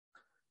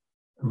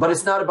 But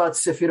it's not about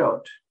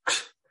Sefirot.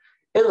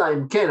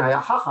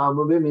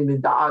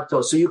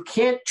 So you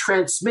can't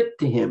transmit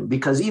to him,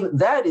 because even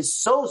that is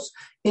so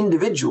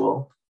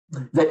individual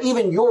that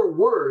even your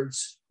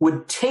words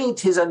would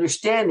taint his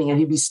understanding, and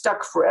he'd be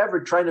stuck forever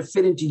trying to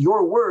fit into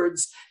your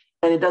words,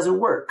 and it doesn't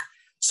work.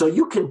 So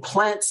you can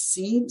plant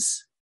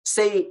seeds,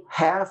 say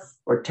 0.5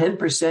 or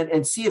 10%,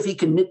 and see if he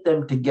can knit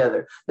them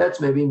together. That's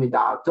maybe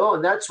midato,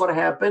 and that's what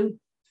happened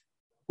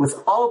with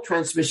all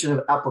transmission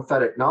of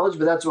apophatic knowledge,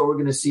 but that's what we're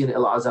going to see in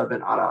Elazar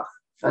ben Arach.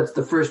 That's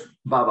the first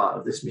baba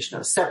of this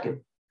Mishnah.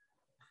 Second,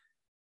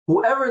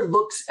 whoever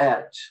looks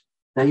at,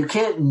 now you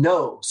can't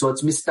know, so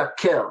it's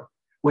mistakel.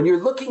 When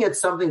you're looking at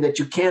something that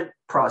you can't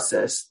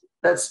process,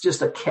 that's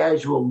just a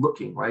casual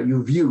looking, right?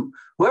 You view.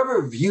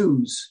 Whoever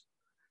views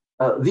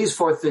these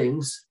 4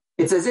 things,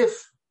 It's as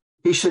if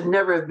he should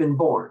never have been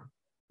born.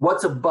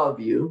 What's above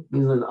you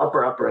means in the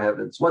upper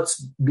heavens.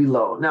 What's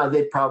below? Now,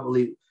 they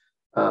probably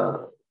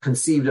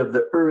conceived of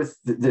the earth,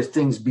 there's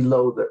things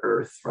below the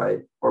earth, right?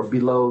 Or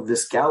below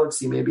this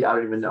galaxy, maybe, I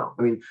don't even know.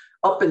 I mean,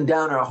 up and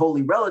down are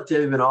wholly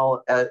relative in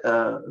all,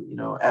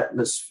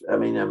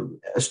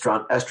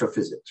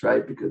 astrophysics,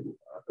 right? Because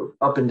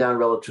up and down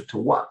relative to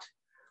what?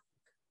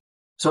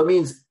 So it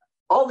means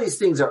all these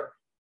things are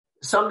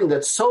something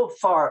that's so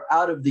far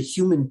out of the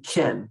human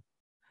ken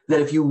that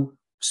if you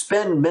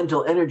spend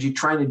mental energy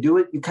trying to do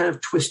it, you kind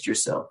of twist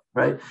yourself,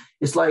 right?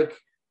 It's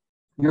like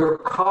your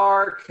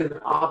car can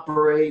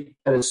operate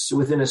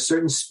within a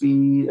certain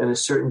speed and a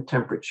certain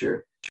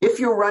temperature. If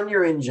you run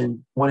your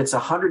engine when it's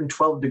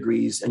 112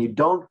 degrees and you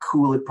don't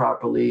cool it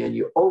properly and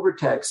you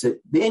overtax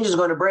it, the engine's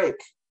going to break.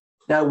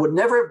 Now, it would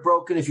never have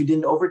broken if you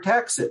didn't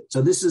overtax it.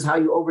 So this is how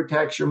you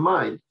overtax your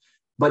mind.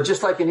 But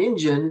just like an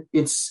engine,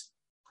 it's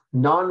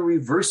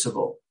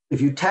non-reversible.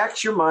 If you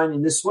tax your mind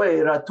in this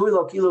way,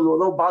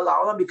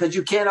 because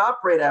you can't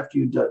operate after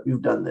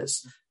you've done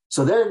this.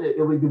 So then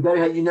it would be better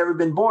had you never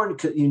been born,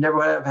 because you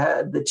never have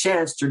had the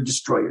chance to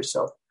destroy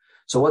yourself.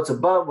 So what's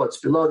above, what's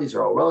below, these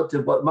are all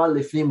relative.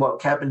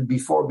 What happened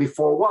before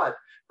what?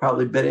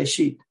 Probably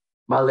Bereshit,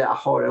 R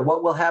Aharon. And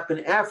what will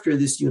happen after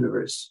this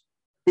universe?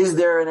 Is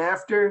there an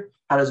after?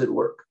 How does it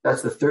work?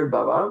 That's the third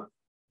baba.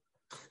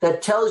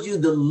 That tells you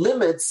the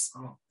limits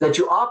that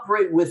you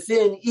operate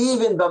within,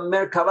 even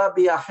b'merkava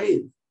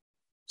b'yachid.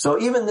 So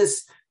even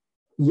this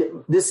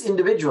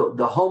individual,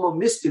 the homo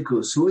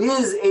mysticus, who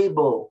is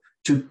able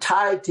to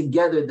tie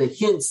together the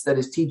hints that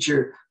his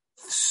teacher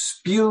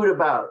spewed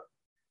about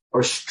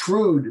or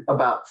strewed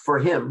about for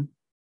him,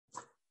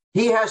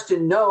 he has to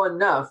know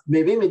enough.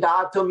 Maybe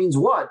midato means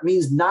what?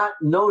 Means not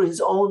know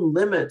his own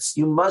limits.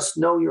 You must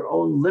know your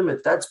own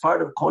limit. That's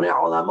part of konei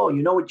olamo.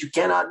 You know what you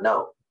cannot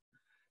know.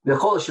 Now,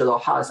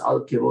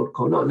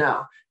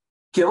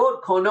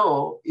 kevod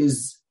kono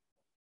is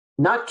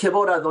not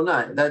kevod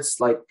Adonai. That's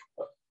like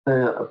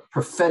a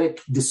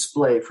prophetic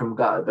display from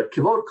God. But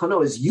kevod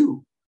kono is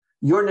you,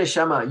 your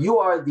neshama. You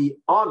are the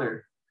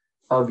honor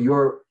of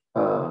your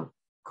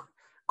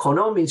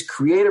kono means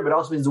creator, but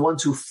also means the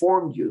ones who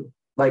formed you.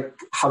 Like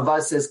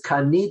Hava says,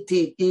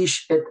 kaniti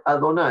ish et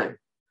Adonai.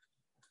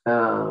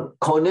 Koneh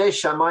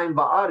shamayim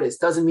va'aretz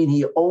doesn't mean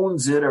he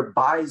owns it or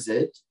buys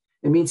it.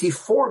 It means he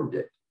formed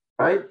it.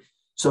 Right?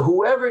 So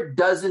whoever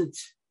doesn't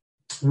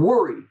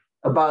worry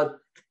about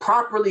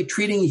properly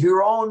treating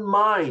your own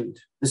mind,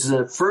 this is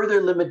a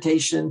further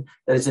limitation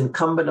that is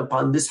incumbent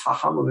upon this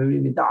hacham.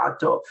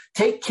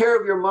 Take care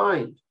of your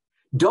mind.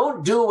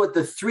 Don't do what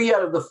the 3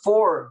 out of the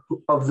 4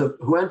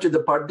 who entered the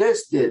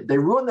Pardes did. They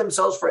ruined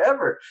themselves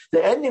forever.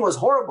 The ending was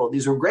horrible.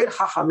 These were great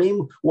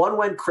hachamim. One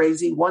went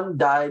crazy, one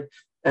died,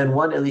 and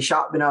one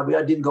Elisha ben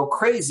Abiyah didn't go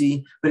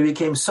crazy, but he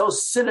became so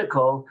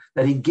cynical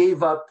that he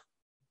gave up.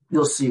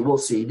 We'll see.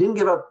 He didn't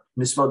give up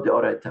mitzvot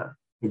deoraita.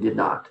 He did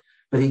not.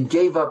 But he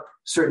gave up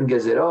certain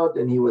gezerot,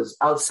 and he was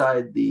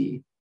outside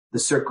the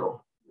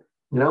circle.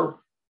 You know?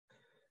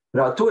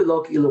 That's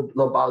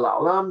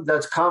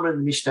common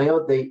in the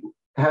Mishnayot. They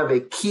have a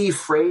key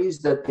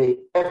phrase that they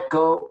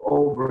echo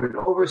over and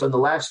over. So in the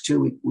last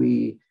 2,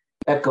 we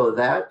echo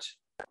that.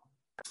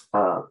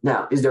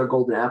 Now, is there a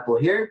golden apple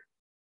here?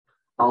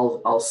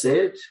 I'll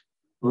say it.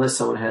 Unless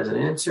someone has an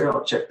answer,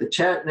 I'll check the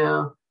chat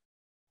now.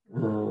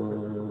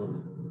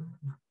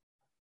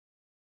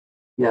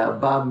 Yeah,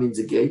 Bob means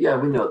a gate. Yeah,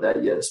 we know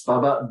that, yes.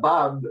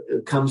 Bob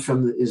comes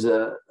from, is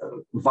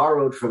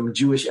borrowed from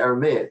Jewish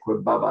Aramaic,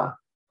 word Baba.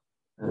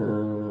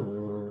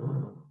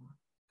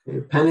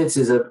 Okay. Penance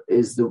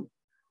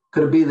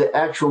could it be the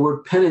actual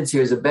word penance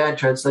here is a bad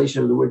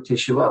translation of the word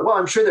teshuvah? Well,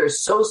 I'm sure they're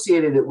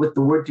associated it with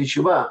the word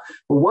teshuvah.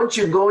 But once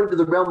you go into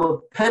the realm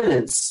of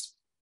penance,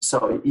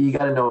 so you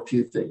got to know a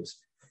few things.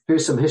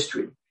 Here's some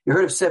history. You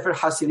heard of Sefer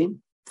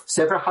Hasidim?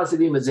 Sefer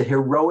Hasidim is a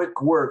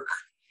heroic work.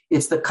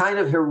 It's the kind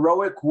of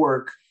heroic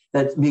work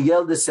that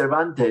Miguel de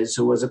Cervantes,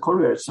 who was a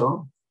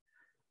converso,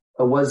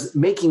 was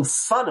making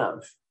fun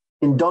of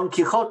in Don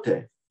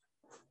Quixote.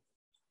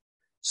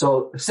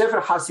 So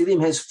Sefer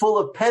Hasidim is full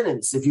of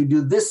penance. If you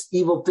do this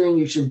evil thing,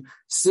 you should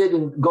sit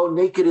and go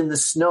naked in the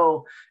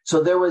snow.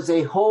 So there was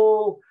a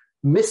whole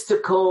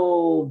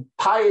mystical,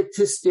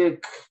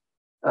 pietistic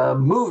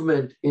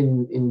movement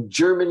in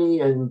Germany,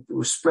 and it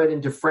was spread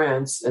into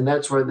France. And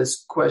that's where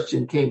this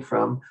question came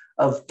from,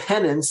 of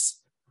penance.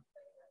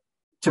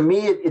 To me,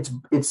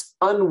 it's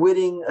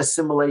unwitting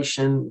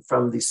assimilation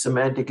from the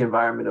semantic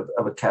environment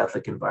of a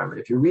Catholic environment.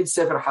 If you read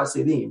Sefer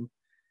Hasidim,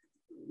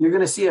 you're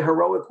going to see a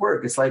heroic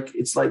work. It's like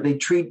they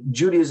treat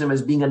Judaism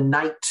as being a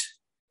knight,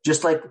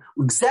 just like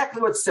exactly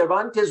what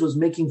Cervantes was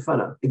making fun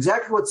of,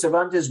 exactly what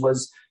Cervantes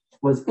was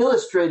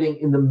illustrating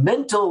in the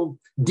mental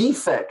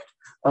defect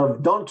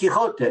of Don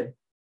Quixote.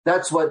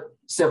 That's what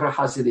Sefer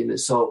Hasidim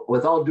is. So,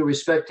 with all due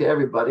respect to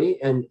everybody,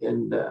 and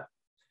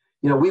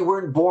we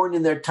weren't born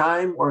in their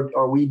time,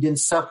 or we didn't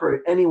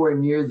suffer anywhere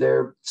near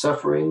their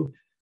suffering.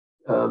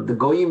 The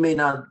Goyim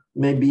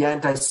may be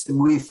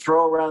we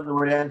throw around the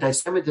word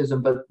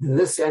anti-Semitism, but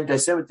this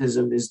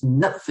anti-Semitism is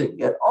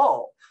nothing at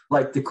all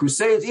like the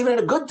Crusades, even in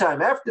a good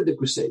time after the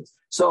Crusades.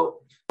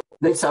 So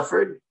they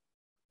suffered,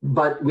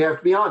 but we have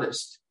to be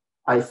honest.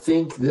 I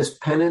think this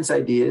penance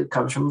idea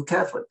comes from the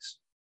Catholics.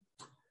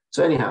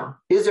 So anyhow,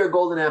 is there a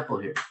golden apple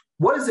here?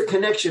 What is the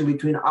connection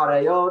between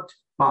Arayot,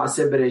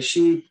 Maaseh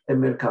Bereshit,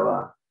 and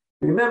Merkava?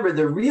 Remember,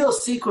 the real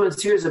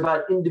sequence here is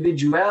about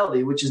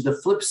individuality, which is the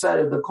flip side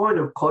of the coin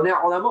of Koneh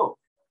Olamo.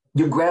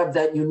 You grab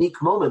that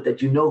unique moment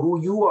that you know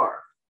who you are,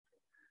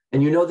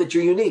 and you know that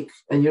you're unique,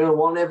 and you know it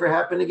won't ever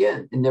happen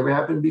again. It never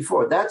happened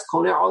before. That's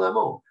Koneh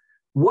Olamo.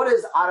 What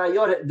is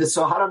Arayot? The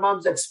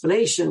Soharamam's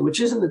explanation, which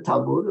is in the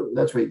Talmud,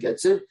 that's where he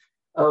gets it,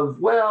 of,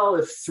 well,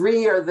 if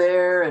three are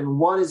there and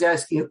one is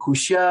asking a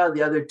kushya,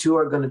 the other two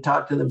are going to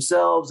talk to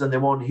themselves and they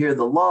won't hear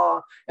the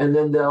law, and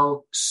then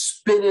they'll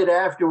spin it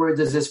afterwards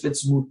as if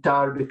it's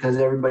mutar because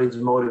everybody's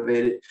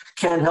motivated,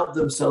 can't help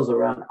themselves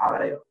around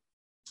arayot.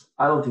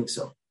 I don't think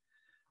so.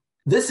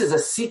 This is a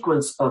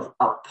sequence of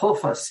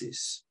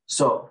apophasis.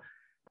 So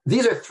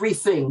these are three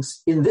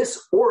things in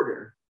this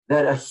order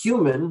that a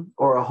human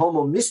or a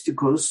homo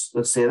mysticus,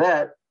 let's say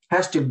that,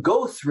 has to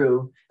go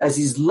through as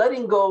he's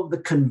letting go of the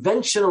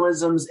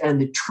conventionalisms and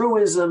the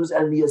truisms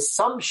and the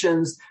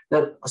assumptions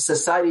that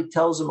society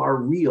tells him are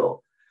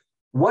real.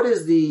 What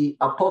is the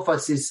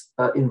apophasis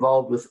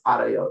involved with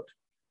arayot?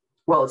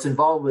 Well, it's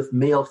involved with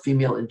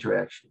male-female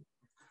interaction.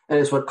 And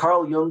it's what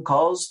Carl Jung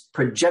calls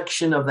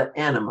projection of the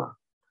anima.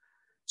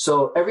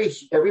 So every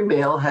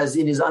male has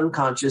in his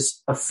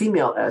unconscious a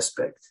female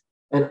aspect.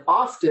 And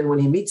often when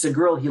he meets a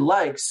girl he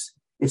likes,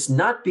 it's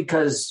not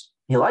because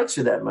he likes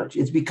her that much.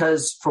 It's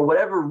because for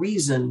whatever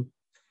reason,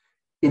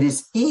 it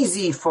is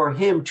easy for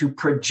him to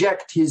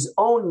project his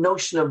own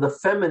notion of the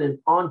feminine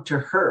onto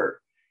her.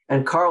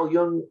 And Carl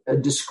Jung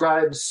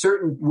describes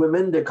certain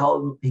women,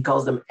 he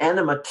calls them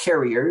anima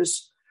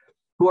carriers,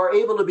 who are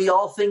able to be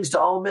all things to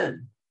all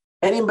men.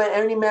 Any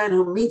man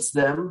who meets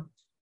them,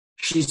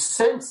 she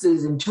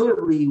senses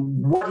intuitively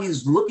what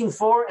he's looking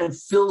for and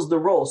fills the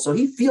role. So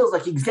he feels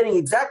like he's getting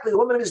exactly the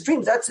woman of his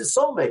dreams. That's his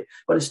soulmate,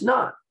 but it's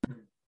not.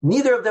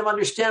 Neither of them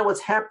understand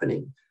what's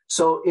happening.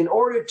 So in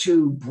order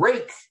to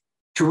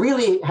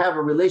really have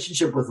a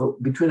relationship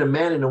between a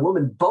man and a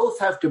woman, both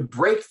have to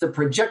break the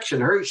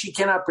projection. She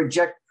cannot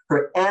project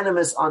her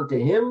animus onto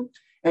him,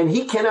 and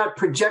he cannot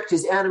project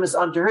his animus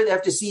onto her. They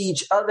have to see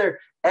each other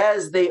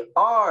as they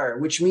are,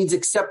 which means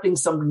accepting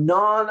some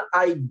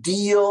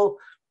non-ideal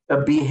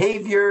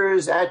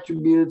behaviors,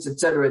 attributes, et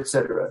cetera, et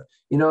cetera.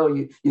 You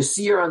know, you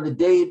see her on the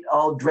date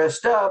all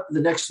dressed up. The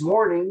next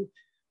morning,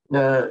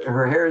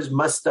 her hair is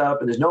mussed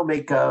up and there's no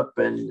makeup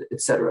and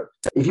etc.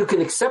 If you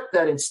can accept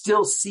that and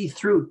still see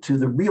through to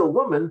the real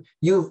woman,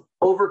 you've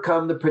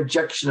overcome the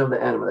projection of the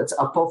anima. That's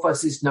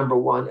apophasis number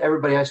one.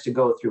 Everybody has to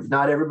go through.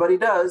 Not everybody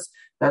does.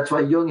 That's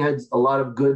why Jung had a lot of good